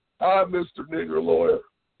lawyer. I'm Mr. Nigger Lawyer.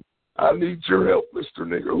 I need your help, Mr.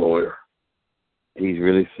 Nigger Lawyer. He's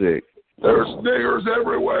really sick. There's niggers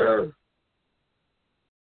everywhere.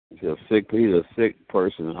 He's a sick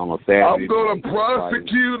person on a Saturday. I'm going to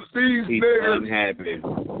prosecute these niggers. Unhappy.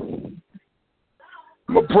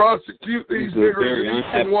 I'm going to prosecute these niggers and eat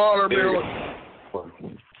some watermelon.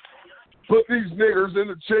 Put these niggers in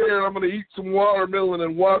the chair and I'm going to eat some watermelon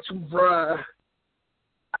and watch them fry.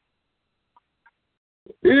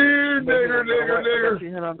 Here, nigger.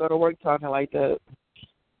 You don't go to work talking like that.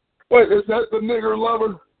 Wait, is that the nigger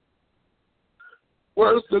lover?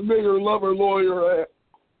 Where's the nigger lover lawyer at?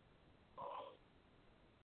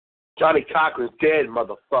 Johnny Cochran's dead,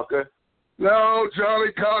 motherfucker. No,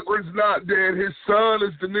 Johnny Cochran's not dead. His son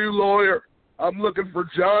is the new lawyer. I'm looking for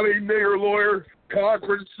Johnny Nigger lawyer,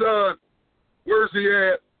 Cochran's son. Where's he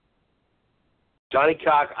at? Johnny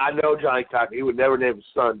Cochran. I know Johnny Cochran. He would never name his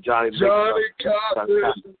son Johnny. Johnny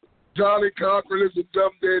Cochran is a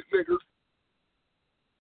dumb dead nigger.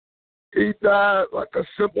 He died like a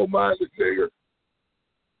simple-minded nigger.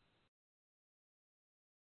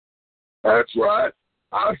 That's right.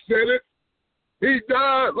 I said it. He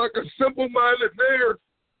died like a simple-minded nigger.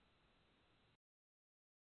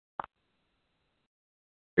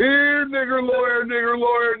 Here, nigger lawyer, nigger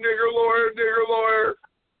lawyer, nigger lawyer, nigger lawyer.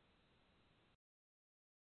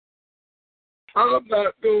 I'm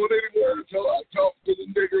not going anywhere until I talk to the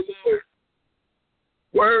nigger lawyer.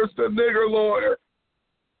 Where's the nigger lawyer?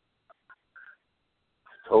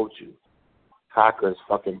 I told you. Cochran's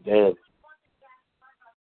fucking dead.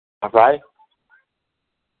 All right?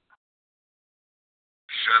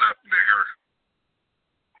 Shut up, nigger.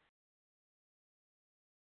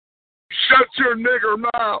 Shut your nigger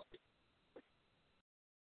mouth.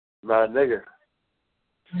 I'm not a nigger.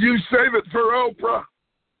 You save it for Oprah.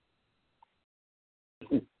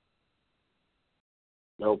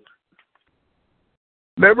 Nope.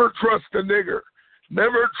 Never trust a nigger.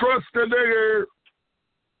 Never trust a nigger.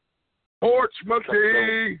 Porch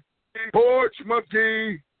monkey. Porch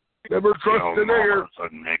monkey. Never trust a nigger. A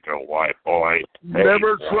nigger, white boy.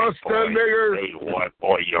 Never trust a nigger. Hey, white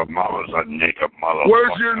boy, your mama's a nigger, motherfucker.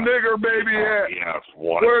 Where's your nigger baby at? Yes,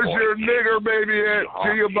 white Where's boy. your nigger baby at,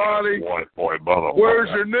 Giovanni? Yes, white boy, motherfucker. Where's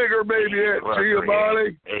your nigger baby at,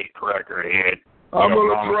 Giovanni? Hey, crackerhead. I'm going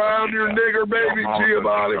to drown your nigger baby,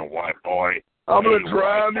 Giovanni. White boy. I'm going to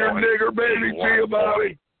drown your nigger baby,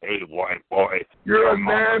 Giovanni. Hey, white boy. You're a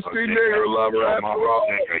nasty nigger lover after all.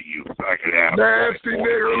 You fucking ass. Nasty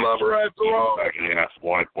nigger lover after all. Fucking ass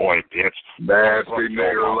white boy, bitch. Nasty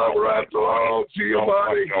nigger lover after all,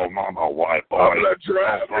 Giovanni. Yo, mama, white boy. I'm going to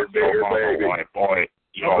drown your nigger baby. White boy.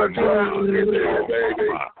 I'm going to drown your nigger baby.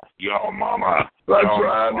 Yo, mama. Let's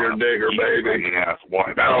drown your nigger baby.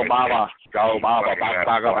 Go, mama. Go, mama.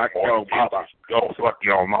 Go, mama. Go, fuck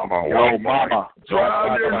your mama. Yo, mama.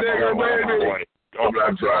 Drown your nigger baby.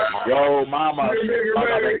 Yo, mama.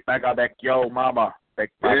 Back up, back, yo, mama.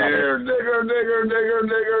 Here, nigger, nigger, nigger,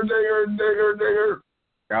 nigger, nigger, nigger, nigger.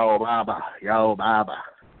 Yo, mama. Yo, mama.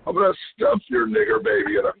 I'm going to stuff your nigger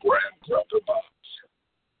baby in a graham cracker box.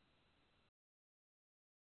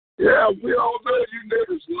 Yeah, we all know you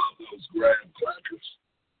niggers love those graham crackers.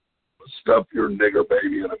 Stuff your nigger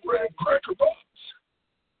baby in a graham cracker box.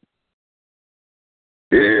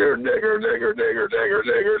 Here, nigger, nigger, nigger, nigger,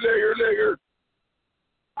 nigger, nigger, nigger.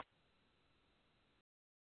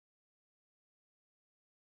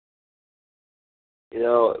 You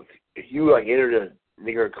know, if you like entered a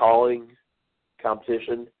nigger calling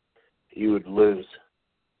competition, you would lose.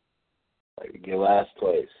 Like get last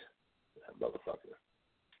place. That motherfucker.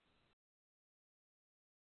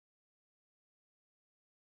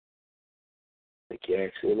 I think he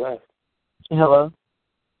actually left. Hello?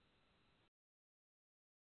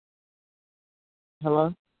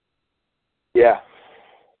 Hello? Yeah.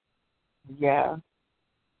 Yeah.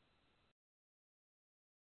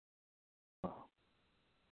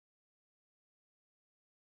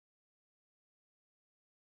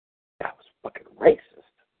 That was fucking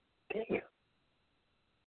racist. Damn.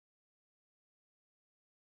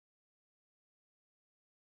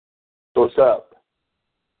 So what's up?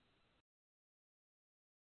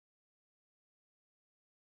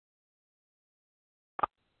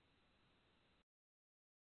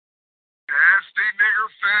 Nasty nigger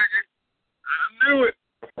faggot. I knew it.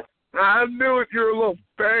 I knew it. You're a little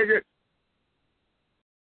faggot.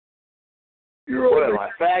 What am I,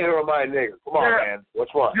 faggot or am I a nigger? Come on, man. Which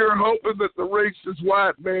one? You're hoping that the racist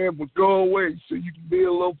white man would go away so you can be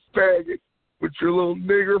a little faggot with your little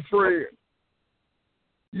nigger friend.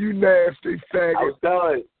 You nasty faggot. I was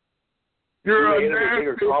done. You're a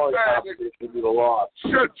nasty faggot.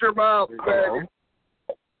 Shut your mouth, faggot.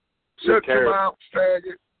 Shut your mouth,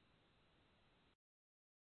 faggot.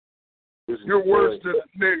 You're worse than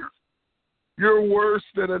a nigger. You're worse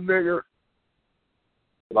than a nigger.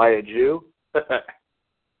 Am I a Jew? Am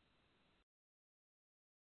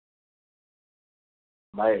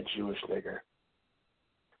I a Jewish nigger?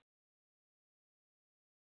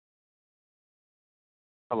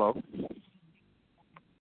 Hello?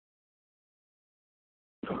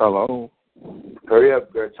 Hello? Hurry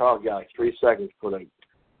up, better talk. You got like 3 seconds for the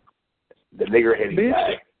nigger hitting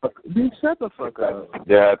guy. Bitch, shut the fuck up.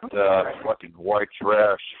 That fucking white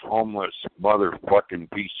trash, homeless motherfucking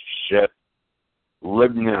piece of shit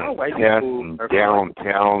living in a tent in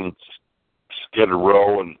downtown Skid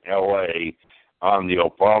Row in L.A. on the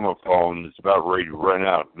Obama phone is about ready to run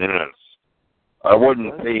out of minutes. I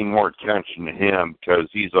wouldn't pay more attention to him because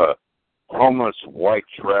he's a homeless white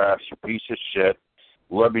trash piece of shit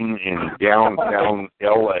living in downtown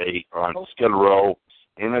L.A. on Skid Row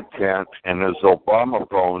in a tent, and his Obama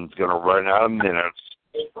phone's going to run out of minutes.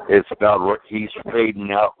 It's about what he's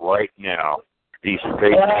fading out right now. He's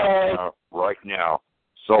fading out right now.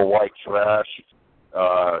 So white trash,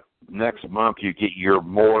 next month you get your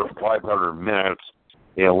more 500 minutes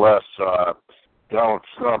unless Donald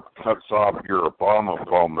Trump cuts off your Obama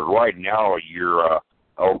phone. But right now you're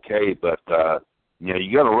okay, but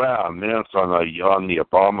you got to run out of minutes on the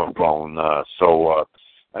Obama phone. So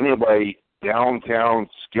anyway, downtown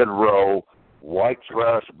Skid Row, white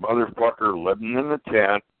trash motherfucker living in a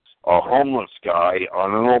tent, a homeless guy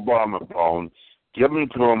on an Obama phone, given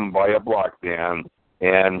to him by a black man,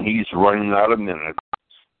 and he's running out of minutes.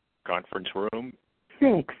 Conference room.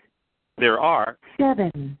 6. There are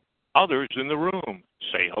 7. others in the room.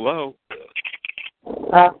 Say hello.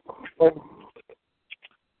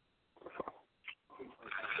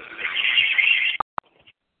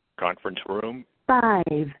 Conference room. 5.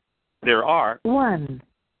 There are 1.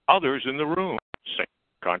 others in the room. Say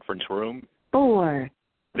conference room. 4.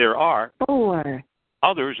 There are 4.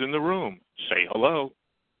 others in the room. Say hello.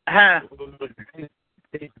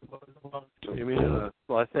 You mean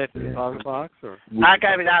last day for the deposit box, or? I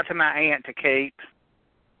gave it out to my aunt to keep.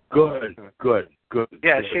 Good.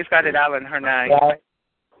 Yeah, she's got it all in her name.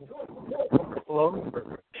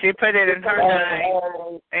 She put it in her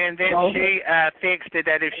name, and then she fixed it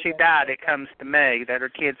that if she died, it comes to me, that her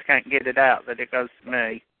kids can't get it out, that it goes to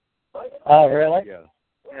me. Oh, really?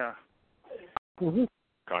 Yeah.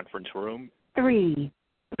 Conference room. 3.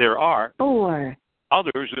 There are 4.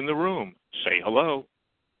 others in the room. Say hello.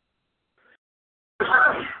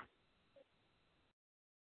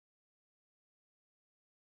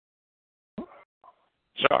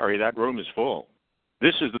 Sorry, that room is full.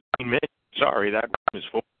 This is the main menu. Sorry, that room is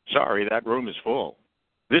full. Sorry, that room is full.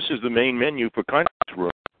 This is the main menu for conference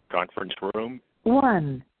room. Conference room.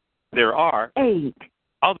 1. There are 8.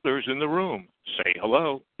 others in the room. Say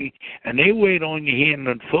hello. And they wait on you hand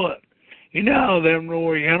and foot. You know how them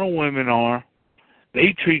Oriental women are.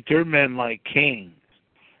 They treat their men like kings.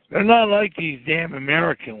 They're not like these damn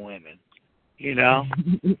American women. You know?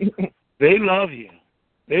 They love you.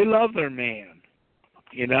 They love their man.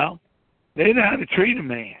 You know? They know how to treat a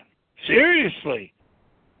man. Seriously.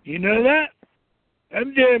 You know that?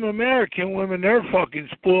 Them damn American women, they're fucking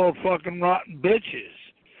spoiled, fucking rotten bitches.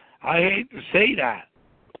 I hate to say that,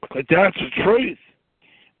 but that's the truth.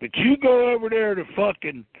 But you go over there to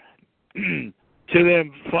fucking, to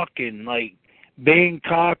them fucking, like,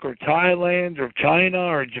 Bangkok or Thailand or China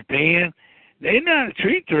or Japan, they know how to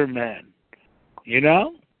treat their men. You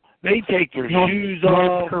know? They take their shoes off.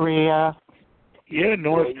 North Korea. Yeah,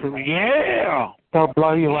 North Korea. Yeah. They'll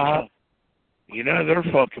blow you out. You know, they're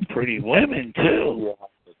fucking pretty women, too.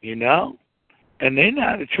 You know? And they know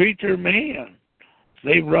how to treat their man.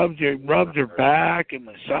 They rub their back and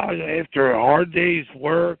massage after a hard day's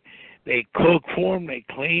work. They cook for them. They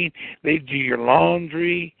clean. They do your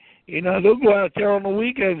laundry. You know, they'll go out there on the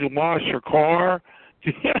weekends and wash your car.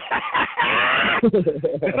 They'll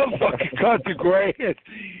fucking cut the grass.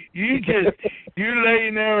 You're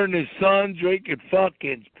laying there in the sun drinking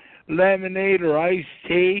fucking lemonade or iced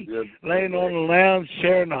tea, laying on the lounge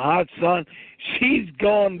chair in the hot sun. She's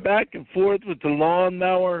going back and forth with the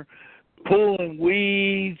lawnmower, pulling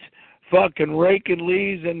weeds, fucking raking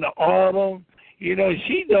leaves in the autumn. You know,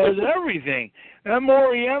 she does everything. Them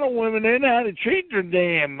Oriental women, they know how to treat their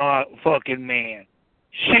damn fucking man.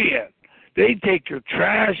 Shit. They take your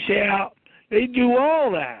trash out. They do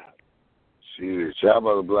all that. Shit, how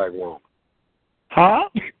about a black woman? Huh?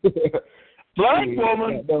 Black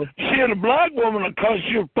woman? Shit, a black woman will cuss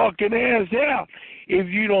your fucking ass out if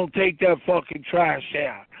you don't take that fucking trash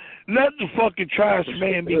out. Let the fucking trash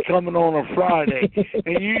man be coming on a Friday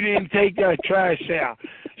and you didn't take that trash out.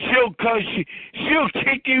 She'll cuss you. She'll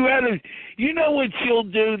kick you out of... You know what she'll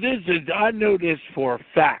do? I know this for a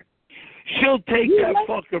fact. She'll take that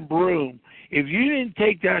fucking broom if you didn't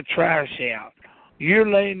take that trash out, you're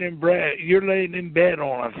laying in bed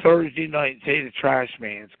on a Thursday night and say the trash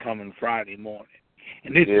man's coming Friday morning.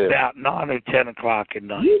 And it's about 9 or 10 o'clock at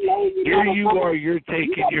night. Here you are, you're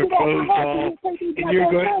taking your clothes off, and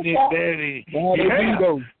you're going in bed, and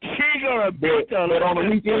she's gonna beat the on the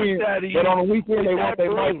weekend they want their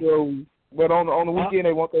micros. But on the weekend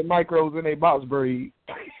they want their micros in their box braid.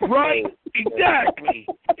 Right? Exactly.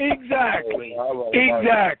 Exactly. Yeah, man.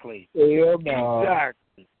 Exactly. Yep.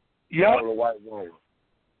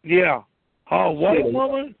 Yeah. A white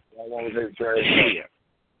woman? Shit.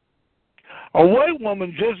 A white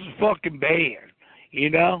woman just as fucking bad, you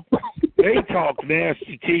know? They talk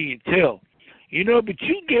nasty to you, too. You know, but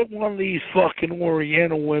you get one of these fucking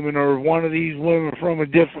Oriental women or one of these women from a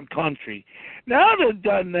different country. Now, that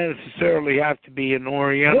doesn't necessarily have to be an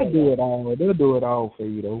Oriental woman. They'll do it all for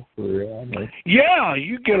you, though. For real, I know. Yeah,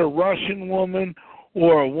 you get a Russian woman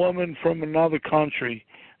or a woman from another country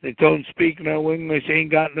that don't speak no English,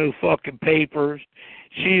 ain't got no fucking papers.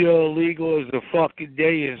 She's illegal as the fucking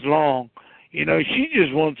day is long. You know, she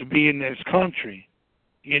just wants to be in this country,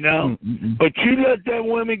 you know. But you let that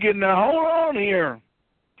woman get in there. Hold on here.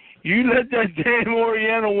 You let that damn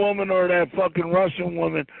Oriental woman or that fucking Russian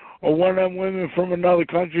woman or one of them women from another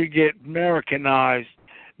country get Americanized,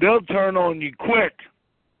 they'll turn on you quick.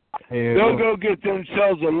 They'll go get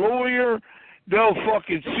themselves a lawyer. They'll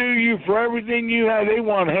fucking sue you for everything you have. They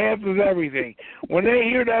want half of everything. When they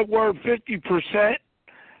hear that word 50%,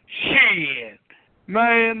 shit.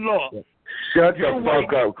 Man, look. Shut the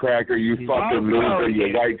fuck up, cracker, you fucking loser,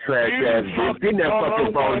 you white trash ass bitch. Get in that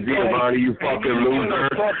fucking phone, Giovanni, you fucking loser.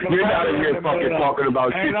 You're not in here fucking talking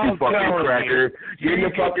about shit, you fucking cracker. Get in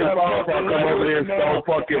the fucking phone, come over there and start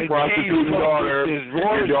fucking prostituting daughter.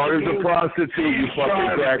 Your daughter's a prostitute, you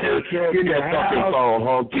fucking cracker. Get in that fucking phone,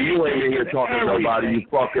 honky. You ain't in here talking to nobody, you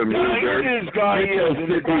fucking loser. Get your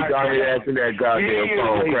sickly dying ass in that goddamn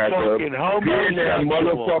phone, cracker. Get in that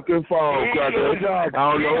motherfucking phone, cracker. I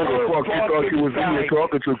don't know who the fuck you thought you was in here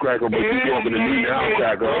talking to, cracker, but you talking to me now,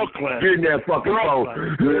 cracker. Get in that fucking phone.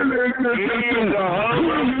 He is a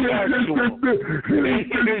homosexual. He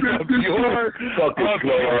is a pure fucking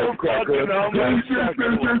slow ass cracker. Get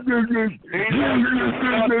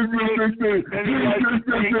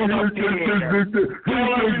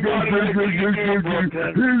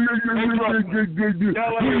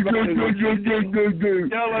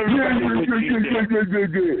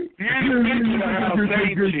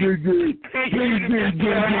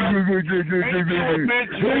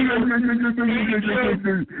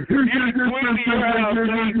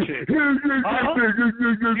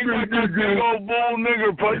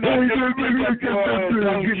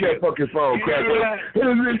that fucking phone, cracker.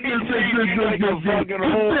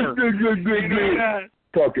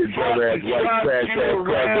 Fucking dumbass white trash ass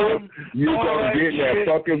cracker. You gonna get in that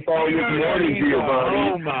fucking phone this morning,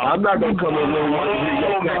 Giovanni. I'm not gonna come in and hear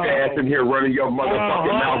your cracker ass in here running your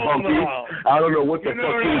motherfucking mouth, hunky. I don't know what the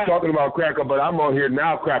fuck you was talking about, cracker, but I'm on here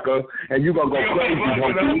now, cracker, and you gonna go crazy,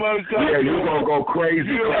 hunky. Yeah, you gonna go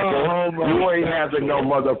crazy, cracker. You ain't having no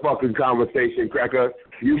motherfucking conversation, cracker.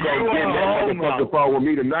 You gonna get in that motherfucking phone with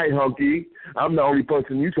me tonight, hunky. I'm the only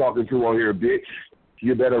person you talking to on here, bitch.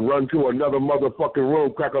 You better run to another motherfucking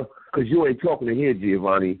room, cracker, because you ain't talking to here,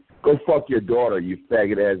 Giovanni. Go fuck your daughter, you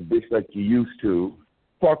faggot-ass bitch, like you used to.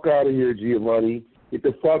 Fuck out of here, Giovanni. Get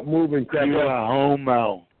the fuck moving, cracker. You're a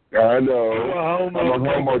homo. I know. I'm a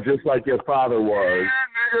homo just like your father was.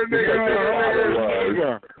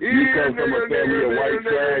 You come from a family of white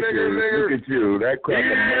trashers. Look at you. That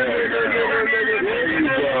cracker man. There you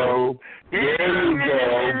go. There you go.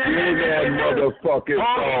 Get that motherfucking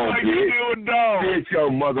phone, bitch. Get your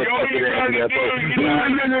motherfucking ass in that phone. That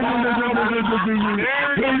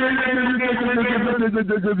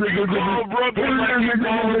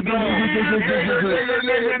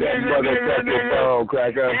motherfucking phone,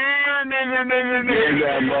 cracker. Get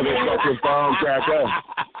that motherfucking phone, cracker.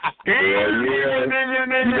 Yeah.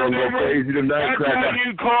 You gonna go crazy tonight, cracker.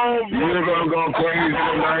 You're gonna go crazy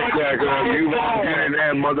tonight, cracker. You gonna get in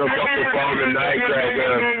that motherfucking phone tonight,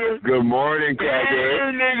 cracker. Good morning,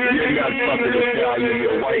 cracker. You're not fucking Italian,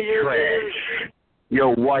 you're white trash.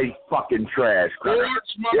 You're white fucking trash, cracker.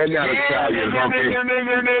 You're not Italian, hunky.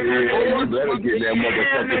 Yeah, you better get in that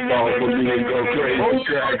motherfucking phone for me and go crazy,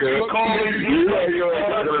 cracker. You ain't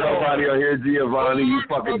talking to nobody on here, Giovanni, you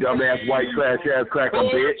fucking dumbass white trash ass cracker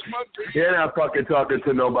bitch. You're not fucking talking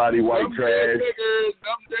to nobody, white trash.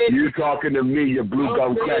 You talking to me, you blue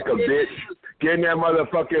gum cracker bitch. Get in that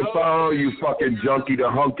motherfucking phone, you fucking junkie to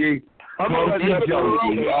hunky. Hunky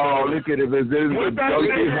junkie. Oh, look at it. This is a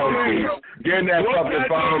junkie hunky. Get in that fucking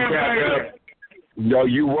phone, cracker. No,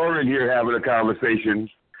 you were in here having a conversation.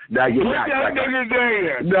 Now you're not, that nigga's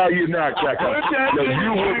ass. No, you're not, Cracker. No,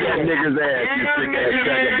 you whipped that nigga's ass, you sick ass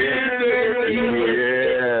Cracker.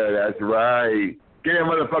 Yeah, that's right. Get that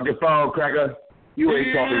motherfucking phone, Cracker. You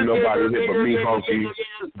ain't talking to nobody here but me, Hunky.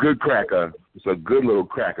 Good Cracker. It's a good little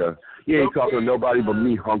Cracker. You ain't talking to nobody but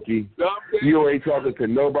me, Hunky. You ain't talking to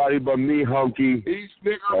nobody but me, Hunky.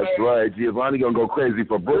 That's right. Giovanni gonna go crazy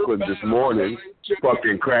for Brooklyn this morning.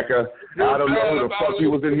 Fucking Cracker. I don't know who the fuck he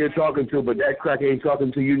was in here talking to, but that Cracker ain't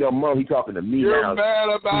talking to you no more. He talking to me now. You're mad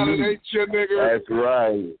about it, ain't you, nigga? That's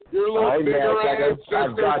right. Your little I ain't mad, Cracker.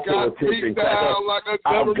 I've got your attention, Cracker.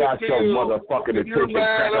 I've got your motherfucking attention,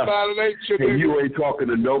 Cracker. And you ain't talking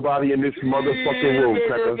to nobody in this motherfucking room,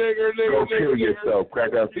 Cracker. Go kill yourself,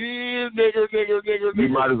 Cracker. You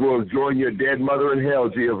might as well join your dead mother in hell,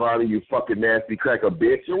 Giovanni, you fucking nasty Cracker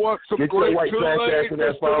bitch. Get your white trash ass in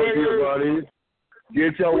that phone, Giovanni.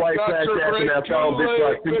 Get your white trash ass in that phone, bitch, so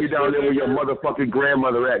I stick you down there where your motherfucking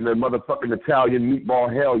grandmother at in the motherfucking Italian meatball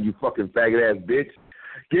hell, you fucking faggot ass bitch.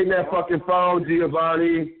 Get in that fucking phone,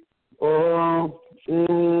 Giovanni.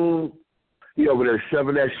 He over there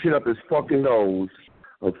shoving that shit up his fucking nose.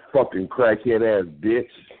 A fucking crackhead ass bitch.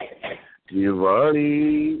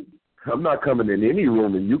 Giovanni. I'm not coming in any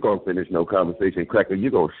room and you gonna finish no conversation, Cracker. You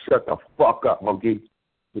gonna shut the fuck up, monkey.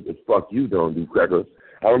 What the fuck you gonna do, Cracker?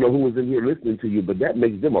 I don't know who was in here listening to you, but that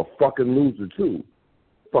makes them a fucking loser too.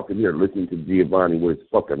 Fucking here listening to Giovanni with his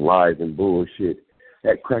fucking lies and bullshit.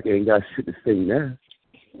 That Cracker ain't got shit to say now.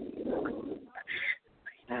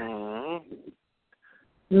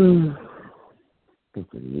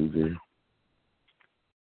 Fucking loser.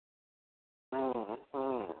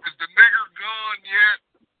 Is the nigger gone yet?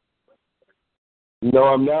 No,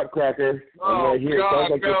 I'm not, Cracker. I'm right here. God,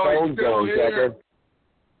 Sounds like your phone's going, Cracker.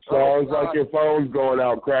 Sounds like your phone's going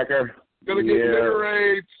out, Cracker. Gonna get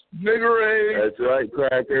nigger AIDS. Nigger AIDS. That's right,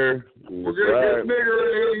 Cracker. We're gonna get nigger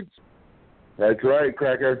AIDS. That's right,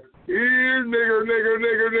 Cracker. Here,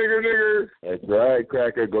 nigger. That's right,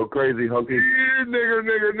 Cracker. Go crazy, Hunky. Here,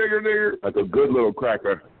 nigger. That's a good little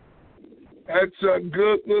Cracker. That's a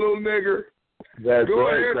good little nigger. That's Go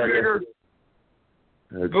right, ahead, Cracker. nigger.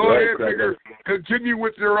 That's Go right, ahead, Cracker. nigger. Continue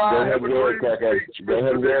with your Go eye. ahead, wear it, Cracker. Go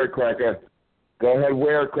ahead, wear it, Cracker. Go ahead,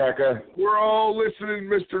 wear it, Cracker. We're all listening,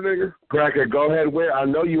 Mr. Nigger. Cracker, go ahead, wear. I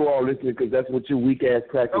know you all listening because that's what you weak ass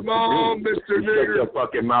crackers Come on, do. Mr. Nigger. Shut your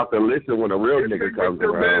fucking mouth and listen when a real nigger comes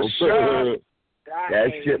around.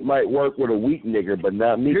 That shit might work with a weak nigger, but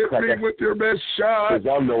not me, Hit Cracker. me with your best shot. Because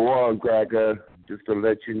I'm the one, Cracker. Just to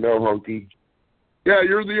let you know, Hunky. Yeah,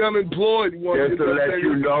 you're the unemployed one. Just to let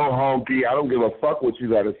you know, Hunky. I don't give a fuck what you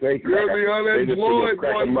got to say, Cracker. You're the unemployed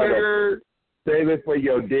one, nigger. Save it for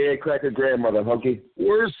your dead Cracker grandmother, Hunky.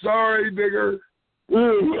 We're sorry, nigger.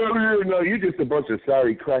 No, you just a bunch of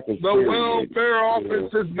sorry crackers. The welfare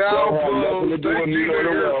office is now closed. Don't have nothing to do with me on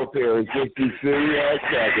the welfare. It's just these silly ass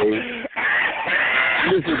crackers.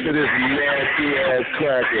 Listen to this nasty ass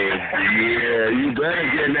cracker. Yeah, you better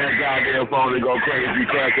get in that goddamn phone and go crazy,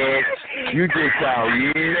 Cracker. You just sound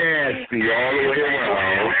nasty all the way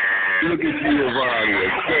around. Look at you, Yvonne,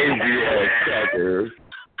 with crazy ass cracker.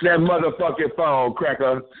 That motherfucking phone,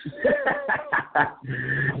 Cracker.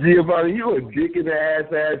 Giovanni, you a dick in the ass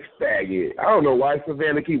faggot. I don't know why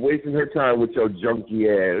Savannah keep wasting her time with your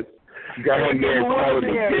junky ass. You got her man calling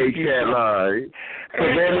the gay cat line.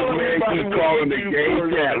 Savannah's man keeps calling the gay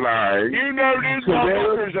cat line. You know this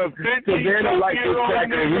motherfucker's a 50-something-year-old Savannah likes this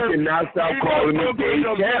cracker and he cannot stop calling the gay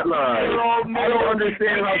cat line. I don't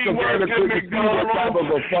understand how Savannah couldn't see what type of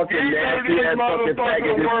a fucking nasty ass fucking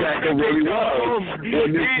faggot this cracker really was.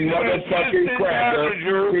 When this motherfucking cracker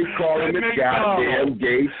keeps calling the goddamn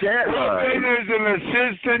gay chat line. There's an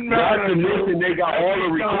assistant Not to manager. mention they got all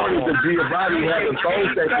the recordings of Giovanni having phone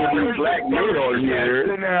sex with these black men on here.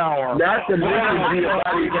 Not to mention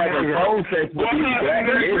Giovanni having phone sex with these black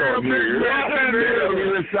men on here. It don't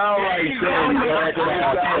even sound like Sam Cracker.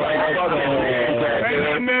 It sound like fucking man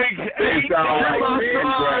Cracker. They sound like man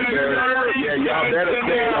Cracker. Yeah, y'all better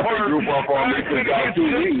clean up and group up on me because y'all too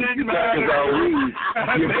weak. You crackers are weak.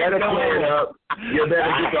 You better clean up. You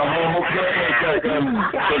better get the whole clan, Cracker.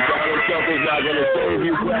 Because Donald Trump is not going to save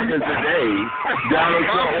you crackers today. Donald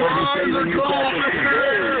Trump will be saving you crackers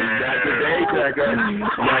today. Not today, Cracker.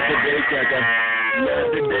 Not today, Cracker. Not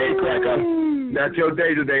today, Cracker. Not your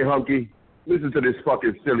day today, Hunky. Listen to this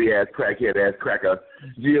fucking silly ass crackhead ass Cracker.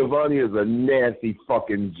 Giovanni is a nasty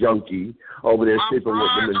fucking junkie over there sleeping with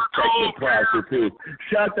them infected prostitutes.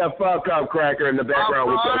 Shut the fuck up, Cracker, in the background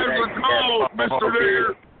with your nasty ass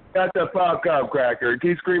Mr. Shut the fuck up, Cracker.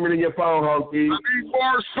 Keep screaming in your phone, Hunky. I need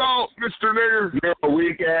more salt, Mr. Nigger. You're a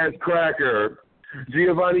weak ass Cracker.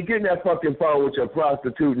 Giovanni, get in that fucking phone with your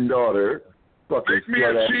prostituting daughter. Fucking make me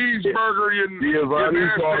a cheeseburger, you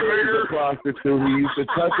Giovanni's daughter is a prostitute. He used to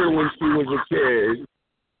touch her when she was a kid.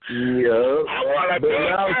 Yeah, but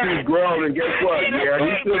now she's grown, and guess what? Yeah, he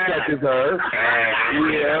still touches her.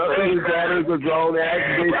 Yeah, his daughter's a grown-ass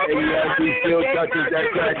bitch, and he still touches that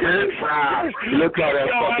cracker. Look how that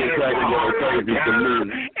fucking cracker going crazy to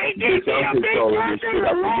me. Bitch, I'm controlling this shit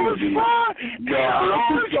up in here, bitch. Yeah, I'm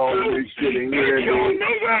controlling this shit in here, bitch.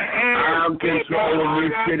 I'm controlling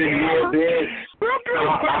this shit in here, bitch. I'm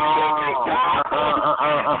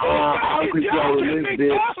controlling this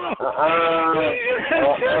bitch.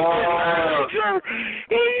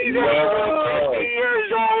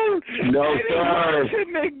 No, sir.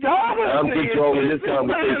 I'm controlling this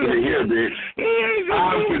conversation in here, bitch.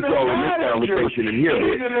 I'm controlling this conversation in here,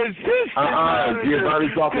 bitch.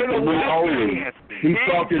 Giovanni's talking to me only. He's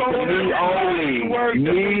talking to me only.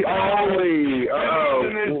 Me only.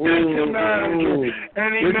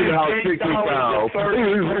 Listen to how sick he sounds.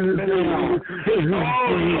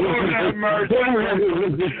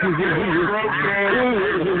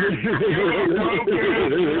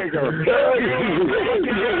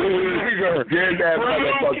 Get that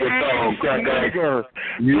motherfucking phone, cracker.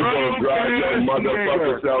 You gonna drive your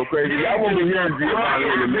motherfucking self crazy. I won't be hearing Giovanni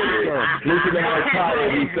in a minute. Listen to how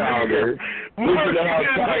tired he sounded. Listen to how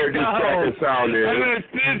tired this cracker sounded.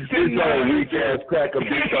 This old weak ass cracker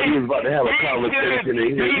bitch thought he was about to have a conversation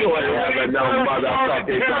in here. You ain't having no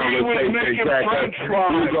motherfucking conversation, cracker.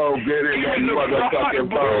 You gonna get in that motherfucking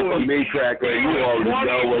phone for me, cracker. You already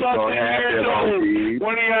know what's gonna happen, Honky.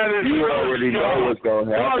 You already know what's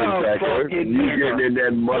gonna happen, cracker. You getting in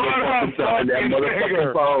that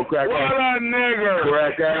motherfucking phone, cracker. What a nigger.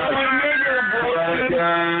 Cracker.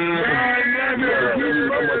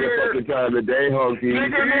 Motherfucking time today, Honky.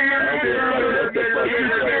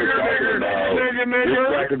 This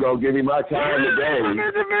cracker gonna give me my time today.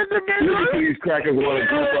 Look at these crackers want to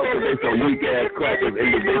group up and they some weak ass crackers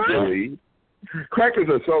individually. Crackers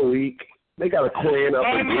are so weak. They got to clean up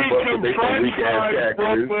and group up and they some weak ass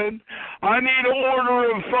crackers. Brooklyn. I need an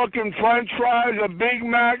order of fucking French fries, a Big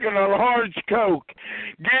Mac, and a large Coke.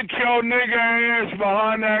 Get your nigga ass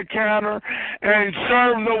behind that counter and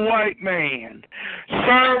serve the white man.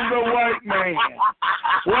 Serve the white man.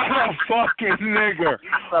 What a fucking nigger.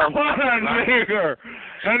 What a nigger.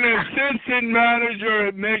 An assistant manager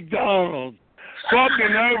at McDonald's.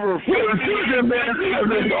 Fucking over. Get in that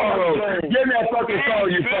fucking phone,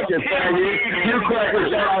 you fucking faggot. You crackers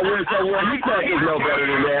thought I went somewhere. You crackers know better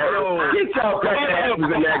than that. Get y'all cracker asses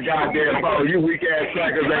in that goddamn phone. You weak ass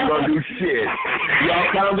crackers ain't gonna do shit. Y'all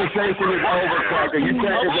conversation is over, cracker. You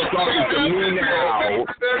crackers are talking to me now.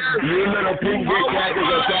 You little pink dick crackers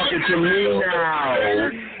are talking to me now.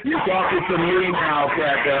 You talking to me now,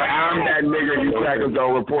 cracker. I'm that nigga you crackers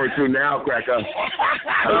don't report to now, cracker.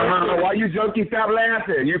 Why you junkie? Stop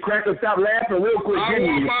laughing. You crackers, stop laughing real quick. Give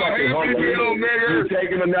me, you fucking hungry. You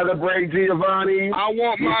taking another break, Giovanni? I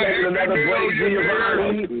want my taking another break,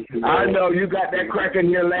 Giovanni? I know you got that cracker in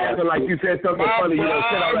here laughing like you said something funny. You don't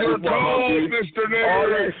sit out like this one, all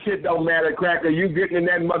that shit don't matter, cracker. You getting in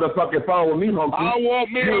that motherfucking phone with me, Hunky. I want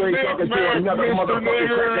me you ain't talking to another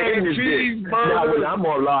motherfucking cracker in this bitch. Now when I'm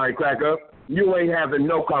online, cracker, you ain't having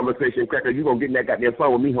no conversation, cracker. You gonna get in that goddamn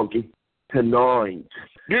phone with me, Hunky, tonight.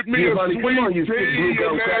 Get me Giovanni, a sweet come on, you tea, you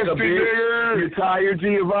nasty nigger. You tired,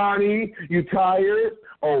 Giovanni? You tired?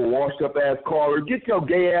 Oh, washed up ass caller. Get your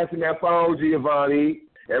gay ass in that phone, Giovanni.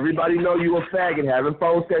 Everybody know you a faggot having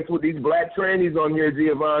phone sex with these black trannies on here,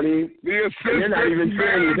 Giovanni. They're not even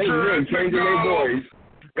trannies. They really changing their voice.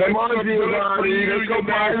 Come on, Giovanni. Let's go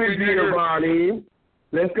private, Giovanni.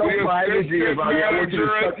 Let's go private, Giovanni. I want you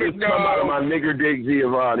to suck this cum out of my nigger dick,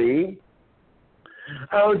 Giovanni.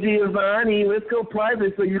 Oh, Giovanni, let's go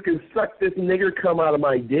private so you can suck this nigger cum out of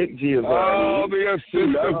my dick, Giovanni. Oh, the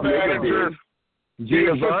assistant manager.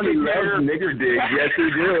 Giovanni loves nigger dick. Yes,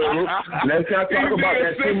 he do. Let's not talk about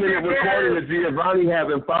that 2-minute recording of Giovanni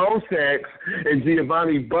having phone sex, and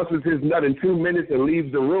Giovanni busts his nut in 2 minutes and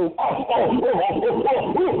leaves the room.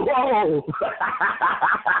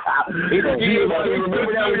 Giovanni,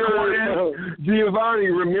 remember that recording? Giovanni,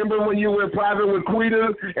 remember when you went private with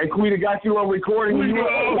Quita, and Quita got you on recording? Get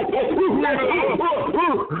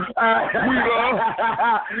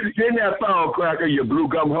in that phone, cracker, you blue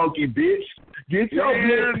gum hunky bitch. Get your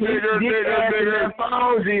bitch, get that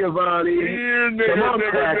phone, Giovanni. Come on,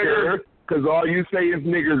 cracker. Because all you say is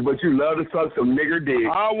niggers, but you love to suck some nigger dick.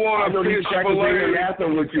 I want know these crackers ain't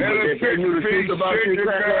laughing with you, but if they knew the truth about you,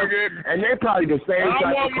 cracker, and they probably the same type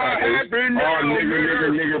of crackers. All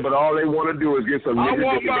nigger, but all they want to do is get some nigger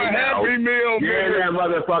dick in their mouth. Happy Meal, get in that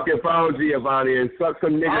motherfucking phone, Giovanni, and suck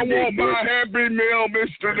some nigger dick. I want my Happy Meal,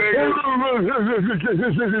 Mr. Nigger.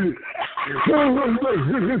 Is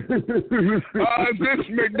this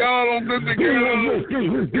McDonald's in the ghetto?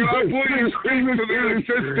 Can I please speak to the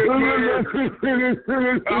assistant nigger?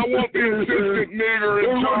 I want the assistant nigger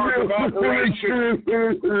in charge of operations.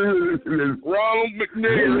 Ronald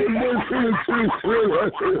McNigger.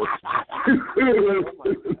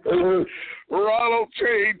 Ronald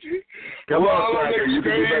Change. Come on, Cracker. You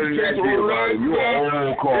can do better than that, Giovanni. You are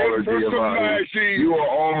old caller, Giovanni. You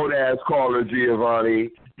are old ass caller,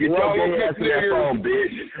 Giovanni. Get your gay ass in that phone,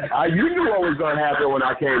 bitch. You knew what was going to happen when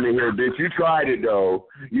I came in here, bitch. You tried it, though.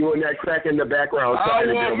 You and that crack in the background tried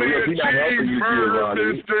it, though. He's not helping you,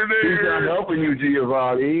 Giovanni. He's not helping you,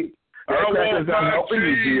 Giovanni. That cracker's not helping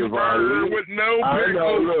you, Giovanni. With no I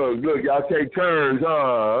know, look, y'all take turns,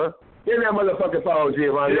 huh? Get that motherfucking phone,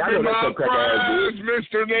 Giovanni. I know that's some cracker ass, bitch.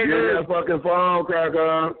 Mr. Nigger. Get that fucking phone,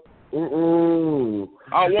 cracker. I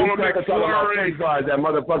want to McFlurry. That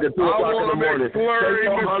motherfucker 2 o'clock in the morning. Take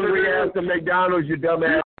your hungry ass to McDonald's, you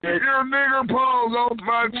dumbass. Get your nigger paws off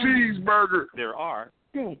my cheeseburger. There are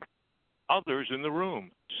 6 others in the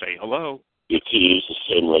room. Say hello. You can use the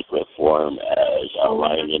same liquid form as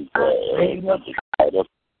outlined in the item.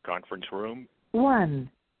 Conference room. 1.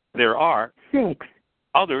 There are 6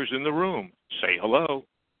 others in the room. Say hello.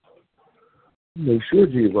 Make sure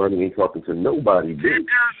Giovanni ain't talking to nobody. Keep your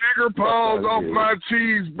nigger paws off my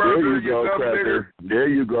cheeseburger. There you go, Cracker. There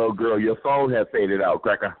you go, girl. Your phone has faded out,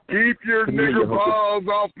 Cracker. Keep your nigger paws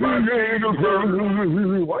off my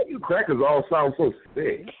cheeseburger. Why you crackers all sound so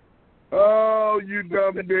sick? Oh, you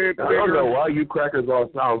dumb dead nigger. I don't know why you crackers all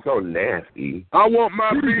sound so nasty. I want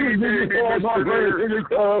my baby, Mr.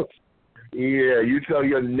 Nigger. Yeah, you tell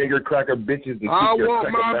your nigger cracker bitches to keep I their want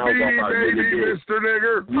cracker my mouths baby, off our nigger dick. Mr.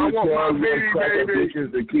 Nigger. You I want tell my your cracker baby. bitches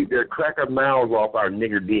to keep their cracker mouths off our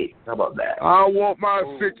nigger dick. How about that? I want my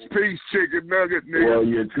 6-piece chicken nugget, nigger. Well,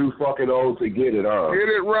 you're too fucking old to get it, huh? Get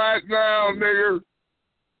it right now, nigger.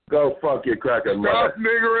 Go fuck your cracker mother. Stop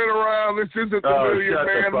niggering around. This isn't the Million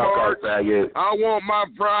Man March. I want my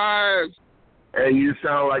fries. And you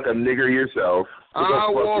sound like a nigger yourself. So I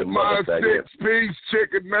want my 6-piece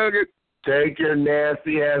chicken nugget. Take your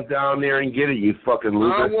nasty ass down there and get it, you fucking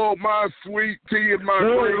loser. I want my sweet tea and my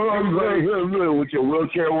green tea. With your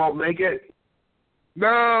wheelchair won't make it?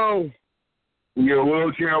 No. Your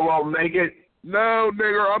wheelchair won't make it? No,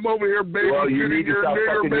 nigger. I'm over here babysitting your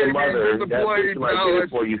nigger babies in the play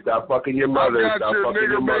palace. For you. Stop fucking your mother. I got your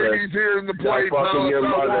nigger babies here in the play palace. I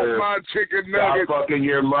want my chicken nugget. Stop fucking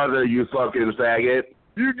your mother, you fucking faggot.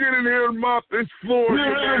 You get in here and mop this floor.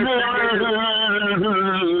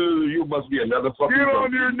 You must be another fucking. Get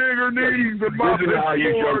on your nigger knees and mop this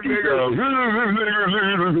floor, nigger.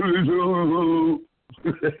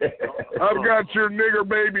 I've got your nigger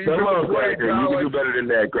babies. Come on, Cracker. You can do better than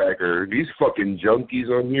that, Cracker. These fucking junkies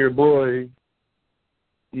on here, boy.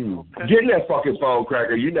 Get in that fucking phone,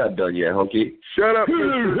 Cracker. You're not done yet, hunky. Shut up,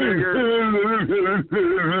 Mr.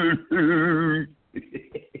 Nigger.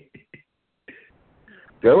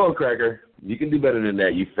 Come on, Cracker. You can do better than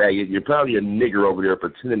that, you faggot. You're probably a nigger over there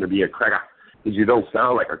pretending to be a cracker because you don't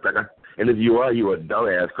sound like a cracker. And if you are, you're a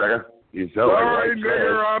dumbass cracker. You sound Sorry, like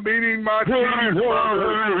nigger, I'm eating my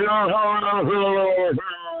cheeseburger.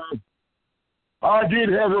 I did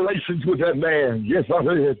have relations with that man. Yes, I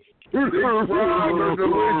did.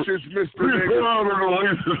 Delicious, Mr.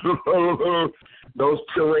 Nigger. Those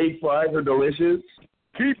pureed fries are delicious.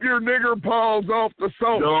 Keep your nigger paws off the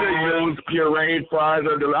salt shaker. Those pureed fries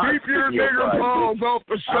are delicious. Keep your nigger paws off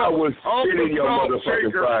the salt. I was spitting your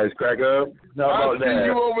motherfucking fries, Cracker. How about that? I see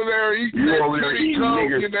you over there eating you over there eating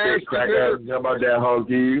nigger spit, Cracker. How about that,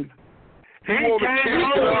 hunky? He came over to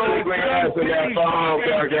that phone,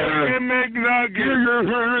 Cracker.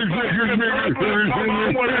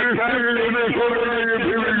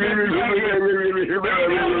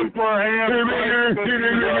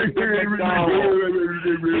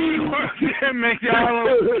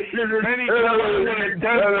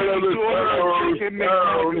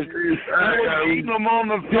 Eating them on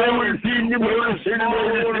the phone. He's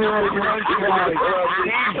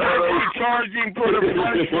charging for the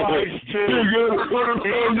french fries too.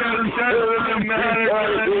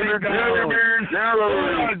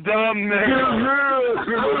 Dumb nigger.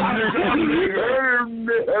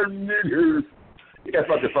 Get that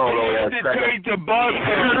fucking phone on that cracker. Take the bus.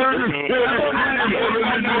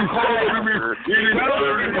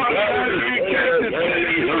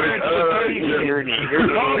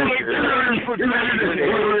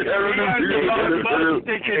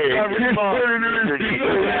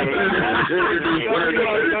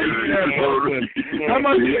 How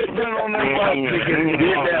much you spent on that bus ticket?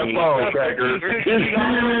 Get that phone, cracker.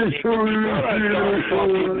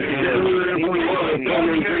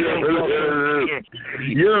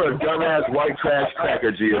 You're a dumbass white trash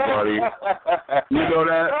cracker, Giovanni. You know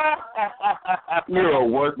that? You're a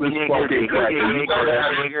worthless fucking cracker. You know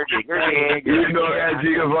that? You know that,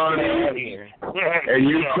 Giovanni? And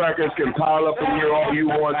you crackers can pile up in here all you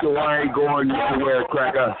want, so I ain't going nowhere,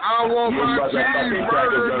 cracker. I want you my motherfucking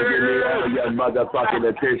crackers gonna give me all your motherfucking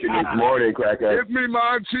attention this morning, cracker. Give me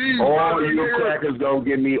my cheese. All you crackers gonna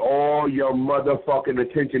give me all your motherfucking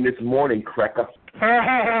attention this morning, cracker.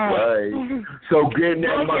 Right. So get in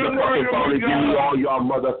that motherfucking phone and give me all y'all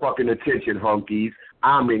motherfucking attention, hunkies.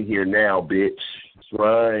 I'm in here now, bitch. That's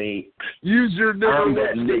right. Use your nigger. I'm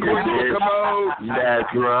that nigga, bitch.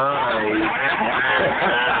 That's right.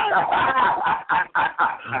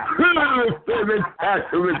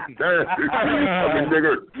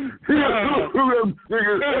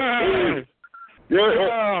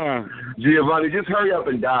 Giovanni, just hurry up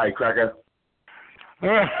and die, cracker.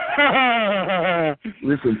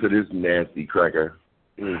 Listen to this nasty cracker.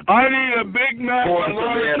 I need a Big Mac. Poor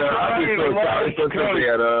Savannah. I'm just so sorry for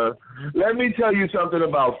Savannah. Let me tell you something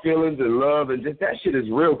about feelings and love, and just that shit is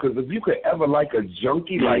real. Because if you could ever like a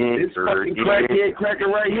junkie like this fucking crackhead cracker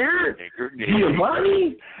right here,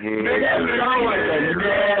 Giovanni, that sound like a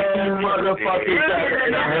nasty motherfucking cracker.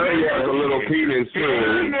 And I heard he has a little penis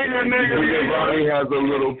too. Giovanni has a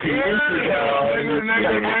little penis.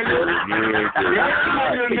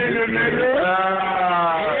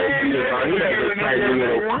 Giovanni has a tiny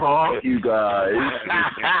little cock, you guys.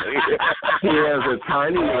 He has a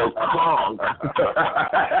tiny little cock.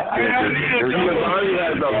 Giovanni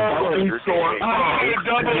has a fucking sore cock.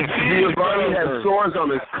 Giovanni has sores on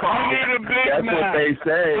his cock. That's what they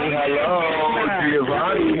say. Hello,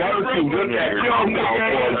 Giovanni. Why don't you whip that cock out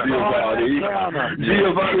for him, Giovanni?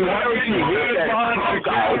 Giovanni, why don't you whip that cock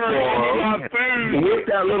out for him? Whip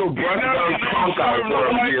that little breast cock out for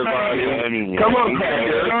him, Giovanni. Come on,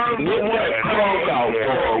 cracker. Whip that cock out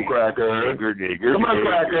for him, cracker. Come on,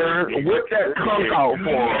 cracker. Whip that cock out for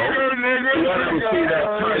him. Let me see that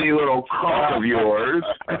tiny little cock of yours.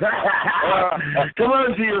 Come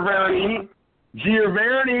on, Giovanni.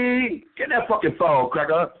 Giovanni, get that fucking phone,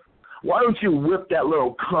 cracker. Why don't you whip that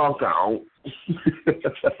little cock out?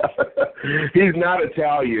 He's not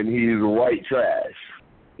Italian. He's white trash.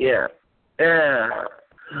 Yeah.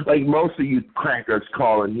 Like most of you crackers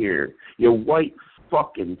calling here. You're white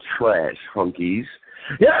fucking trash, hunkies.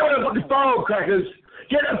 Get that fucking phone, crackers.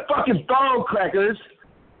 Get that fucking phone, crackers.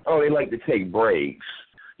 Oh, they like to take breaks.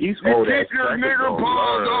 You keep your nigger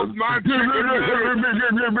paws off my chicken.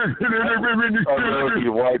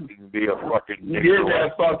 Your wife can be a fucking nigger. Get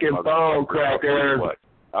that fucking phone, cracker.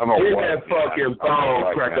 I'm a Get white that fucking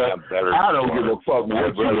phone, cracker. I don't give a fuck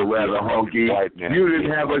what you rather, honky. You didn't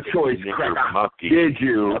have a choice, cracker. Did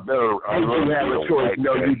you? Did you have a choice?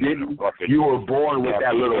 No, you didn't. You were born with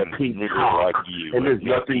that little pink cock, and there's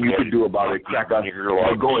nothing you can do about it, cracker.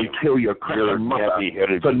 Or go and kill your cracker mother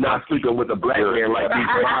for not sleeping with a black man like these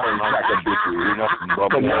modern cracker bitches.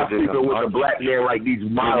 For not sleeping with a black man like these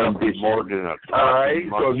modern bitches. All right?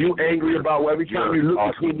 So if you angry about every time you look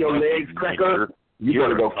between your legs, cracker, you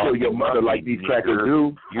better go kill your mother like these crackers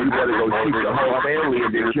do. You better go shoot your whole family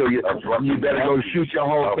and then kill your. You better go shoot your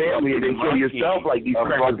whole family and then kill yourself like these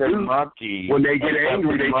crackers do. When they get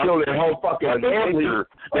angry, they kill their whole fucking family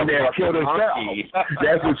and they'll kill themselves.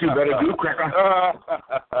 That's what you better do, cracker.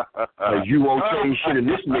 Cause you won't change shit in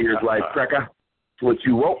this nigger's life, cracker. That's what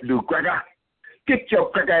you won't do, cracker. Get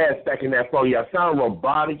your cracker ass back in that phone. You sound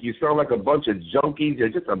robotic. You sound like a bunch of junkies. You're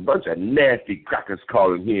just a bunch of nasty crackers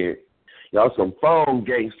calling here. Y'all some phone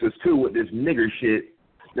gangsters, too, with this nigger shit.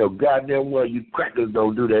 You know, goddamn well you crackers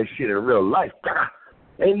don't do that shit in real life.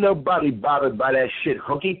 Ain't nobody bothered by that shit,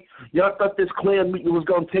 hunky. Y'all thought this Klan meeting was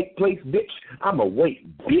going to take place, bitch? I'ma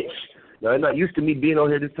wait, bitch. Now, it's not used to me being on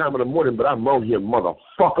here this time of the morning, but I'm on here,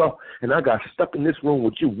 motherfucker. And I got stuck in this room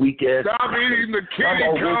with you weak ass. Stop eating the kitty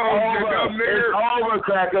cones, you dumb nigger. It's over,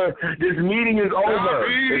 cracker. This meeting is over. Stop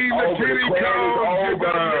eating the kitty cones,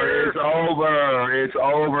 It's over. It's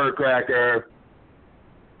over, cracker.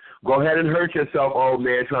 Go ahead and hurt yourself, old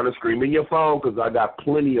man, trying to scream in your phone, because I got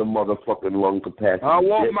plenty of motherfucking lung capacity. I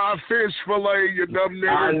want my fish fillet, you dumb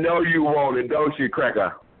nigger. I know you want it, don't you,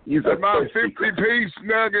 cracker? That's my 50-piece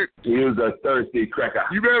nugget. He was a thirsty cracker.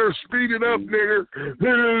 You better speed it up, nigger.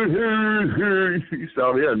 You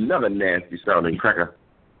saw me another nasty sounding cracker.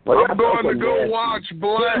 Well, I'm going to go watch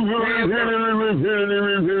Black Panther.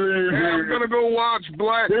 I'm going to go watch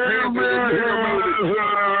Black Panther.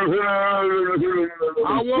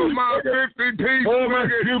 I want my 50-piece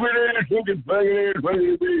nugget.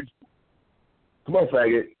 Come on,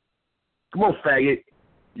 faggot. Come on, faggot.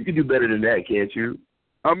 You can do better than that, can't you?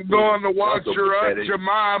 I'm going to watch your Aunt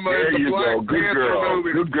Jemima in the Black Panther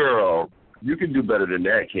movie. Good girl. You can do better than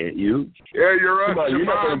that, can't you? Yeah, your Aunt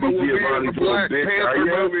Jemima will be in the Black Panther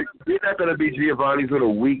movie. You're not going to be Giovanni's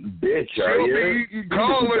little weak bitch, are you? She'll be eating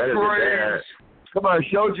collard greens. Come on,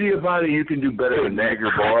 show Giovanni you can do better than that,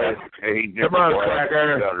 your boy. Come on,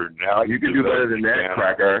 cracker. You can do better than that,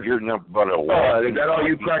 cracker. You're nothing but a is that all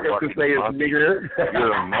you crackers can say is nigger?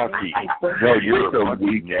 You're a monkey. No, you're a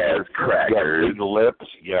weak-ass cracker. Big lips.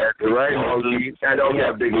 Yeah. Right, monkey. I don't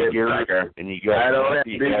have big lips, cracker. And you got I don't have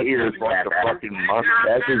big ears, cracker.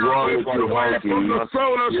 That's as wrong as you, monkey.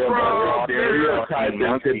 You're a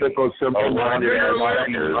typical simple-minded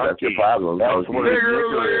cracker. That's your problem. That's what a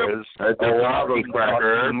nigger is. That's your problem.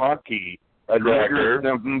 Cracker. Monkey. A cracker.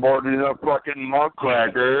 Nothing more than a fucking monkey.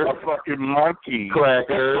 Cracker. A fucking monkey.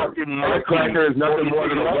 Cracker. A fucking monkey. A cracker is nothing more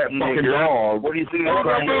than a wet fucking dog. What do you think? A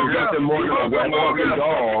cracker is nothing more than a wet fucking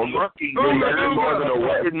dog. You're nothing more than a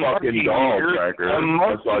wet fucking dog, cracker.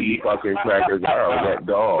 That's all you fucking crackers are, a wet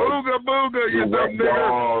dog. Booga booga, you wet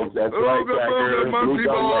dogs. That's right, cracker.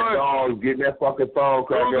 Monkey boy. Dogs. Get in that fucking phone,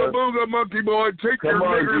 cracker. Booga booga, monkey boy. Take your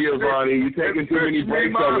nigger stick. Come on, Giovanni. You're taking too many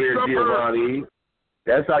breaks over here, Giovanni.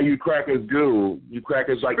 That's how you crackers do. You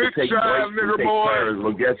crackers like to take breaks and take turns.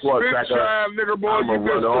 Well, guess what, cracker? I'm going to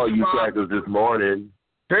run all you crackers this morning.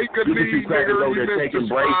 Take a knee, you crackers over there taking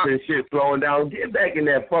breaks and shit, slowing down. Get back in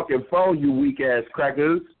that fucking phone, you weak-ass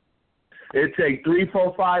crackers. It takes 3,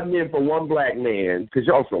 4, 5 men for one black man, because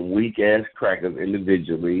y'all some weak-ass crackers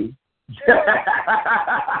individually.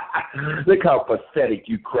 Look how pathetic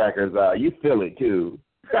you crackers are. You feel it, too.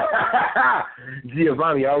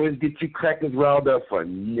 Giovanni always get you crackers riled up for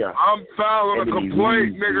nothing. I'm filing a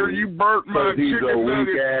complaint, nigger. You burnt my chicken nuggets. He's a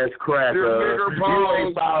weak-ass cracker. You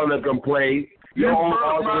ain't filing a complaint. You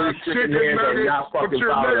burnt my chicken nuggets, not fucking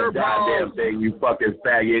filing a goddamn thing, you fucking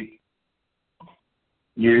faggot.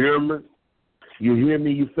 You hear me? You hear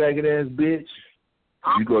me, you faggot-ass bitch?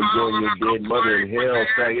 You gonna join your dead mother in hell,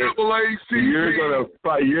 faggot. You're gonna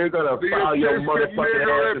file your motherfucking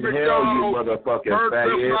ass in hell, you motherfucking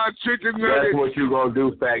faggot. That's what you gonna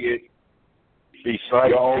do, faggot.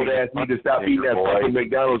 Your old ass need to stop eating that fucking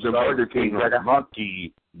McDonald's and Burger King like a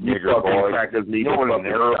monkey. Nigger boy. Crackers need to fucking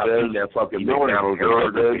stop eating that fucking McDonald's and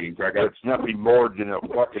Burger King. It's nothing more than a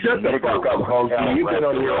fucking shut the fuck up, honky. You've been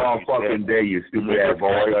on here all fucking day, you stupid ass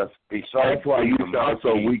boy. That's why you sound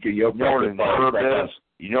so weak in your fucking phone.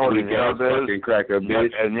 You know what a fucking cracker,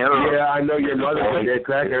 bitch. Yeah, I know your mother's a dead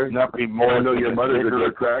cracker. Nothing more. I know your mother's a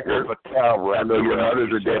dead cracker. I know your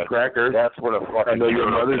mother's a dead cracker. That's what a fucking. I know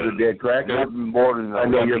your mother's a dead cracker. Nothing more than I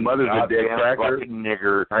know your mother's a dead cracker.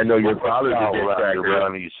 Nigger. I know your father's a dead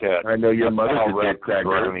cracker. I know your mother's a dead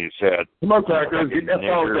cracker. Come on, crackers, get that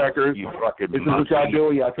phone, crackers. This is what y'all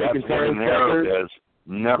doing. Y'all taking turns, crackers.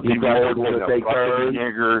 Nothing more than a fucking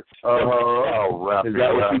nigger. Is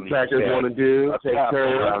that what you crackers want to do? Take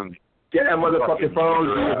turns. Get that motherfucking phone,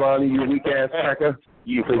 Giovanni, you weak ass cracker.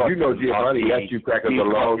 Because you know Giovanni got you crackers a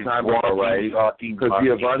long time ago, right? Because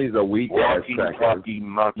Giovanni's a weak ass cracker.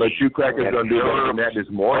 But you crackers gonna do better than that this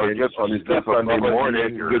morning. On this good Sunday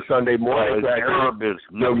morning. Good Sunday morning, crackers.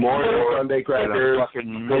 Good morning, Sunday crackers. Good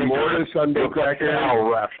morning, Sunday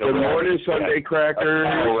crackers. Good morning, Sunday crackers.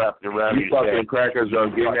 You fucking crackers are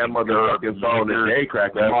getting that motherfucking phone today,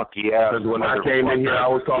 cracker. Because when I came in here, I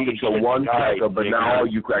was talking to one cracker, but now all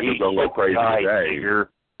you crackers are going crazy today.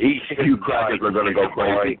 You crackers are going to go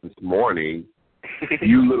crazy this morning.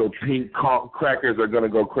 You little pink crackers are going to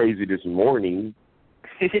go crazy this morning.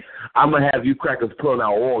 I'm going to have you crackers pulling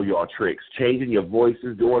out all your tricks, changing your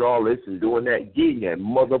voices, doing all this and doing that, getting that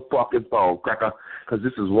motherfucking phone, cracker, because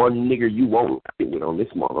this is one nigger you won't get with on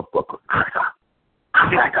this motherfucker. Cracker.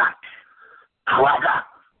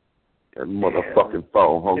 That motherfucking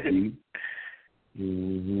phone,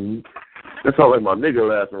 honky. That's all like my nigga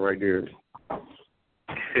laughing right there.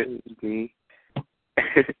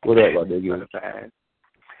 What up, my nigga?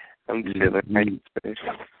 I'm chilling.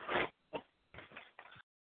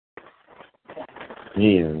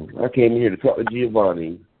 Yeah, I came here to talk to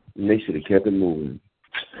Giovanni, and they should have kept it moving.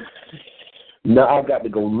 Now I got to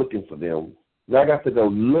go looking for them. Now I got to go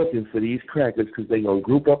looking for these crackers because they're going to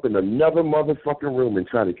group up in another motherfucking room and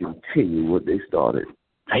try to continue what they started.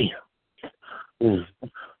 Damn.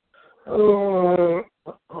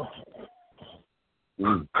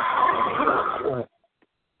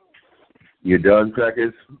 You done,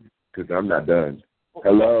 crackers? Because I'm not done.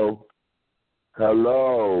 Hello?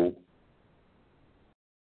 Hello?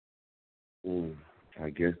 I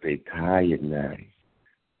guess they tired now.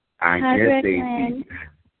 I Hi, guess Brooklyn.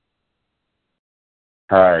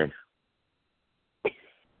 Hi.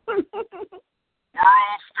 We're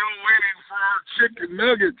all still waiting for our chicken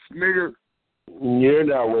nuggets, nigga. You're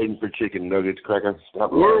not waiting for chicken nuggets, cracker.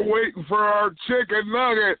 Stop We're lying. waiting for our chicken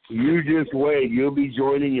nuggets. You just wait. You'll be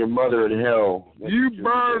joining your mother in hell. You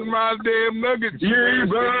burn my damn nuggets. You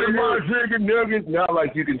burn my chicken nuggets. Not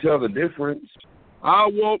like you can tell the difference. I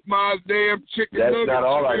want my damn chicken nuggets. That's not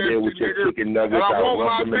all I did with your chicken nuggets. I want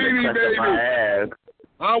rubbed my them in the beanie crack of my ass.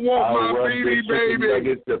 I want my rubbed beanie your chicken baby.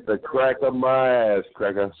 nuggets at the crack of my ass,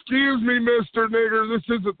 cracker. Excuse me, Mr. Nigger. This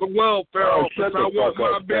isn't the welfare office. Shut the I want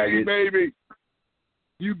fuck my up, beanie faggot. baby.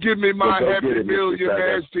 You give me my Go Happy get it, Meal, Mr. you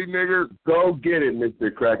Cracker. nasty nigger. Go get it,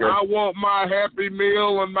 Mr. Cracker. I want my Happy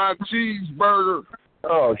Meal and my cheeseburger.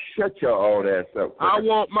 Oh, shut your old ass up, I Cracker.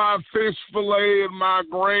 want my fish fillet and my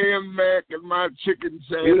Grand Mac and my chicken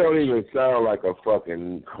sandwich. You don't even sound like a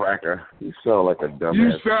fucking cracker. You sound like a dumbass.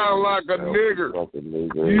 You sound like a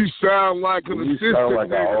nigger. You sound like an You assistant sound like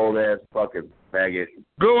nigger. an old ass fucking faggot.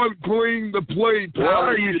 Go and clean the plate. Why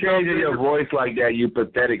are you changing your voice like that, you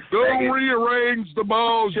pathetic Go faggot? rearrange the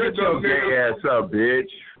balls, Shut you your dumb gay nigger. ass up, bitch.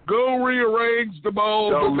 Go rearrange the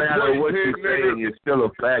balls. Don't of the matter plate, what you're pig saying, nigger. you're still a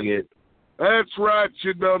faggot. That's right,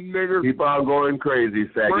 you dumb nigger. Keep on going crazy,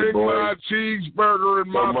 faggot Bring boy. my cheeseburger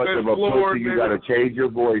and So my much fifth of a floor, pussy, you nigger. gotta change your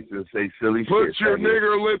voice and say silly Put shit, your faggot.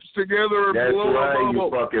 nigger lips together and That's blow right, a you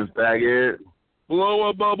bubble. fucking faggot. Blow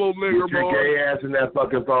a bubble, nigger Get your boy. gay ass in that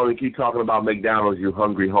fucking phone and keep talking about McDonald's, you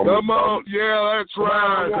hungry homeless. Come on, yeah, that's Come right.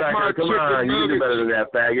 I on, want my cracker, come chicken on. You can do nuggets. better than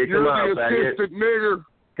that, faggot. You're Come on, the faggot. assistant nigger.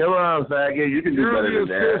 Come on, faggot. You can do You're better the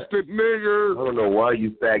than that. assistant nigger. I don't know why you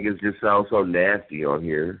faggots just sound so nasty on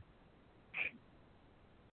here.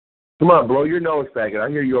 Come on, blow your nose, faggot. I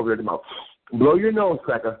hear you over there in the mouth. Blow your nose,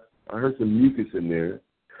 cracker. I heard some mucus in there.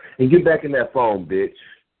 And get back in that phone, bitch.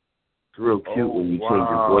 It's real cute when you change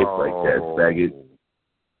your voice like that, faggot.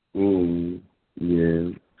 Yeah.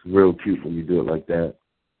 It's real cute when you do it like that.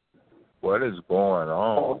 What is going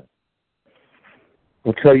on?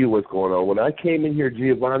 I'll tell you what's going on. When I came in here,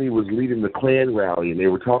 Giovanni was leading the Klan rally, and they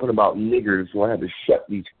were talking about niggers, so I had to shut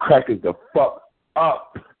these crackers the fuck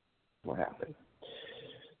up. What happened?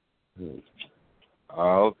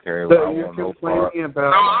 Okay, So well, you're I want no complaining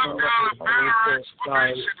about... No, I've got a better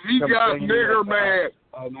explanation. He got nigger mad.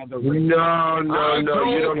 No,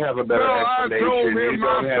 you don't have a better explanation. I told him You don't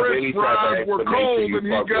my have french any type fries of were explanation, cold you and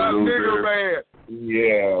he fucking got nigger loser. mad.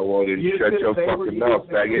 Yeah, well, then shut your fucking mouth,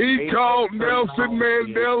 faggot. He called Nelson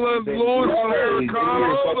Mandela and Louis Farrakhan,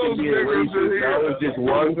 all those niggers in here. That was just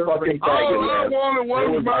one fucking faggot All I left. wanted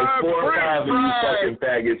There was was my like 4 or 5 french of you fries. fucking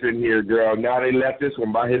faggots in here, girl. Now they left this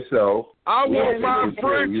one by himself. I want my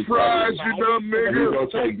french fries, you dumb You nigger.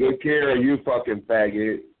 gonna take good care of you, fucking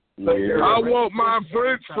faggot. Yeah. I want my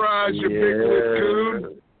french fries, you big lip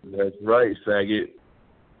coon. That's right, faggot.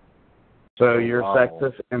 So you're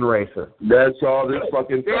sexist and racist. That's all this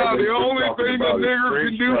fucking Yeah, the faggot only talking thing a about is nigger french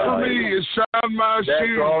can do for fries. me is shine my That's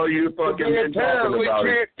shoes. all you fucking They been talking apparently about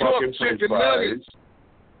is can't cook fucking french chicken fries. nuggets.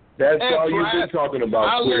 That's That's all you've right. been talking about,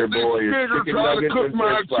 I queer let this boy, is nigger chicken try to nuggets cook and my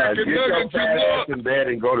french fries. chicken Get your nuggets fat and ass look. in bed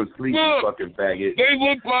and go to sleep, you Look. fucking faggot. They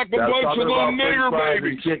look like a Stop bunch of talking little about nigger french fries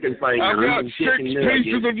babies. and chicken I fingers got and 6 chicken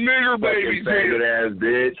pieces of nigger nuggets. babies Fucking faggot here. ass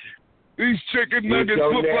bitch. These chicken Get nuggets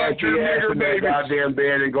your look like nasty your ass nigger in that babies. goddamn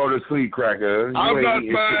bed and go to sleep, cracker. You I'm ain't not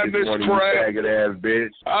eating buying shit this morning, crap. you faggot ass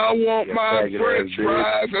bitch. I want You my faggot french ass bitch.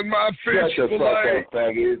 fries and my fish Shut the fuck fillet. up,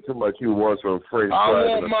 faggot. Too much you want some french I fries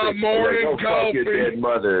want and a my fish morning fillet. Go fuck your coffee. dead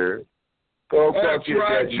mother. Go fuck That's your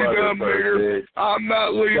right, dead you mother dumb first, nigger. bitch. I'm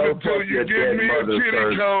not leaving Go till fuck you your give dead me a mother kitty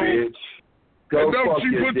first, cone. bitch. Go And don't fuck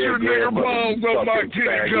you your put your dead nigger grandmother, balls you on my fucking kitty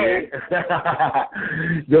cone.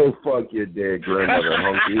 faggot. Go fuck your dead grandmother,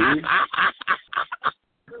 hunky.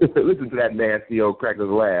 Listen to that nasty old cracker's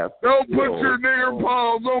laugh. Don't put your nigger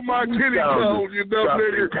balls on my kitty cone, you dumb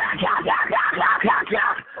nigger.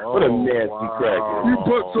 What a nasty cracker. You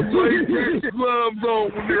put some latex gloves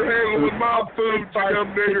on when you're handling my food, you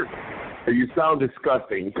dumb nigger. You sound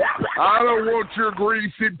disgusting. I don't want your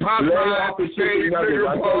greasy Lay off the Popeye chicken nuggets. nigger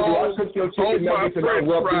I told you, I balls took your on chicken my nuggets and I french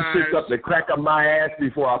rubbed them fries. shits up the crack of my ass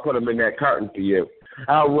before I put them in that carton for you.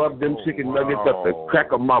 I'll rub them chicken nuggets up the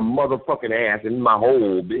crack of my motherfucking ass in my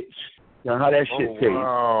hole, bitch. Now, how that shit taste?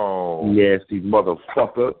 Nasty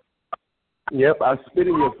motherfucker. Yep, I spit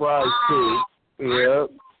in your fries, too. Yep.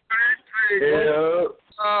 Yeah.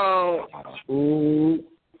 Oh. Ooh.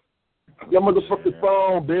 Your motherfucking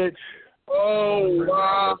phone, bitch. Oh,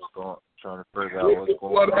 wow. Trying to figure out what's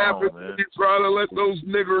going What on, happens man. when you try to let those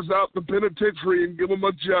niggers out the penitentiary and give them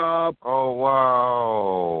a job? Oh,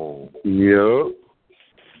 wow. Yep.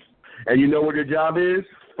 And you know what your job is?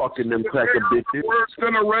 Fucking them cracker bitches. Worse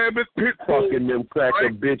than a rabbit pit bull. Fucking them cracker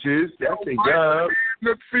bitches. That's their job.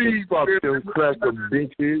 Fuck them cracker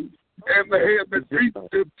bitches. And the head that beats them,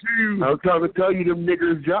 too. I'm trying to tell you, them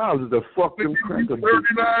niggers' jobs is to fuck them cracker 39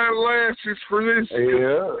 bitches. lashes for this.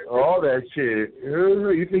 Yeah, all that shit.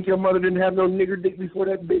 You think your mother didn't have no nigger dick before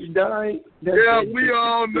that bitch died? We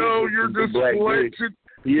all know you're just flexing.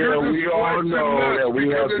 Yeah, we all know that we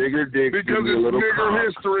have bigger dicks because than your it's little Nigger conks.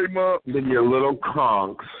 History Month. Than your little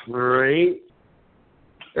conks, right?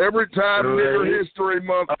 Every time Nigger History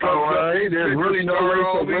Month comes up, there's really no race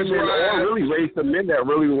of women or really race of men that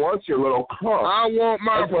really wants your little conk. I want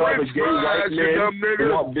my French fries, you dumb nigger. They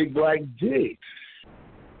want big black dicks.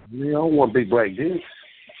 They don't want big black dicks.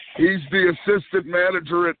 He's the assistant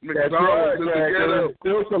manager at McDonald's in the ghetto.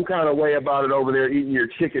 Feel some kind of way about it over there eating your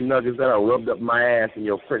chicken nuggets that I rubbed up my ass and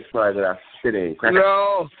your French fries that I spit in.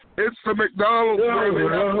 No, it's the McDonald's.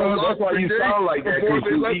 That's why you sound like that, because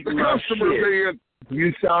you eating my shit.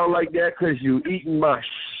 You sound like that because you eating my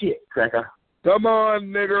shit, cracker. Come on,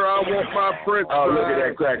 nigger, I want my French fries. Oh, look at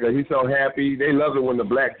that cracker. He's so happy. They love it when the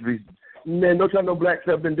blacks be... Man, don't y'all know blacks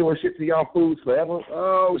have been doing shit to y'all foods forever?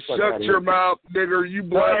 Oh, shut your mouth, nigger. You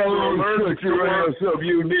blacks are allergic to it.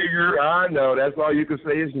 You nigger. I know. That's all you can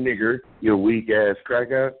say is nigger, you weak-ass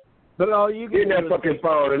cracker. But all you get in that fucking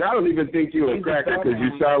phone, and I don't even think you a cracker because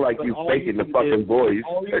you sound like you faking the fucking voice.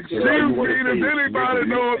 Excuse me, does anybody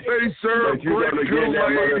know if they serve grape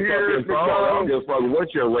Kool-Aid here at McDonald's? I don't give a fuck what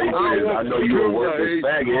your race is. I know you're a worthless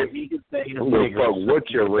faggot. I don't give a fuck what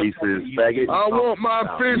your race is, faggot. I want my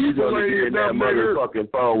fish fillet, you in that dumb nigger. motherfucking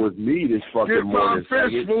phone with me this fucking morning, Get my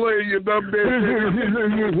fish fillet, you dumb bitch.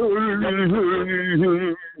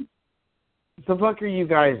 What the fuck are you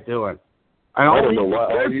guys doing? I don't know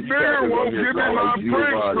why. This nigger won't give me my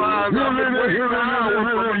French fries.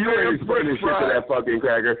 You ain't explaining shit to that fucking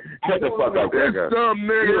cracker. Shut the fuck up, cracker. This dumb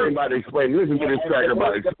nigger. You ain't about to explain. Listen to this cracker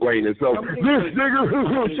about explaining. So, this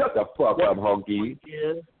nigger, shut the fuck up, honky.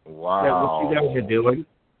 Wow. That's what you guys are doing.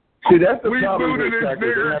 See, that's the we problem with booted his crackers.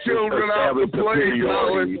 nigger children out the place,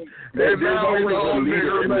 Colin. There's always a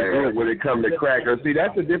leader in the group when it comes to crackers. See,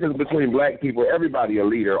 that's the difference between black people. Everybody a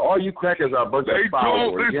leader. All you crackers are a bunch of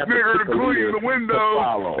followers. They told this nigger to clean the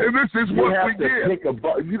window, and this is what we get.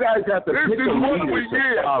 You guys have to pick a leader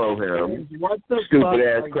to follow him.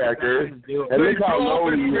 Stupid-ass crackers. And look how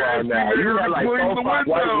lonely you are now. You got like 4 or 5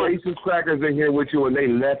 white racist crackers in here with you, and they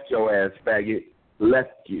left your ass, faggot.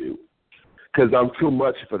 Left you. Because I'm too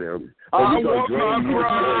much for them. I want my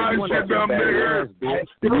fries, you dumb nigger.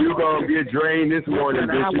 You're going to get drained this morning,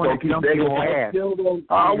 bitch. You're going to keep begging for ass.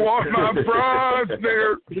 I want my fries,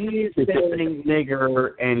 nigger. He's saying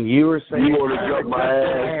nigger, and you were saying... You want to jump my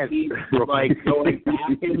ass. Like, going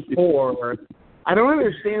back and forth. I don't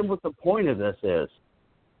understand what the point of this is.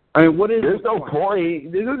 I mean, what is... There's no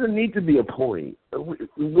point. There doesn't need to be a point.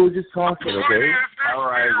 We're just talking, okay? All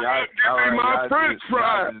right,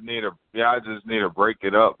 y'all just need to break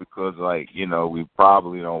it up because, like, you know, we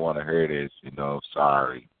probably don't want to hear this, you know,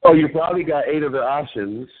 sorry. Oh, you probably got 8 of the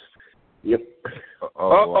options. Yep.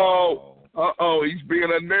 Uh-oh, he's being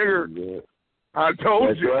a nigger. Yeah. I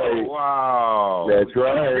told you. Right. Wow. That's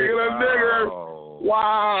right. He's being a nigger.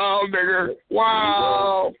 Wow, nigger.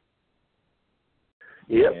 Wow.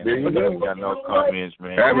 Yep, there you go. Got no comments,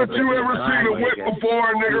 man. Haven't you ever seen a whip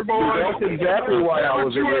before, nigger boy? That's exactly why I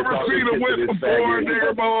was Haven't you ever seen a whip before,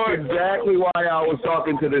 nigger boy? Exactly why I was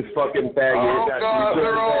talking to this fucking faggot. Oh, God,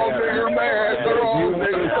 they're all nigger mad. They're all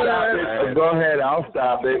nigger mad. Go ahead, I'll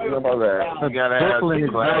stop it. How about that? You gotta have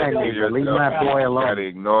some class in yourself. Leave my boy alone.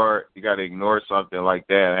 You gotta ignore something like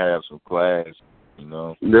that and have some class. You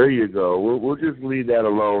know. There you go. We'll just leave that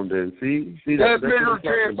alone then. See that nigger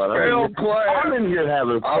can't spell class. I'm in here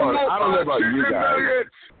having fun. I don't know about you guys.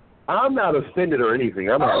 Nuggets. I'm not offended or anything.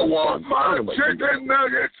 I'm having fun. I want my chicken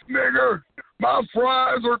nuggets, nigger. My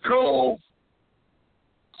fries are cold.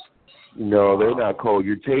 No, they're not cold.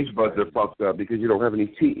 Your taste buds are fucked up because you don't have any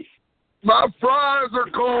teeth. My fries are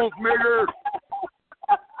cold, nigger.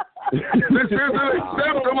 This isn't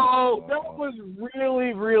acceptable. That was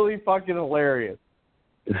really, really fucking hilarious.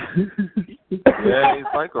 Yeah,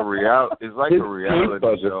 it's like a reality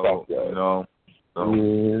show, you know. So.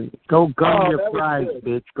 Go gum your fries,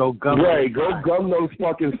 bitch. Go gum. Right, go gum those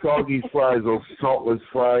fucking soggy fries, those saltless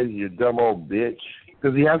fries, you dumb old bitch.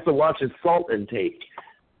 Because he has to watch his salt intake.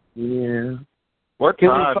 Yeah. What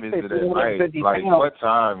time is it at night? Like, what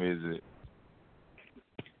time is it?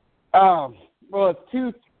 Well, it's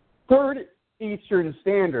 2:30 Eastern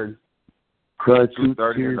Standard.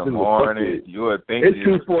 2:30 in the morning. You would think it's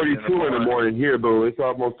 2:42 in the morning here, boo. It's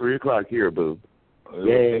almost 3 o'clock here, boo. I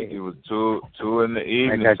think it was 2 in the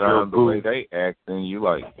evening time. The way they acting, you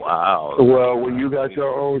like, wow. Well, when you got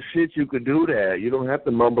your own shit, you could do that. You don't have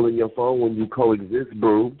to mumble in your phone when you coexist,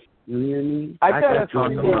 boo. You hear me? I got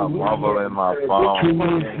mumble in my phone.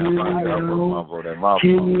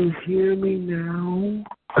 Can you hear me now?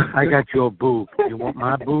 I got your boo. You want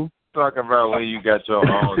my boo? Talking about when you got your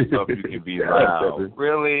own stuff, you can be loud.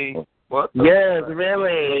 Really? What? Yes,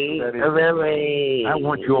 really. Really. I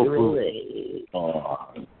want your boo.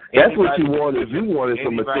 That's what you wanted. You wanted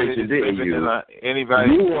some attention, didn't you? You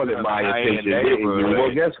wanted my attention, didn't you?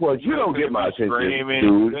 Well, guess what? You don't get my attention,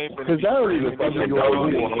 dude. Because I don't even fucking know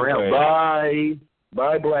you. Bye.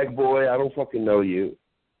 Bye, black boy. I don't fucking know you.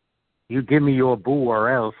 You give me your boo or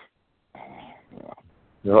else.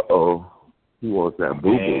 Uh-oh. He wants that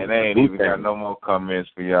boo-boo. Man, they ain't even got no more comments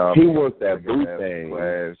for y'all. He wants that boo thing.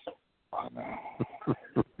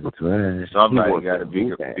 Somebody got to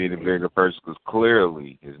be the bigger person, because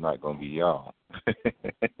clearly it's not going to be y'all.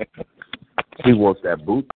 He wants that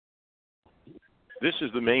boot. This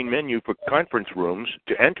is the main menu for conference rooms.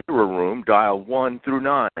 To enter a room, dial 1 through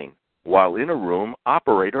 9. While in a room,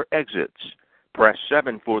 operator exits. Press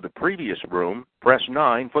 7 for the previous room. Press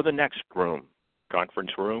 9 for the next room.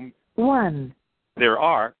 Conference room. 1. There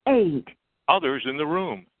are 8 others in the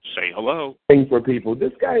room. Say hello. Thing for people.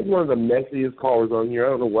 This guy is one of the messiest callers on here. I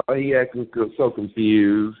don't know why he acts so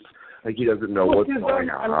confused. Like he doesn't know what's going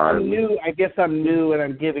on. I'm new. I guess I'm new, and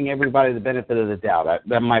I'm giving everybody the benefit of the doubt.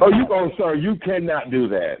 That might. Sir, you cannot do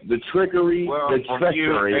that. The trickery,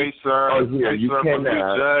 Hey, sir,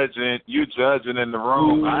 you judging in the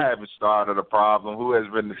room. I haven't started a problem. Who has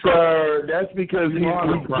been the Sir, that's because he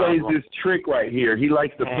plays this trick right here. He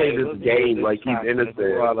likes to play this game like he's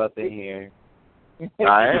innocent. Up in here.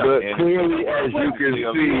 I am. But clearly, as you can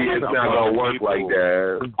see, it's not going to work like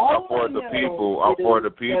that. I'm for the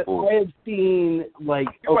people. I have seen,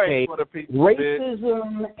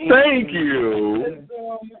 racism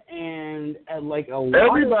and like a lot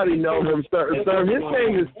everybody knows him, sir. Sir, his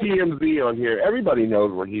name is TMZ on here. Everybody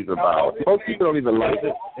knows what he's about. Most people don't even like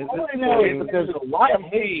it. All I know is that there's a lot of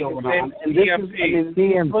hate going on. And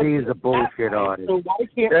TMZ is a bullshit artist. So why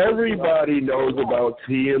can't everybody knows about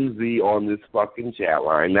TMZ on this fucking chat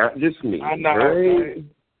line, not just me. I know. Right?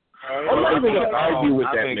 I'm not even going to argue with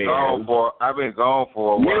that man. I've been gone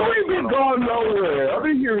for a while. You ain't been gone nowhere. I've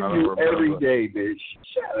been hearing you every day, bitch.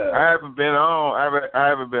 Shut up. I haven't been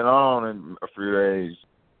on in a few days.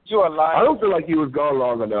 You a liar. I don't feel like you was gone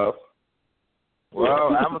long enough.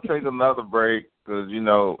 Well, I'm going to take another break because,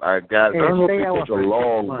 I got I hope you take a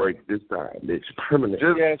long break this time, bitch. Permanent.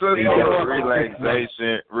 Just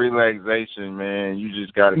relaxation, man. You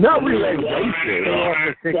just got to... Not relaxation.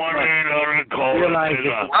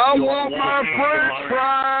 I want my french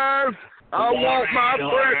fries. I want my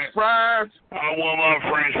french fries. I want my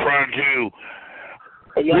french fries, too.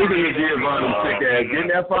 Listen to Giovanni, sick ass.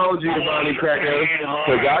 Get that phone, Giovanni, cracker.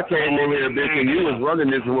 Because I came in here, bitch, and you was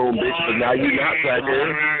running this room, bitch, but now you not,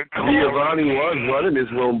 cracker. Giovanni was running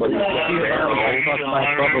this room, but he's down.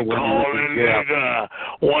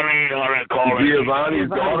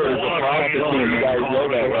 Giovanni's daughter is a prostitute. You guys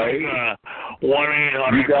know that, right?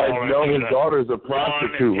 You guys know his daughter is a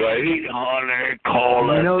prostitute, right? You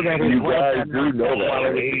know that you guys do know that,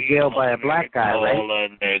 right? In jail by a black guy,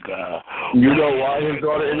 right? You know why his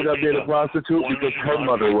daughter ended up being a prostitute? Because her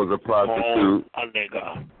mother was a prostitute.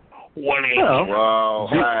 Giovanni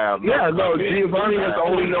has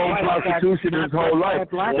only known prostitution his whole life.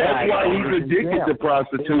 That's why he's addicted to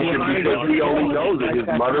prostitution, because he only knows it. His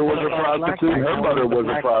mother was a prostitute, her mother was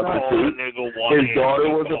a prostitute, his daughter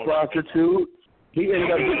was a prostitute. He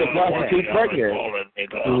ended up getting a prostitute pregnant.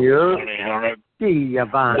 Yeah.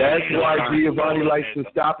 That's why Giovanni likes to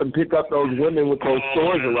stop and pick up those women with those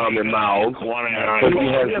swords around their mouths, because he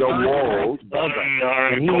has no morals.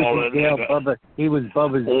 And he was in jail, he was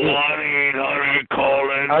Bubba's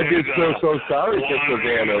I just feel so sorry for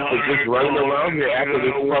Savannah for just running around here after this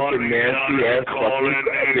fucking nasty ass fucking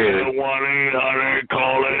crackhead.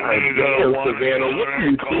 Savannah, what are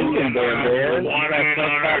you thinking there, man?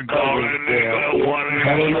 I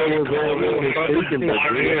don't know what Savannah was thinking, but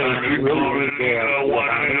man, she really was there.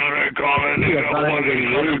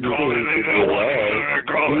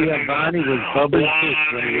 Giovanni was Bubba's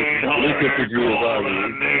sister. Listen to Giovanni.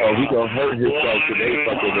 Oh, he gonna hurt himself today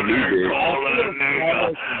fucking with me, bitch.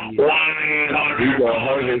 He gonna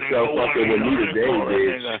hurt himself fucking with me today,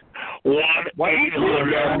 bitch.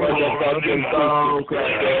 motherfucking song,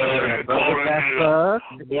 cracker.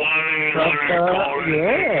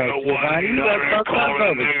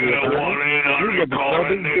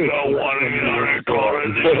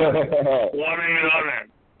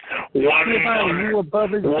 You above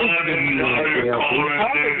his motherfucking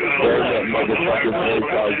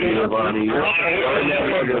voice out, Giovanni. Burn that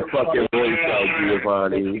motherfucking voice out,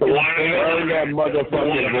 Giovanni. Burn that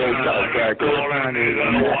motherfucking voice out, cracker.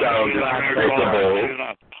 You sound despicable.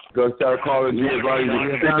 Gonna start calling Giovanni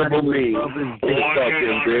despicable me.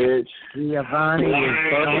 Fucking bitch. Giovanni is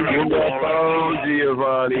Get that phone,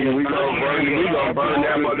 Giovanni. We gonna burn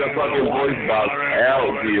that motherfucking voice box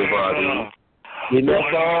out, Giovanni. Get that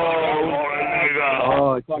phone.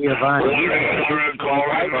 Oh, Giovanni.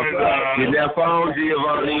 Get that phone,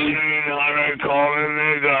 Giovanni.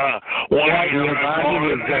 Giovanni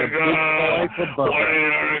was a big boy for Bubba.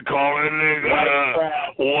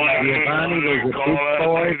 Giovanni was a big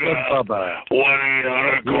boy for Bubba.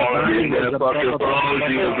 Get that fucking phone,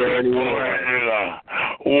 Giovanni.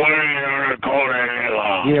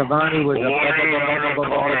 Giovanni was a big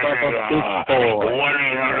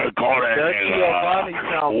boy. Giovanni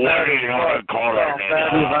sounds very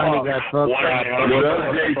Giovanni got fucked up. What up,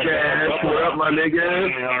 J Cash? What up, my nigga?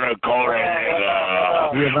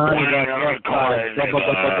 Giovanni got fucked up.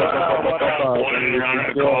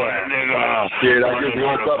 Shit, I just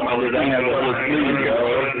woke up, my nigga. I had fell asleep, yo.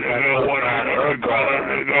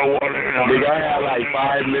 Nigga, I had like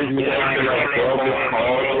 5 minutes and like 12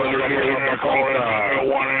 calls.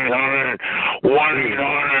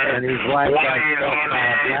 And his wife got fucked by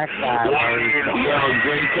a black guy. Yo, J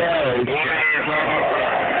Cash.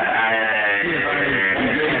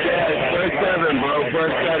 First 7, bro.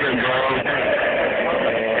 First 7, bro.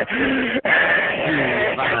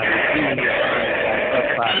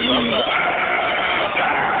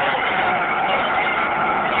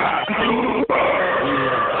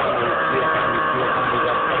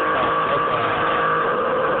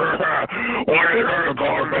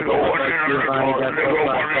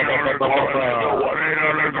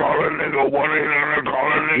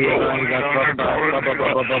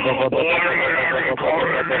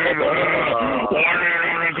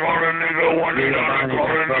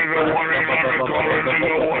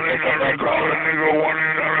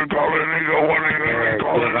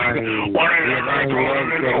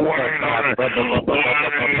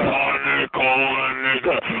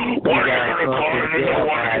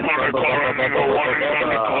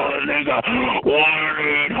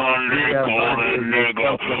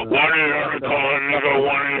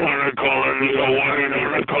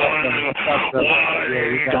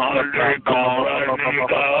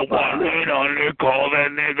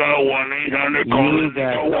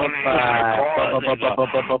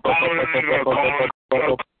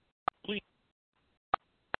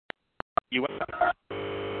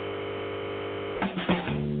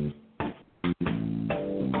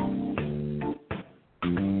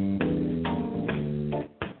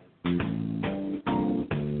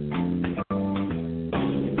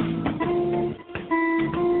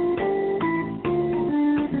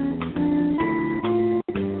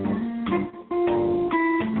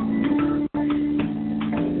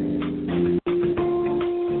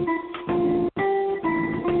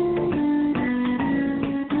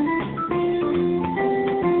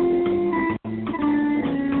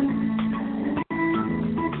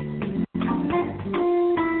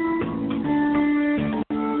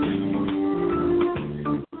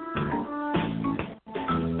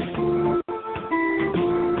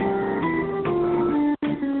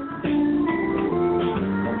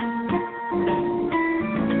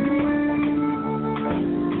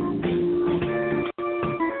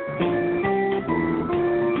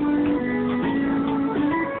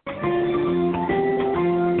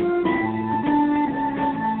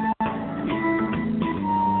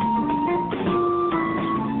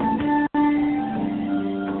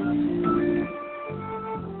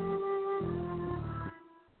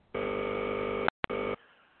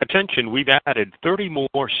 Attention, we've added 30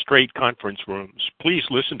 more straight conference rooms. Please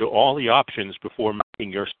listen to all the options before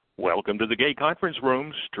making your... Welcome to the gay conference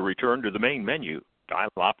rooms. To return to the main menu, dial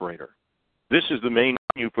operator. This is the main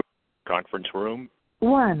menu for conference room.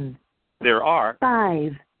 1. There are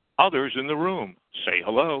 5 others in the room. Say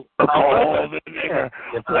hello. Call the nigger.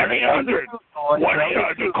 1-800.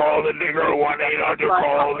 1-800. Call the nigger. 1-800.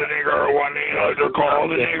 Call the nigger. 1-800. Call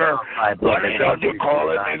the nigger. 1-800. Call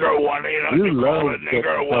the nigger. 1-800. Call the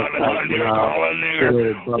nigger. 1-800.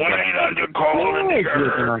 Call the nigger. 1-800. Call the nigger.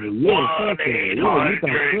 1-800.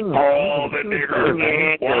 Call the nigger.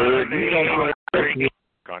 1-800.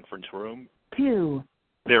 Conference room. 2.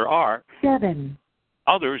 There are 7.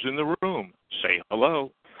 others in the room. Say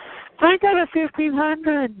hello. I got a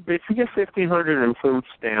 1,500. But you get 1,500 in food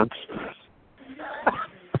stamps.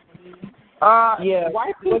 Yeah,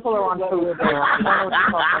 white people are on food stamps. I don't know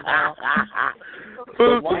what you're talking about.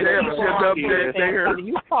 Food stamps shit up there.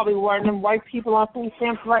 You probably one of them white people on food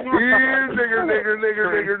stamps right now. Yeah, nigger.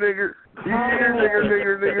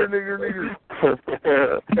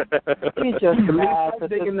 He's just mad.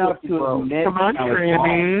 Big enough to admit. Come on,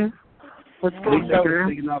 Granny. Let's go, nigger.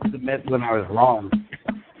 Big enough to admit when I was wrong.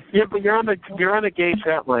 Yeah, but you're on a gay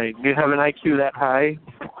chat line. You have an IQ that high.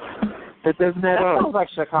 That doesn't add up. Sounds like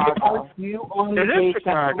Chicago. You on it the is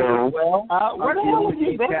Chicago. Well, where the hell have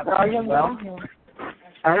you been? Are you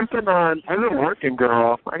I've been working,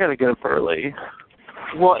 girl. I gotta get up early.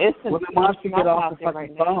 Well, it's why don't you get off the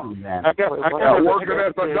fucking phone, then? I got working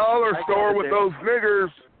at the dollar store with those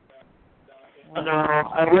niggers. No,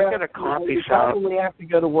 I work at a coffee shop. You probably have to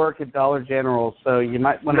go to work at Dollar General, so you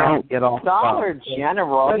might want to get off Dollar the phone.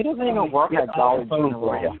 General? He doesn't even work at Dollar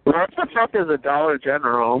General. What the fuck is a Dollar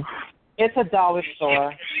General? It's a dollar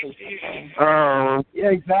store. Oh.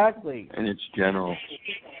 Yeah, exactly. And it's general.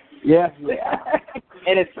 Yes.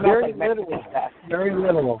 And it's very literal. Very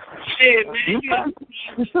literal. Shit, man.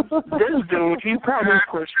 This dude, he probably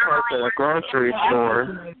push carts at a grocery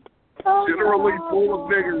store. Generally full of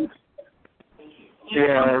niggers.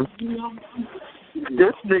 Yeah.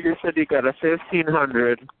 This nigger said he got a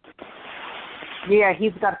 1,500. Yeah,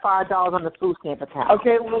 he's got $5 on the food stamp account.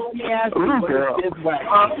 Okay, well, let me ask you, what is Big Wax?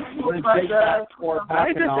 What is Big Wax for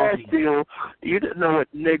I just asked you. You didn't know what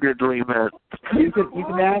niggardly meant. You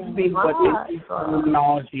can ask me what this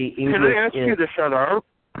terminology English is. Can I ask you to shut up?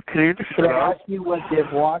 Can you just shut up? Can I ask you what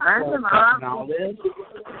Big Wax is?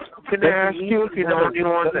 Can I ask you if you know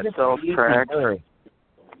anyone that sells tracks?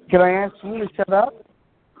 Can I ask you to shut up?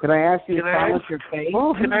 Can I ask you to silence your face?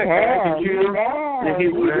 Oh, can I ask you? If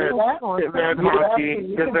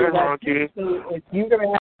you're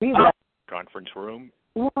going to be that. Conference room.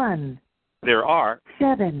 1. There are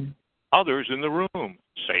 7. others in the room.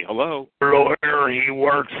 Say hello. Lawyer, he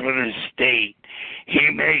works for the state. He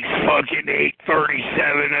makes fucking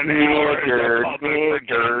 $8.37 an hour as a public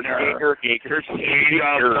pretender. He's a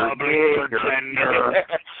public pretender.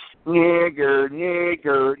 Nigger. He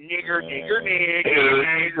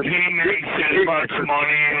makes as much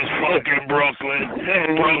money as fucking Brooklyn.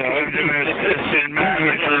 Brooklyn's an assistant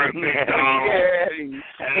manager at McDonald's.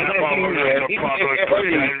 And that motherfucker's a public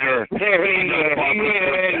pretender. He's a public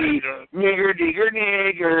pretender. Nigger.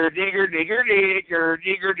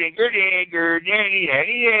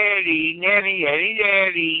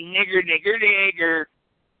 Nigger.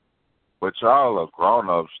 But y'all are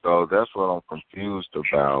grown-ups, though. That's what I'm confused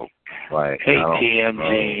about. Like,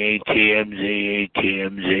 ATMZ.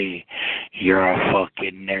 You're a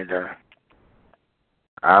fucking nigger.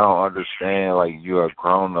 I don't understand. Like, you're a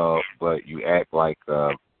grown-up, but you act like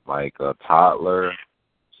a toddler.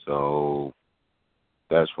 So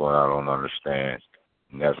that's what I don't understand.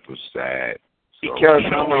 And that's what's sad. Because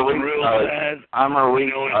I'm a retard. I'm a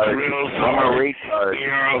retard.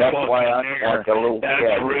 That's why I like a little That's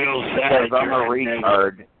kid. real sad. Because I'm a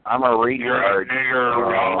retard. I'm a retard. You're a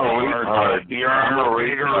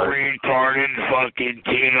retard in fucking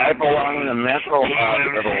team. I belong in the mental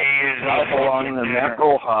hospital.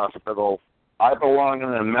 I belong in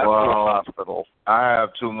the mental hospital. I have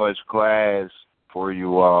too much class for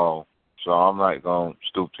you all, so I'm not going to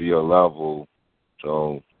stoop to your level.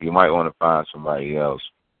 So you might want to find somebody else,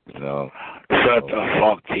 you know. Shut the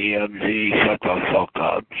fuck, TMZ. Shut the fuck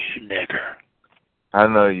up, nigger. I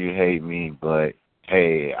know you hate me, but,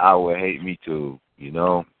 hey, I would hate me too, you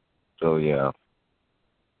know. So, yeah.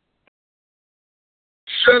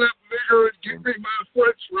 Shut up, nigger, and give me my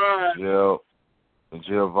French fries.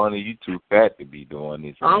 Giovanni, you too fat to be doing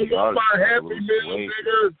this. I want my Happy Meal,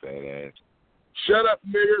 nigger. Fat ass. Shut up,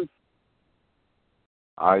 nigger.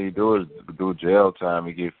 All you do is do jail time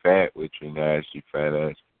and get fat with you nasty fat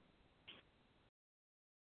ass.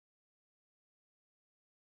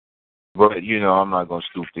 But, you know, I'm not going to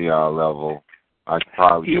stoop to y'all level. I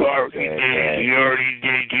probably You already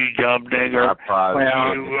did, you dumb nigger. I probably you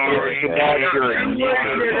already did. You're a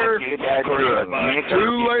nigger.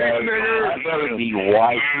 Too late, nigger. I'd rather be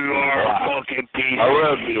white You are a fucking piece I'd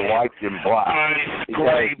rather be white than black. I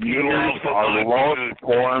scrape you off are the lowest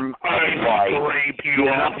form of white.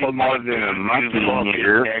 You're nothing more than a monkey,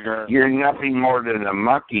 nigger. You're nothing more than a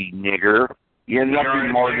monkey, nigger. You're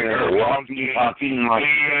nothing more than a walking, talking monkey.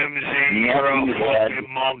 You're a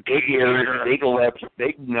fucking monkey. Big ears, big lips,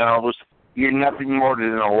 big nose. You're nothing more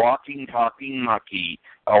than a walking, talking monkey.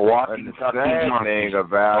 A A walking, the talking sad monkey. thing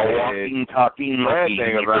about A it. walking, talking The monkey. sad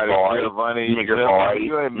thing about it, Giovanni,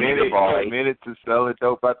 you admitted to selling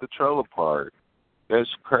dope at the trailer park. That's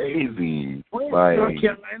crazy. Like,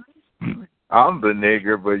 I'm the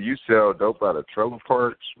nigger, but you sell dope out of trailer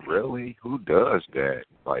parks? Really? Who does that?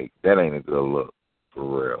 Like, that ain't a good look, for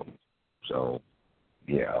real. So,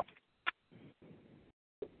 yeah.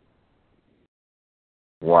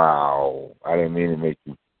 Wow. I didn't mean to make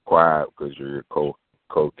you quiet because of your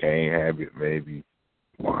cocaine habit, maybe.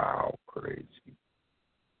 Wow, crazy.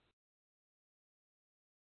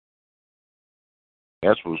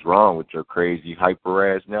 That's what's wrong with your crazy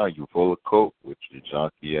hyper ass now. You full of coke with your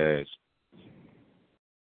junkie ass.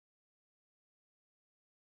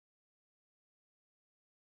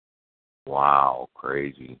 Wow,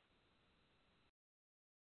 crazy.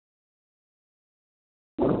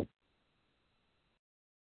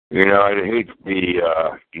 You know, I'd hate to be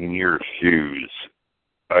in your shoes.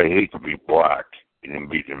 I hate to be black and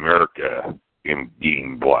be America in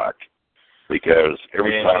being black. Because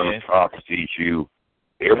every time a cop sees you,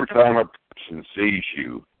 every time a person sees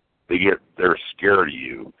you, they're scared of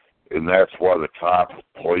you. And that's why the cops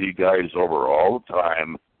pull you guys over all the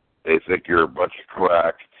time. They think you're a bunch of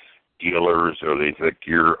crack dealers, or they think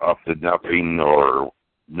you're up to nothing or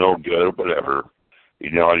no good or whatever.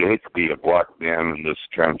 You know, I'd hate to be a black man in this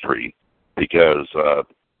country because,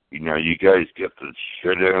 you know, you guys get the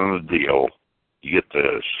shit end of the deal. You get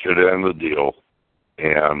the shit end of the deal.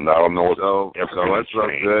 And I don't know what so what's so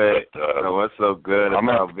good. So what's so good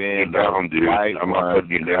about being down, dude? I'm not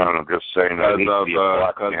putting you down. I'm just saying that because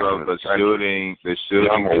of the shooting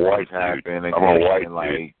happened. I'm a white like,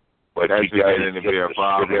 dude. But that's you guys beginning to be a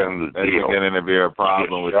problem. That's beginning to be a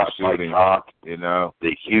problem with the shooting. You know, they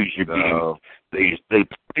accuse you being they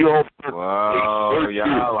feel. Wow,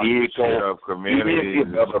 y'all like to shoot up communities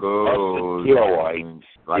and schools.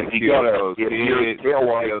 Like if you got a tail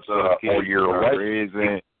lights or your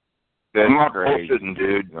reason. I'm not bullshitting,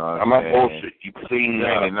 dude. I'm not bullshit. You've seen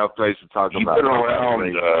ain't no place to talk you've about. You've been around,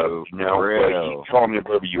 you know, you call me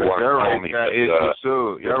whatever you want to call me.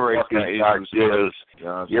 Your race is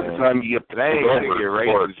every time you get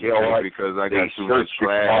racist because I got too much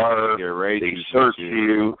swag. They search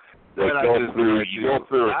you. They go through you.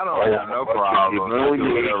 I don't have no problem. I do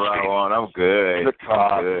whatever I want. I'm good. The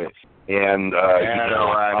cop. And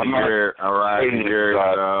I'm riding here,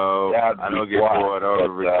 so I don't get pulled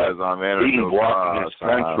over because I'm in being black in this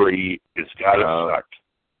country, it's gotta suck.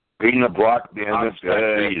 Being a black man in this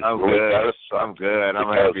country is really suck. I'm good. I'm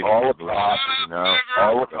happy. All the cops, you know,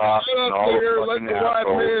 all the cops and all the fucking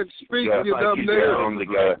assholes. They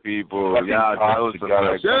got people. Y'all jealous of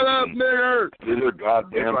black people. Shut up, nigger. These are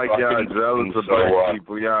goddamn like y'all jealous of black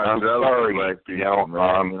people. Y'all jealous of black people.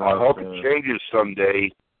 I hope it changes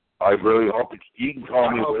someday. I really hope you can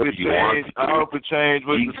call me whatever you want. I hope it changes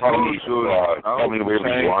with the school shooting. I hope it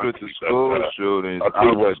changes with the school shootings. I'll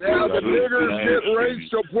tell you what, now the niggers get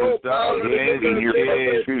racial profile. Those innocent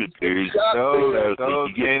kids,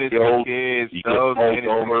 those innocent kids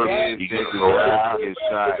get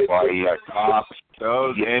shot by cops.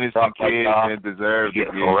 Those innocent kids deserve to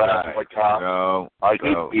be shot. No, I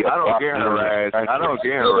don't get harassed. I don't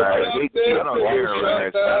get harassed. I'm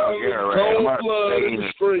not saying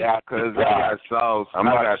that because I got sauce. I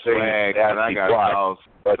got swag and I got sauce.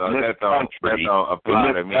 But in this country, be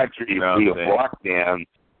a black man.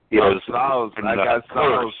 Sauce. I got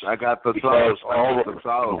sauce. I got the sauce. All the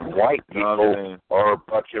sauce. White people are a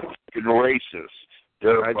bunch of fucking racists.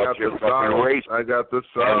 I got the sauce. I got the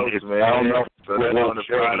sauce, man. So that's on the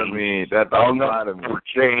side of me. That's on the side of me.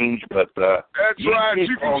 Change, but that's right.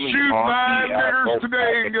 You can shoot 9 niggers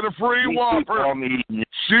today and get a free Whopper.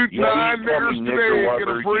 Shoot 9 niggers today and get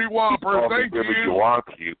a free Whopper. Thank you. You want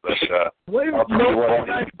to, but I'll tell you what,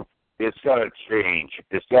 it's got to change.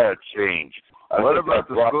 It's got to change. What about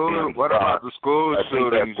the school? What about the school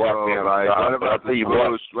shootings? What about the school?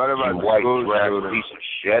 What about the school shootings? Piece of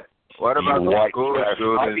shit. What about the school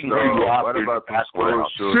shootings? What about the school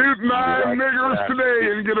shootings? Shoot 9 niggers today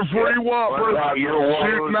and get a free Whopper.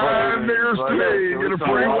 Shoot 9 niggers today and get a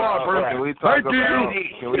free Whopper. Thank you.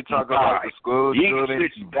 Can we talk about the school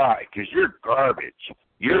shootings? You die because you're garbage.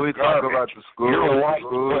 Can we talk about the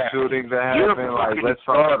school shootings that happened? Like, let's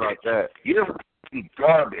talk about that. You're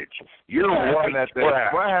garbage. You're white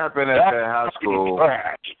trash. What happened at that high school?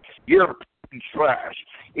 You're trash.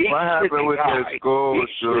 What happened with that school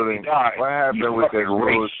shooting? What happened with that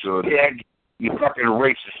school shooting? You fucking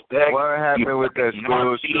racist pig. What happened with that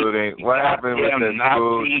school shooting? What happened with that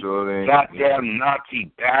school shooting? Goddamn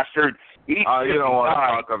Nazi bastard. Oh, you don't want to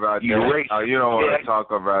talk about that. Oh, you don't want to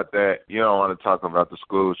talk about that. You don't want to talk about the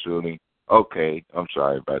school shooting. Okay, I'm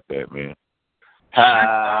sorry about that, man. 5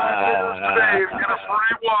 minutes today and get a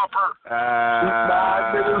free Whopper.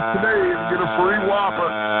 5 minutes today and get a free Whopper.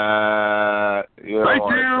 Thank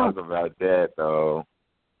you. Talk about that though.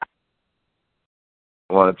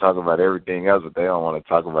 I want to talk about everything else, but they don't want to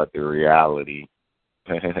talk about the reality.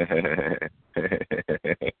 The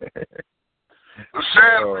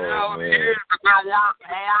sad reality is that there weren't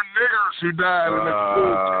more niggers who died in the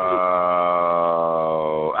school.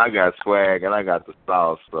 Oh, I got swag and I got the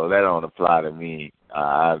sauce, so that don't apply to me.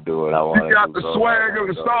 I do what I want. You got the swag and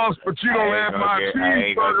the sauce, but you don't have my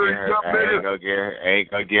cheeseburger. I ain't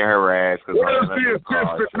gonna get harassed. Where's the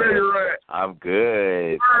assistant nigger at? I'm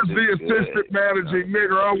good. Where's the assistant managing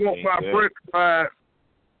nigger? I want my french fries.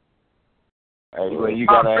 Hey, well, you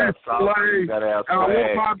gotta have sauce. You gotta have swag. I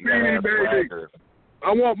want my beanie baby.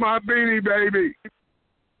 I want my beanie baby.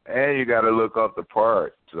 And you gotta look up the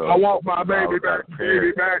part. So I want my baby back,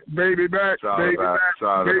 baby back, baby back, baby back, It's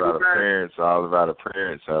all about appearance. All about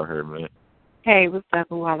appearance out here, man. Hey, what's up?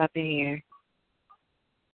 While I've been here.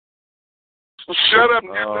 Shut up.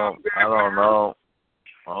 I don't know.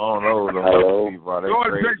 Go and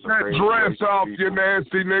take that dress off, you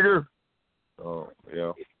nasty nigger. Oh,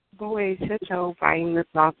 yeah. Boy, shut your fighting the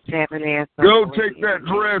soft jabbing ass up. Go take that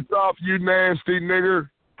dress off, you nasty nigger.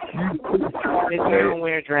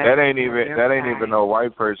 That ain't even no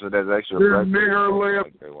white person. That's actually your a black nigger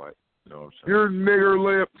lips. You know what I'm saying? Your nigger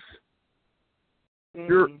lips.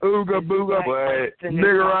 Your ooga booga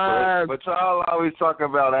nigger eyes. But y'all always talking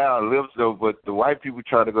about our lips though. But the white people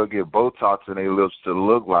try to go get Botox in their lips to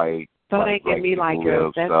look like. So they can be like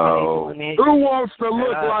us. That's why they Who wants to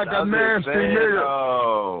look like a nasty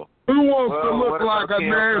nigger? Who wants to look like a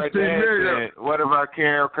nasty nigger? What about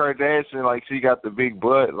Kim Kardashian? Like, she got the big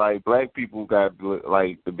butt. Like, black people got,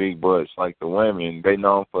 like, the big butts. Like, the women, they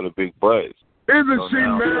known for the big butts. Isn't she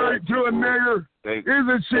married to a nigger?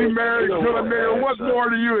 Isn't she married to a nigger? What more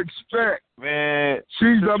do you expect? Man.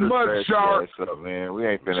 She's a mud shark. Man. We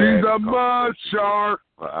ain't She's a mud shark.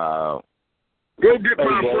 Wow. Go get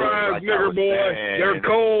my fries, nigger boy. They're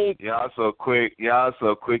cold. Y'all so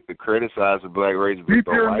quick to criticize the black race. Keep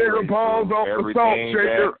your nigger paws off the salt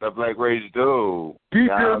shaker. The black race do. Keep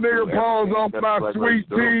your nigger paws off my sweet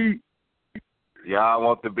tea. Y'all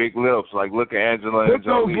want the big lips. Like, look at Angela Put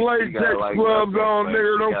those latex gloves on,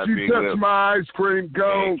 nigger. Don't you touch my ice cream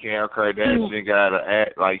cone. Kim Kardashian got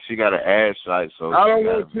she got an ass site, so I don't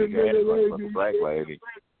want your nigger lady. Black lady.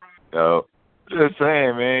 So. Just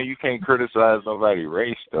saying, man, you can't criticize nobody's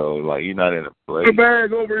race, though. Like, you're not in a place. Put the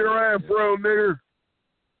bag over your afro, nigger.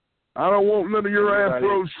 I don't want none of your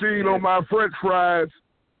afro sheen on my french fries.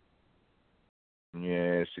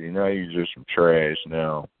 Yeah, see, now you're just some trash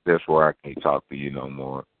now. That's where I can't talk to you no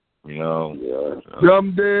more. You know? Yeah.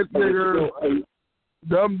 Dumb dead nigger.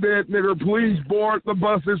 Dumb dead nigger, please board the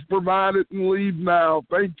buses provided and leave now.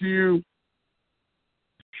 Thank you.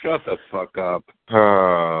 Shut the fuck up.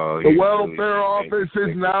 Oh, the welfare office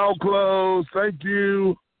is now closed. Thank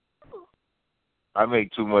you. I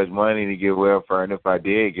make too much money to get welfare, and if I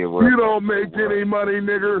did get welfare... You don't make any money,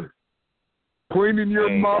 nigger. Cleaning your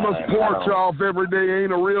mama's porch off every day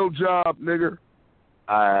ain't a real job, nigger.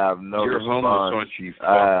 I have no response.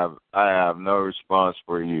 I have no response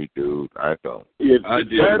for you, dude. I don't. That's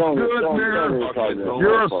good, nigger.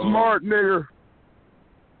 You're a smart nigger.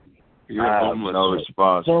 I have no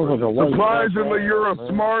response. Surprisingly, you're a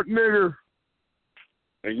smart nigger.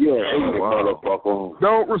 And you're an ignorant motherfucker.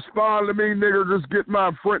 Don't respond to me, nigger. Just get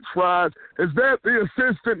my french fries. Is that the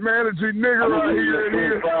assistant managing nigger right here?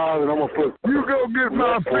 You go get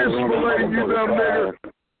my fish fillet, you dumb nigger.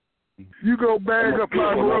 You go bag up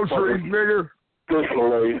my groceries, nigger. Fish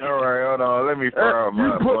fillet. All right, hold on. Let me fire up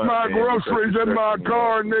You put my groceries in my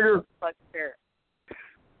car, nigger.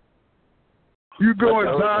 You go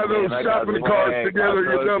and tie those shopping carts together,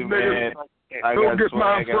 you dumb nigger. Go get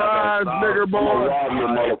my fries, nigger boy.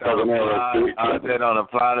 That don't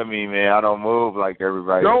apply to me, man. I don't move like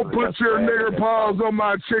everybody. Don't put your nigger paws on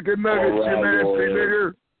my chicken nuggets, you nasty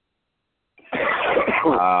nigger.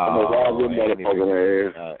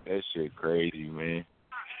 That shit crazy, man.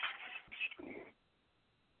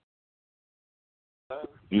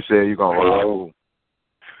 You said you gonna roll.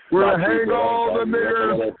 We're going to hang all the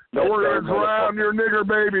niggers, and we're going to drown your nigger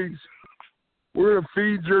babies. We're going to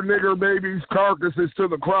feed your nigger babies' carcasses to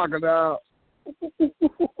the crocodile.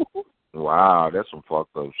 Wow, that's some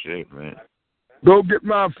fucked up shit, man. Go get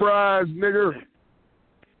my fries, nigger.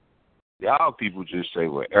 Y'all people just say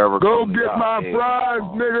whatever. Go get my fries,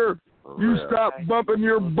 nigger. You stop bumping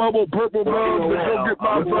your bubble purple bugs and go get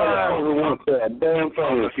my fries.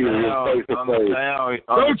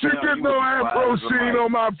 Don't you get no Afro Sheen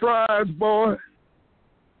on my fries, boy.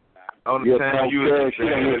 On the town, you'll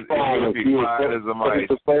be quiet as a mice.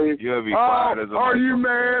 You'll be quiet as a mice. Are you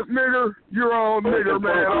mad, nigger? You're all nigger,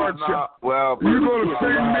 man, aren't you? Well, you gonna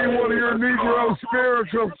sing me one of your Negro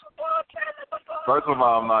spirituals? First of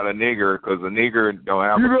all, I'm not a nigger, because a nigger don't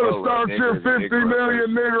have. You gonna start your 50 million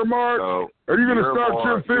nigger march? So are you gonna start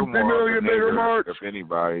your 50 million nigger march? If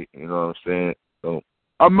anybody, you know what I'm saying? So.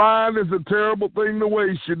 A mind is a terrible thing to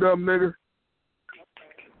waste, you dumb nigger.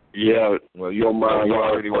 Yeah, well, your mind, you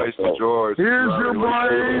already wasted yours. Here's your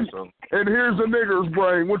brain, and here's the nigger's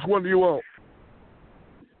brain. Which one do you want?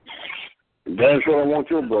 That's what I want,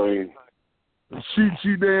 your brain. Shoot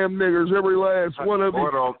you damn niggers, every last one of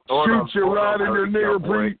you. Shoot you right in your nigger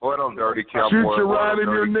pee. Shoot you right in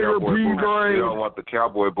your nigger pee brain. You don't want the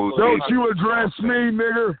cowboy boots. Don't you address me,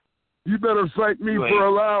 nigger. You better thank me for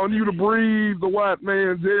allowing you to breathe the white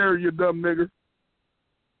man's air, you dumb nigger.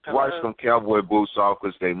 Wash some cowboy boots off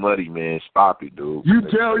because they muddy, man. Stop it, dude. You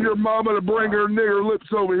tell your mama to bring her nigger lips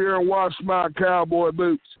over here and wash my cowboy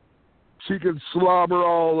boots. She can slobber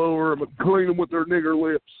all over them and clean them with her nigger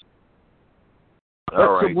lips. That's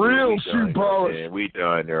all right, some real dude, shoe polish. Man. We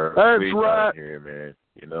done here. That's we right. Done here, man.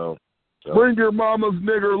 You know. So. Bring your mama's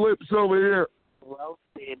nigger lips over here. Well,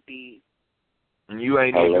 baby. You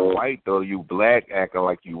ain't even white, though. You black acting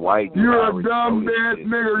like you white. You're a dumb dead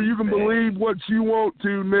nigger. You can believe what you want to,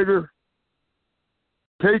 nigger.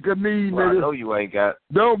 Take a knee, nigger. I know you ain't got.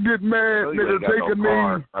 Don't get mad, nigger. Take a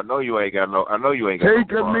knee. I know you ain't got no.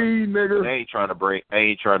 Take a knee, nigger. I ain't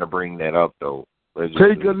trying to bring that up though.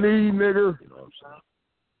 Take a knee, nigger. You know what I'm saying?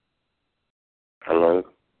 Hello.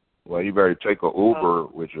 Well, you better take a Uber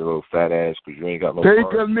with your little fat ass because you ain't got no.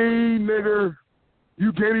 Take car. a knee, nigger.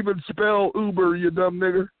 You can't even spell Uber, you dumb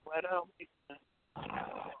nigger.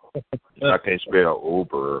 I can't spell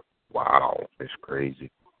Uber. Wow, that's crazy.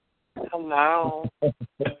 Hello.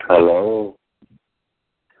 Hello.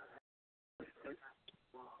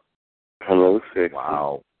 Hello, sexy.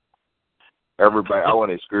 Wow. Everybody, I want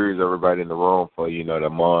to excuse everybody in the room for, the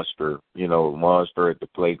monster, monster at the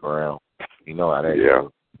playground. You know how that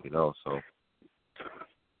goes, so.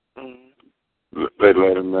 They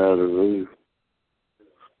let him out of leave.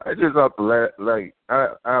 I just have to I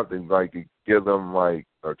have to give them a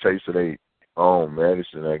taste of their own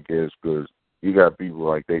medicine, I guess, because you got people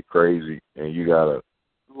like they crazy, and you gotta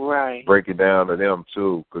break it down to them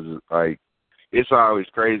too, because it's always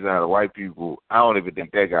crazy how the white people. I don't even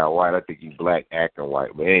think that guy white. I think he's black acting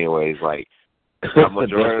white. But anyways, the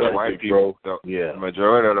majority of the white people, the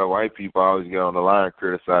majority of the white people always get on the line and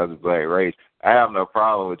criticize the black race. I have no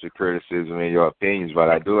problem with your criticism and your opinions, but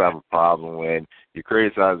I do have a problem when you're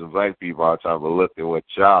criticizing black people all the time. But look at what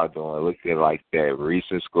y'all doing. Look at that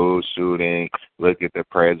recent school shooting. Look at the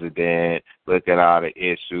president. Look at all the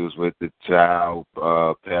issues with the child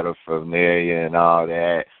pedophilia and all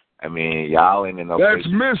that. I mean, y'all ain't in no. That's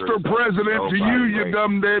Mr. President to you, you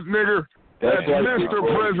dumb dead nigger. That's Mr.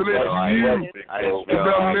 President to you, you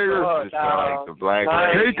dumb nigger.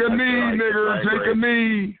 Take a knee, nigger. Take a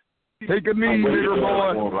knee. Take a knee, nigger boy.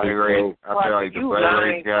 I feel like the black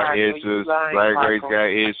race got issues. Black race got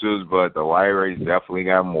issues, but the white race definitely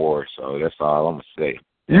got more. So that's all I'm gonna say.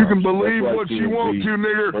 You can believe what you want to,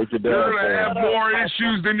 nigger. You're gonna have more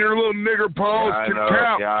issues than your little nigger paws can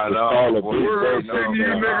count. We're gonna send you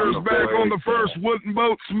niggers back on the first wooden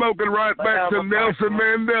boat, smoking right back to Nelson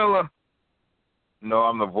Mandela. No,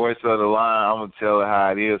 I'm the voice of the line. I'm gonna tell it how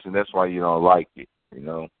it is, and that's why you don't like it.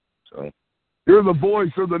 So. You're the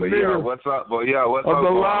voice of the nigger. Yeah, what's up? Well, yeah, what's of up? The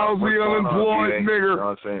lousy, unemployed nigger. You know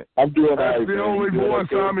what I'm saying? I'm doing That's the only voice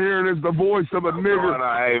I'm hearing is the voice of a nigger.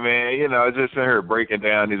 Hey, man, just in here breaking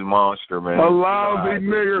down this monster, man. A lousy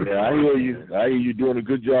nigger. Yeah, I hear you. I hear you doing a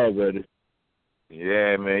good job at it.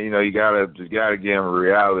 Yeah, man. You gotta give him a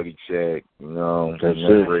reality check. That's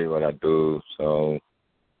really what I do. So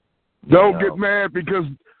don't get mad because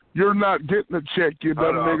you're not getting a check, you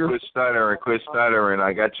dumb nigger. Quit stuttering.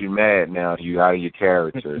 I got you mad now. You out of your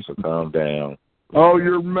character, so calm down. Oh,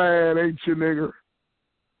 you're mad, ain't you, nigger?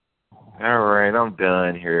 All right, I'm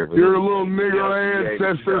done here. Your little nigger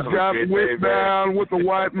ancestors got whipped down with the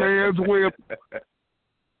white man's whip.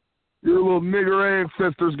 Your little nigger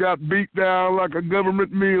ancestors got beat down like a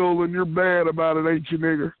government meal, and you're bad about it, ain't you,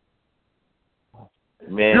 nigger?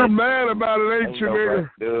 Man, you're mad about it, ain't you, nigger?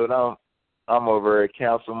 Dude, I'm over at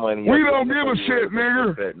council money. We don't give a shit,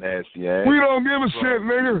 nigger. That nasty ass. We don't give a shit,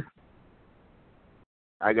 nigger.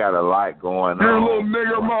 I got a lot going on. You're a little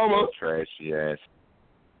nigger mama. Trashy ass.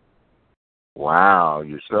 Wow,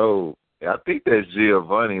 you're so I think that's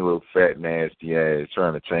Giovanni, little fat, nasty ass,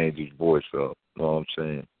 trying to change his voice up. You know what I'm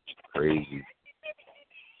saying? It's crazy.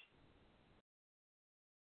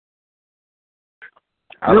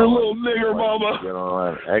 Your little nigger mama. Get on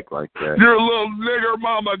and act like that. Your little nigger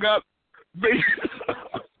mama got beat.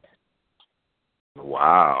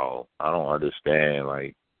 Wow. I don't understand,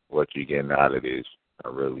 like, what you're getting out of this. I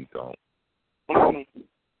really don't.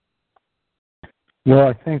 Well,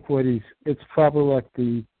 I think it's probably like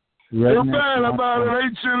the You're mad about it,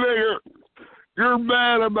 ain't you, nigger? You're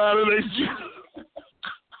mad about it, ain't you?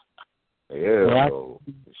 Yeah,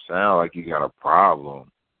 it sounds like you got a problem.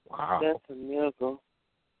 Wow. That's a miracle.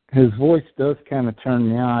 His voice does kind of turn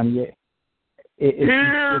me on. Yeah.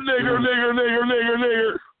 Here, nigger, nigger, nigger, nigger,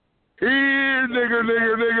 nigger. Here, nigger,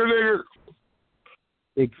 nigger, nigger, nigger.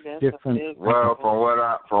 It's different. Well, from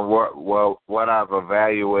what I've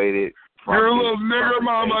evaluated. Your little nigger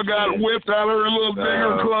mama got whipped out of her little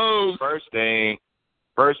nigger clothes.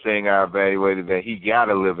 First thing I evaluated that he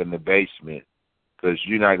gotta live in the basement, because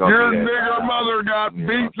you're not gonna. Your nigger mother got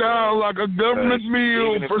beat down like a government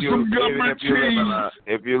meal for some government cheese.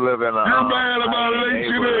 If you live in a, you're mad about it, ain't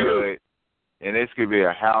you, nigger? And this could be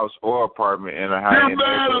a house or apartment in a high-end neighborhood.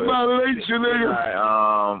 You're mad about it, ain't you,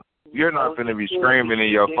 nigger? You're not going to be screaming in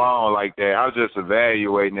your phone like that. I was just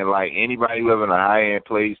evaluating it. Like, anybody living in a high-end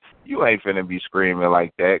place, you ain't finna be screaming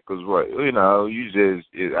like that, because,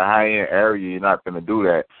 it's a high-end area, you're not finna do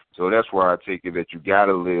that. So that's where I take it that you got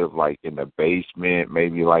to live, like, in the basement,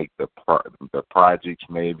 maybe, like, the projects,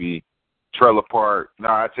 maybe. Trailer park. No,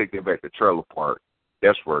 I take that back to trailer park.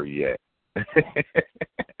 That's where you at.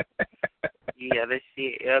 Yeah, that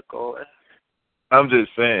shit echoing. I'm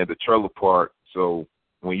just saying, the trailer park, so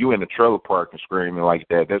when you in the trailer park and screaming like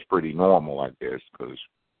that, that's pretty normal, I guess, because,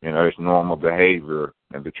 it's normal behavior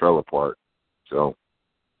in the trailer park. So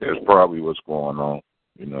that's probably what's going on,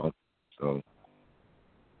 So,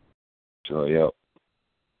 yeah.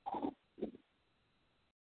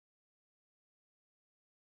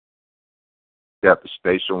 Got the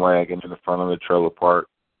station wagon in the front of the trailer park,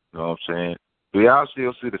 you know what I'm saying? Do y'all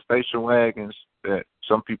still see the station wagons that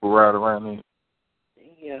some people ride around in?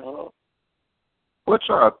 Yeah. What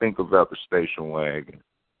y'all think about the station wagon?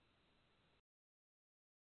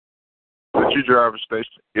 Would you drive a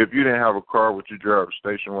station? If you didn't have a car, would you drive a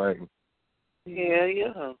station wagon?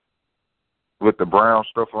 Yeah. With the brown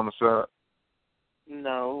stuff on the side?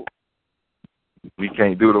 No. We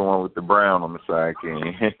can't do the one with the brown on the side, can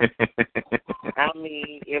you? I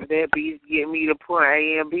mean, if that beat get me to point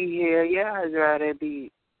A and B here, yeah, I'll drive that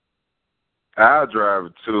beat. I'll drive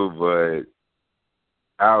it too, but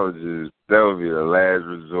that would be the last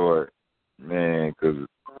resort, man, because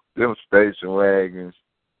them station wagons,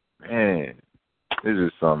 man, it's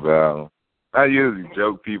just something about them. I usually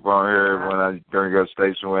joke people on here when I bring up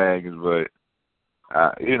station wagons, but,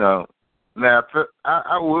 now,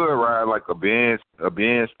 I would ride like a Benz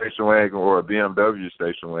station wagon or a BMW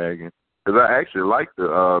station wagon, because I actually like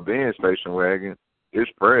the Benz station wagon. It's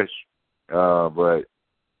fresh, but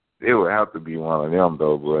it would have to be one of them,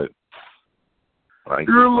 though, but. Like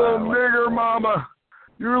your little nigger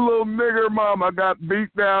mama got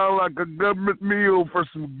beat down like a government meal for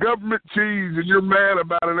some government cheese, and you're mad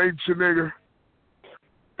about it, ain't you, nigger?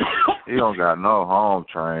 He don't got no home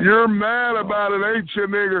training. You're mad about it, ain't you,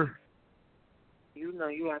 nigger? You know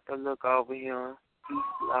you have to look over here. He's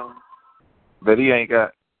slow. But he ain't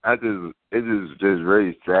got. It's just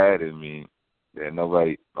really sad in me that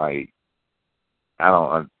nobody I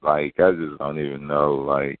just don't even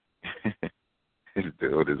know This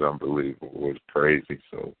dude is unbelievable. It's crazy.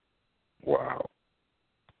 So, wow.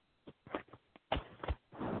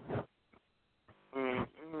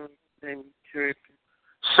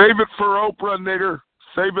 Save it for Oprah, nigger.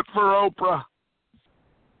 Save it for Oprah.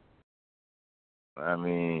 I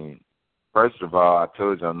mean, first of all, I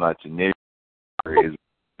told you I'm not your nigger.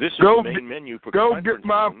 This is the main menu for go get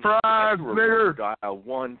my fries, nigger. Dial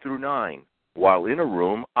 1 through 9. While in a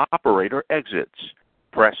room, operator exits.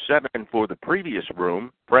 Press 7 for the previous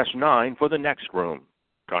room. Press 9 for the next room.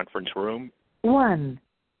 Conference room. 1.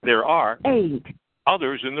 There are 8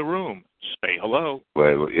 others in the room. Say hello.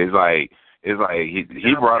 But it's like he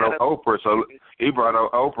brought up Oprah, so he brought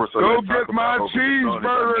up Oprah. So go get my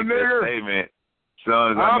cheeseburger, nigger. As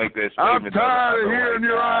soon as I make that statement, I'm tired of hearing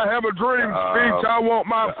your "I have a dream" speech. I want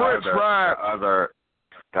my French fries.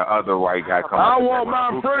 The other white guy coming. I want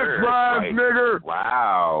my French fries, nigger.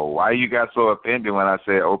 Wow, why you got so offended when I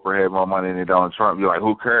said Oprah had more money than Donald Trump? You're like,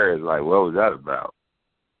 who cares? Like, what was that about?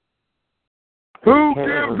 Who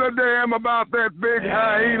gives a damn about that big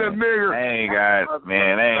hyena nigger? I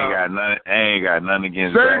ain't got nothing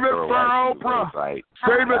against Save that. it for Oprah.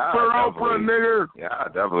 Save it for Oprah, nigger.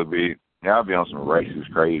 Yeah, I'll be on some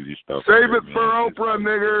racist, crazy stuff. Save it for Oprah,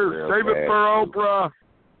 nigger. Save it for Oprah.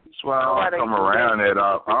 That's why I don't come around that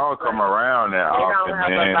often,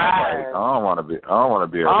 man. I don't want to be. I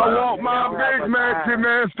want my big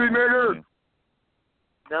nasty nigger.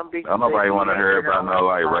 Don't nobody want to hear about no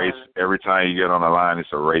race. Every time you get on the line,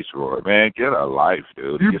 it's a race war. Man, get a life,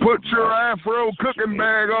 dude. You put your Afro cooking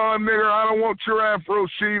bag on, nigger. I don't want your Afro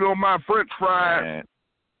sheet on my French fries. Man,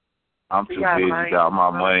 I'm too busy about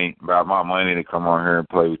my money to come on here and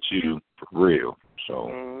play with you for real. So.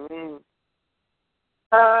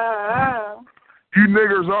 You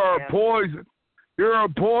niggers are a poison. You're a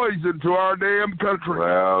poison to our damn country.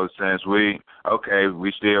 Well, since we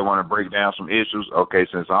still want to break down some issues. Okay,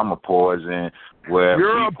 since I'm a poison,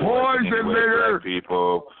 you're a poison, nigger.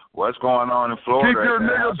 People, what's going on in Florida? Keep your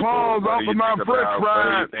nigger paws off of my French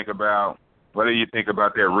fries. What do you think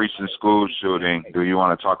about that recent school shooting? Do you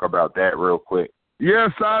want to talk about that real quick?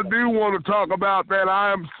 Yes, I do want to talk about that.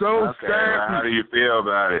 I am so saddened. How do you feel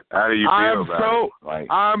about it?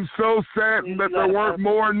 I'm so saddened that there weren't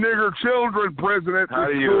more nigger children present at the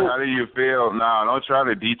school. How do you feel? No, don't try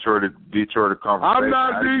to detour the conversation. I'm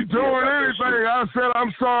not detouring anything. I said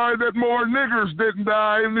I'm sorry that more niggers didn't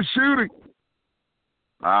die in the shooting.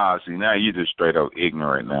 See, now you just straight up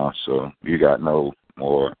ignorant now, so you got no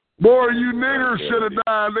more. Boy, you niggers should have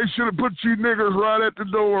died. They should have put you niggers right at the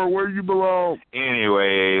door where you belong.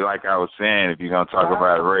 Anyway, like I was saying, if you're gonna talk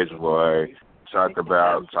about race, boy, talk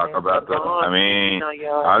about the.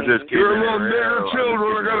 I'll just keep your little nigger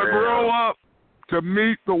children are gonna grow up to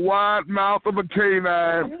meet the wide mouth of a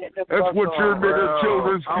canine. That's what your nigger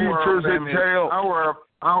children's futures entail.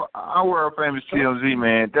 I wear a famous TMZ,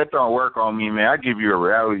 man. That don't work on me, man. I give you a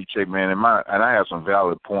reality check, man, and I have some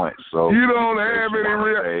valid points. So you don't have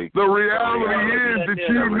any. The reality is that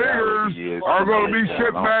you niggers are going to be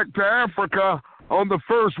sent back to Africa on the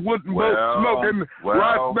first wooden boat smoking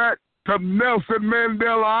right back to Nelson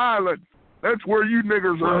Mandela Island. That's where you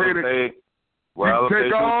niggers are headed. You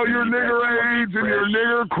take all your nigger AIDS and your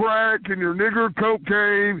nigger crack and your nigger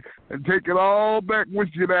cocaine and take it all back with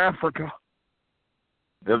you to Africa.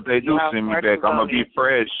 If they do send me back, I'm going to be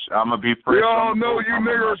fresh. We all know you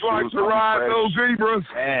niggers like to ride those zebras.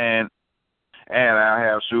 And I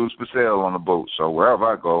have shoes for sale on the boat. So wherever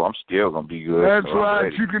I go, I'm still going to be good. That's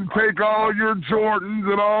right. You can take all your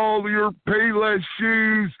Jordans and all your Payless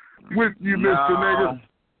shoes with you, Mr. Nigger.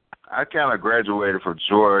 I kind of graduated from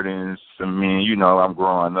Jordans. I mean, I'm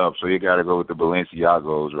growing up, so you got to go with the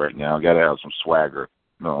Balenciagos right now. Got to have some swagger.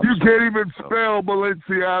 You can't even spell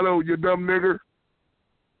Balenciago, you dumb nigger.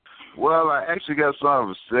 Well, I actually got some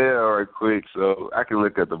for sale right quick, so I can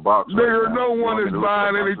look at the box. Nigger, right no one is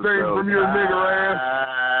buying anything from your nigger ass.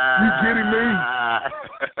 You kidding me?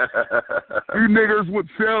 You niggers would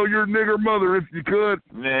sell your nigger mother if you could.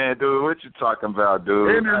 Man, dude, what you talking about,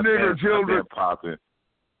 dude? And your nigger children. Popping.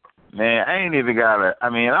 Man, I ain't even got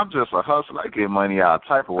I'm just a hustler. I get money out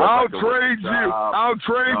type of work. I'll trade you,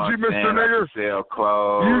 Mr. Nigger. Sell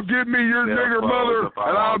clothes. You give me your nigger mother,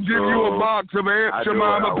 and I'll give you a box of Aunt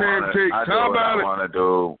Jemima pancakes. How about it?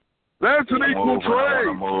 That's an equal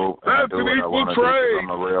trade. That's an equal trade. I'm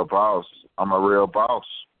a real boss.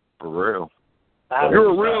 For real.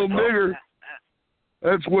 You're a real nigger.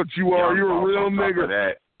 That's what you are. You're a real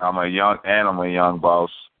nigger. I'm a young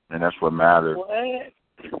boss, and that's what matters.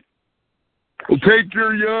 Well, take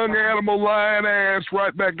your young animal lion ass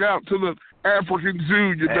right back out to the African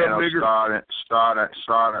zoo, you dumb nigger.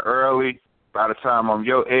 Starting early. By the time I'm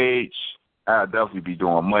your age, I'll definitely be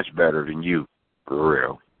doing much better than you, for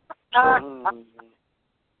real. Dumb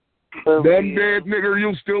dead nigger,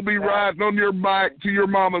 you'll still be riding on your bike to your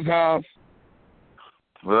mama's house.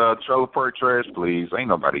 Well, trailer park trash, please. Ain't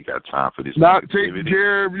nobody got time for this. Not taking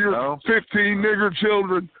care of your 15 nigger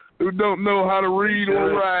children who don't know how to read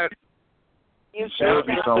or write. You should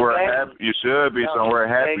be somewhere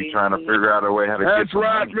happy trying to figure out a way how to That's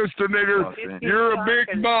right, Mr. Nigger. You're a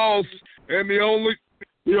big boss, and the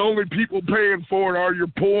only people paying for it are your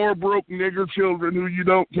poor, broke nigger children who you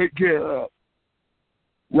don't take care of.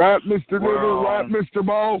 Right, Mr. Nigger? Right, Mr.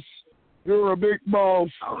 Boss? You're a big boss.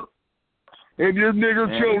 And your nigger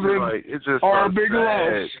children are a big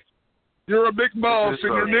loss. You're a big boss,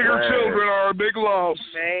 and your nigger children are a big loss.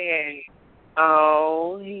 Man.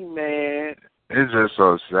 Oh, he mad. It's just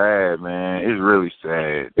so sad, man. It's really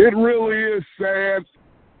sad. It really is sad.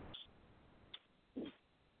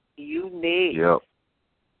 You need. Yep.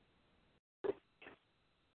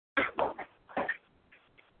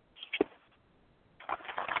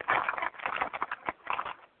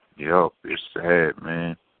 Yup, it's sad,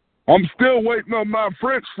 man. I'm still waiting on my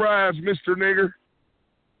French fries, Mr. Nigger.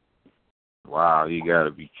 Wow, you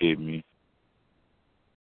gotta be kidding me.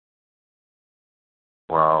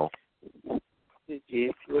 Wow.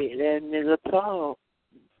 Just let that nigga talk.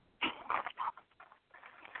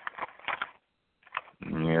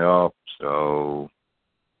 Yup, so.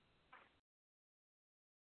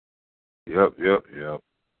 Yup.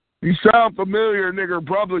 You sound familiar, nigger.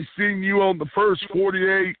 Probably seen you on the first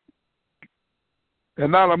 48.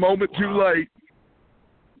 And not a moment too late.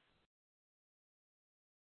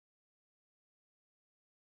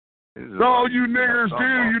 That's all you niggers do.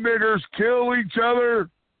 You niggers kill each other.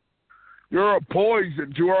 You're a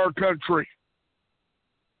poison to our country.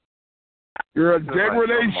 You're a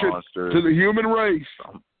degradation to the human race.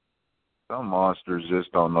 Some monsters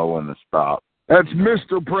just don't know when to stop. That's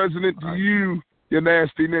Mr. President to you, you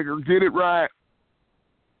nasty nigger. Get it right.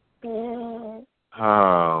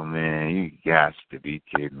 Oh, man, you got to be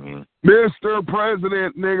kidding me. Mr.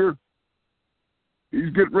 President, nigger. He's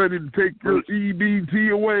getting ready to take your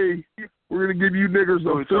EBT away. We're going to give you niggers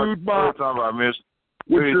a food box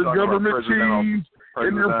with your government cheese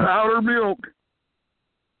and your powder milk.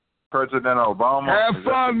 President Obama. Have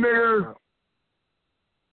fun, nigger.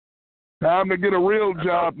 Time to get a real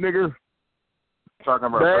job, nigger. Talking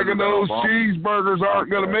about bagging those Obama. cheeseburgers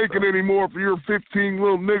aren't going to make it anymore for your 15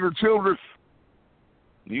 little nigger children.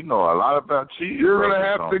 You know a lot about cheese. You're going to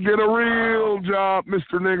have to get a real job,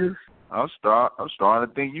 Mr. Nigger. I'm starting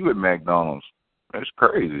to think you at McDonald's. That's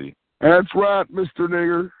crazy. That's right, Mr.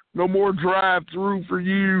 Nigger. No more drive-through for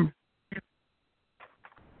you.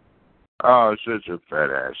 Oh, shut your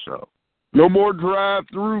fat ass up. No more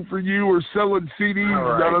drive-through for you or selling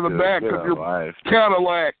CDs out of the back of your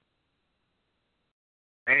Cadillac.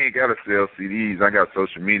 I ain't got to sell CDs. I got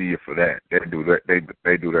social media for that. They do that.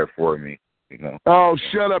 They do that for me. You know. Oh,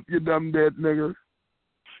 shut up, you dumb dead nigger.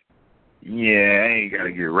 Yeah, I ain't got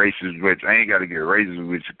to get racist with you. I ain't got to get racist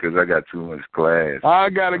with you because I got too much class. I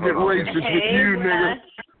got to get racist with you, nigger.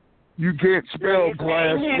 You can't spell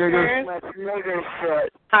class, nigger.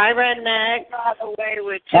 Hi, redneck.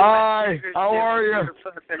 Hi, how are you?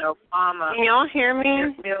 Can y'all hear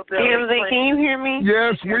me? Can you hear me?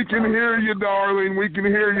 Yes, we can hear you, darling. We can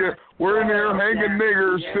hear you. We're in here hanging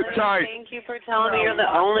niggers. Sit tight. Thank you for telling me you're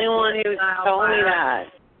the only one who told me that.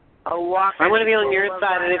 I'm going to be on your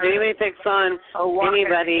side, and if anybody picks on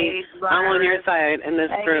anybody, I'm on your side in this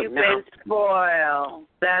group now. You've been spoiled.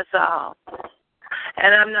 That's all.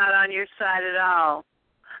 And I'm not on your side at all.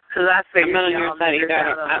 Because I figured I'm not on your side either.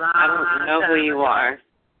 I don't know who you are.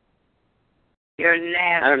 You're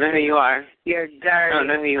nasty. I don't know who you are. You're dirty. I don't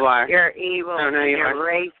know who you are. You're evil. I don't know who you You're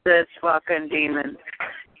are. racist fucking demon.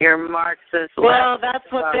 You're Marxist. Well, that's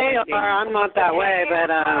what they are. I'm not that way, but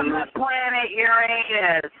On the planet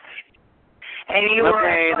Uranus. And you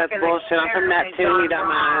okay, that's bullshit. I'm from Neptune, you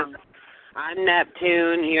dumbass. I'm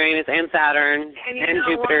Neptune, Uranus, and Saturn, and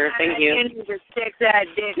Jupiter. Thank you. You need to stick that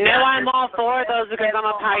dick No, I'm all for those because I'm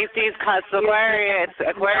a Pisces, cuss Aquarius.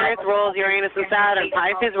 Aquarius rules Uranus and Saturn.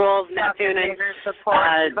 Pisces rules Neptune and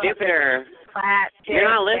Jupiter. You're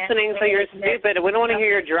not listening, so you're stupid. We don't want to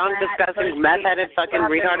hear your drunk, disgusting, meth-headed, fucking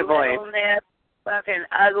retarded voice. Fucking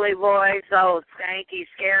ugly voice, old stanky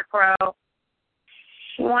scarecrow.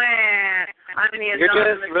 You're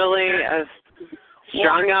just really a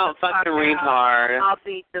strung out fucking retard. I'll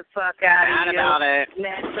beat the fuck out of you. About it.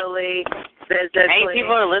 Mentally, physically. Hey,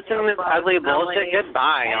 people are listening to this ugly bullshit.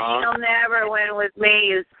 Goodbye, y'all. You'll never win with me,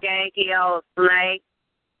 you skanky old snake.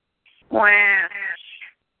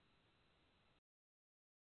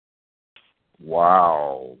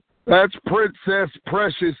 Wow. That's Princess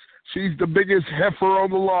Precious. She's the biggest heifer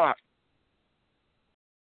on the lot.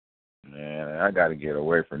 Man, I got to get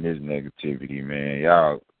away from this negativity, man.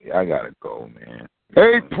 I got to go, man.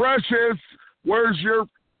 Hey, Precious, where's your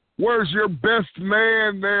best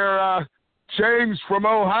man there, James from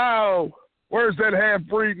Ohio? Where's that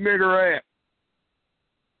half-breed nigger at?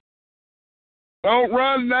 Don't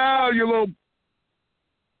run now, you little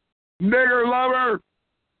nigger lover.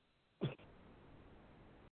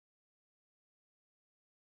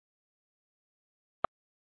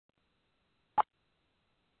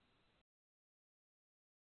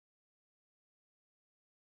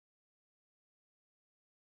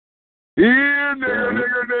 Here, nigger,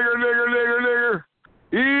 nigger, nigger, nigger, nigger, nigger.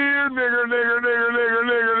 Here, nigger, nigger, nigger, nigger,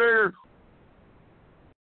 nigger, nigger.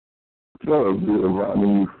 Shut up,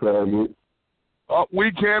 you faggot. Oh,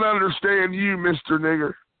 we can't understand you, Mr.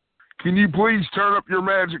 Nigger. Can you please turn up your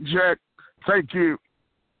magic jack? Thank you.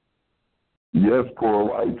 Yes, poor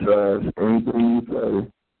white trash. Anything you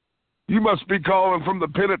say. You must be calling from the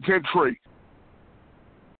penitentiary.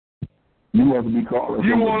 You must be calling.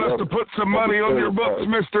 You want us to put some money on your books,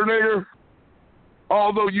 Mr. Nigger?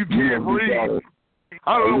 Although you can't read.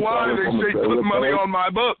 I don't know why they say put money on my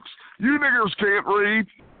books. You niggers can't read.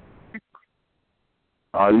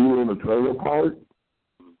 Are you in the trailer park?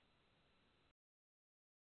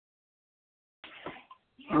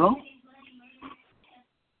 Hello?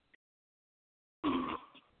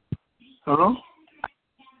 Hello?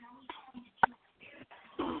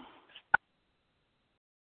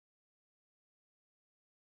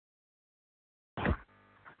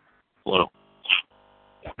 Hello.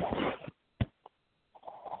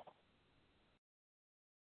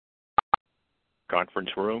 Conference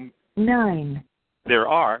room. 9. There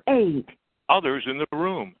are 8. others in the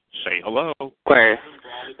room. Say hello. Aquarius.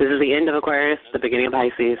 This is the end of Aquarius, the beginning of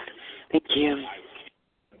Pisces. Thank you.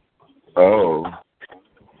 Oh.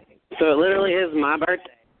 So it literally is my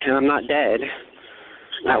birthday, and I'm not dead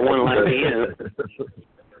at 1:11 p.m.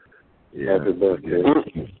 Yeah. Happy birthday.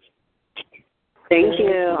 Thank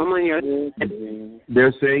you. I'm on your...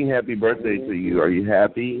 They're saying happy birthday to you. Are you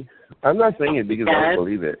happy? I'm not saying it because I don't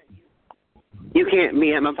believe it. You can't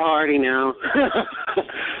be at my party now.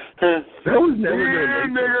 That was never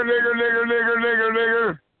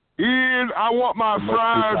Nigger. Ian, I want my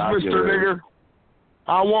fries, Mr. Nigger.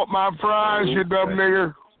 I want my fries, you dumb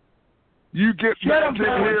nigger. You get back in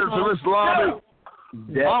here to this lobby.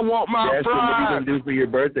 I want my fries. What are you going to do for your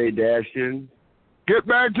birthday, Dashton? Get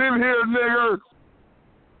back in here, nigger.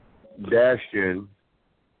 Dashton.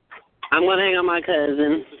 I'm going to hang on my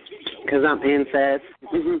cousin because I'm incest.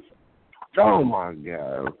 Oh, my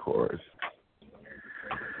God, of course.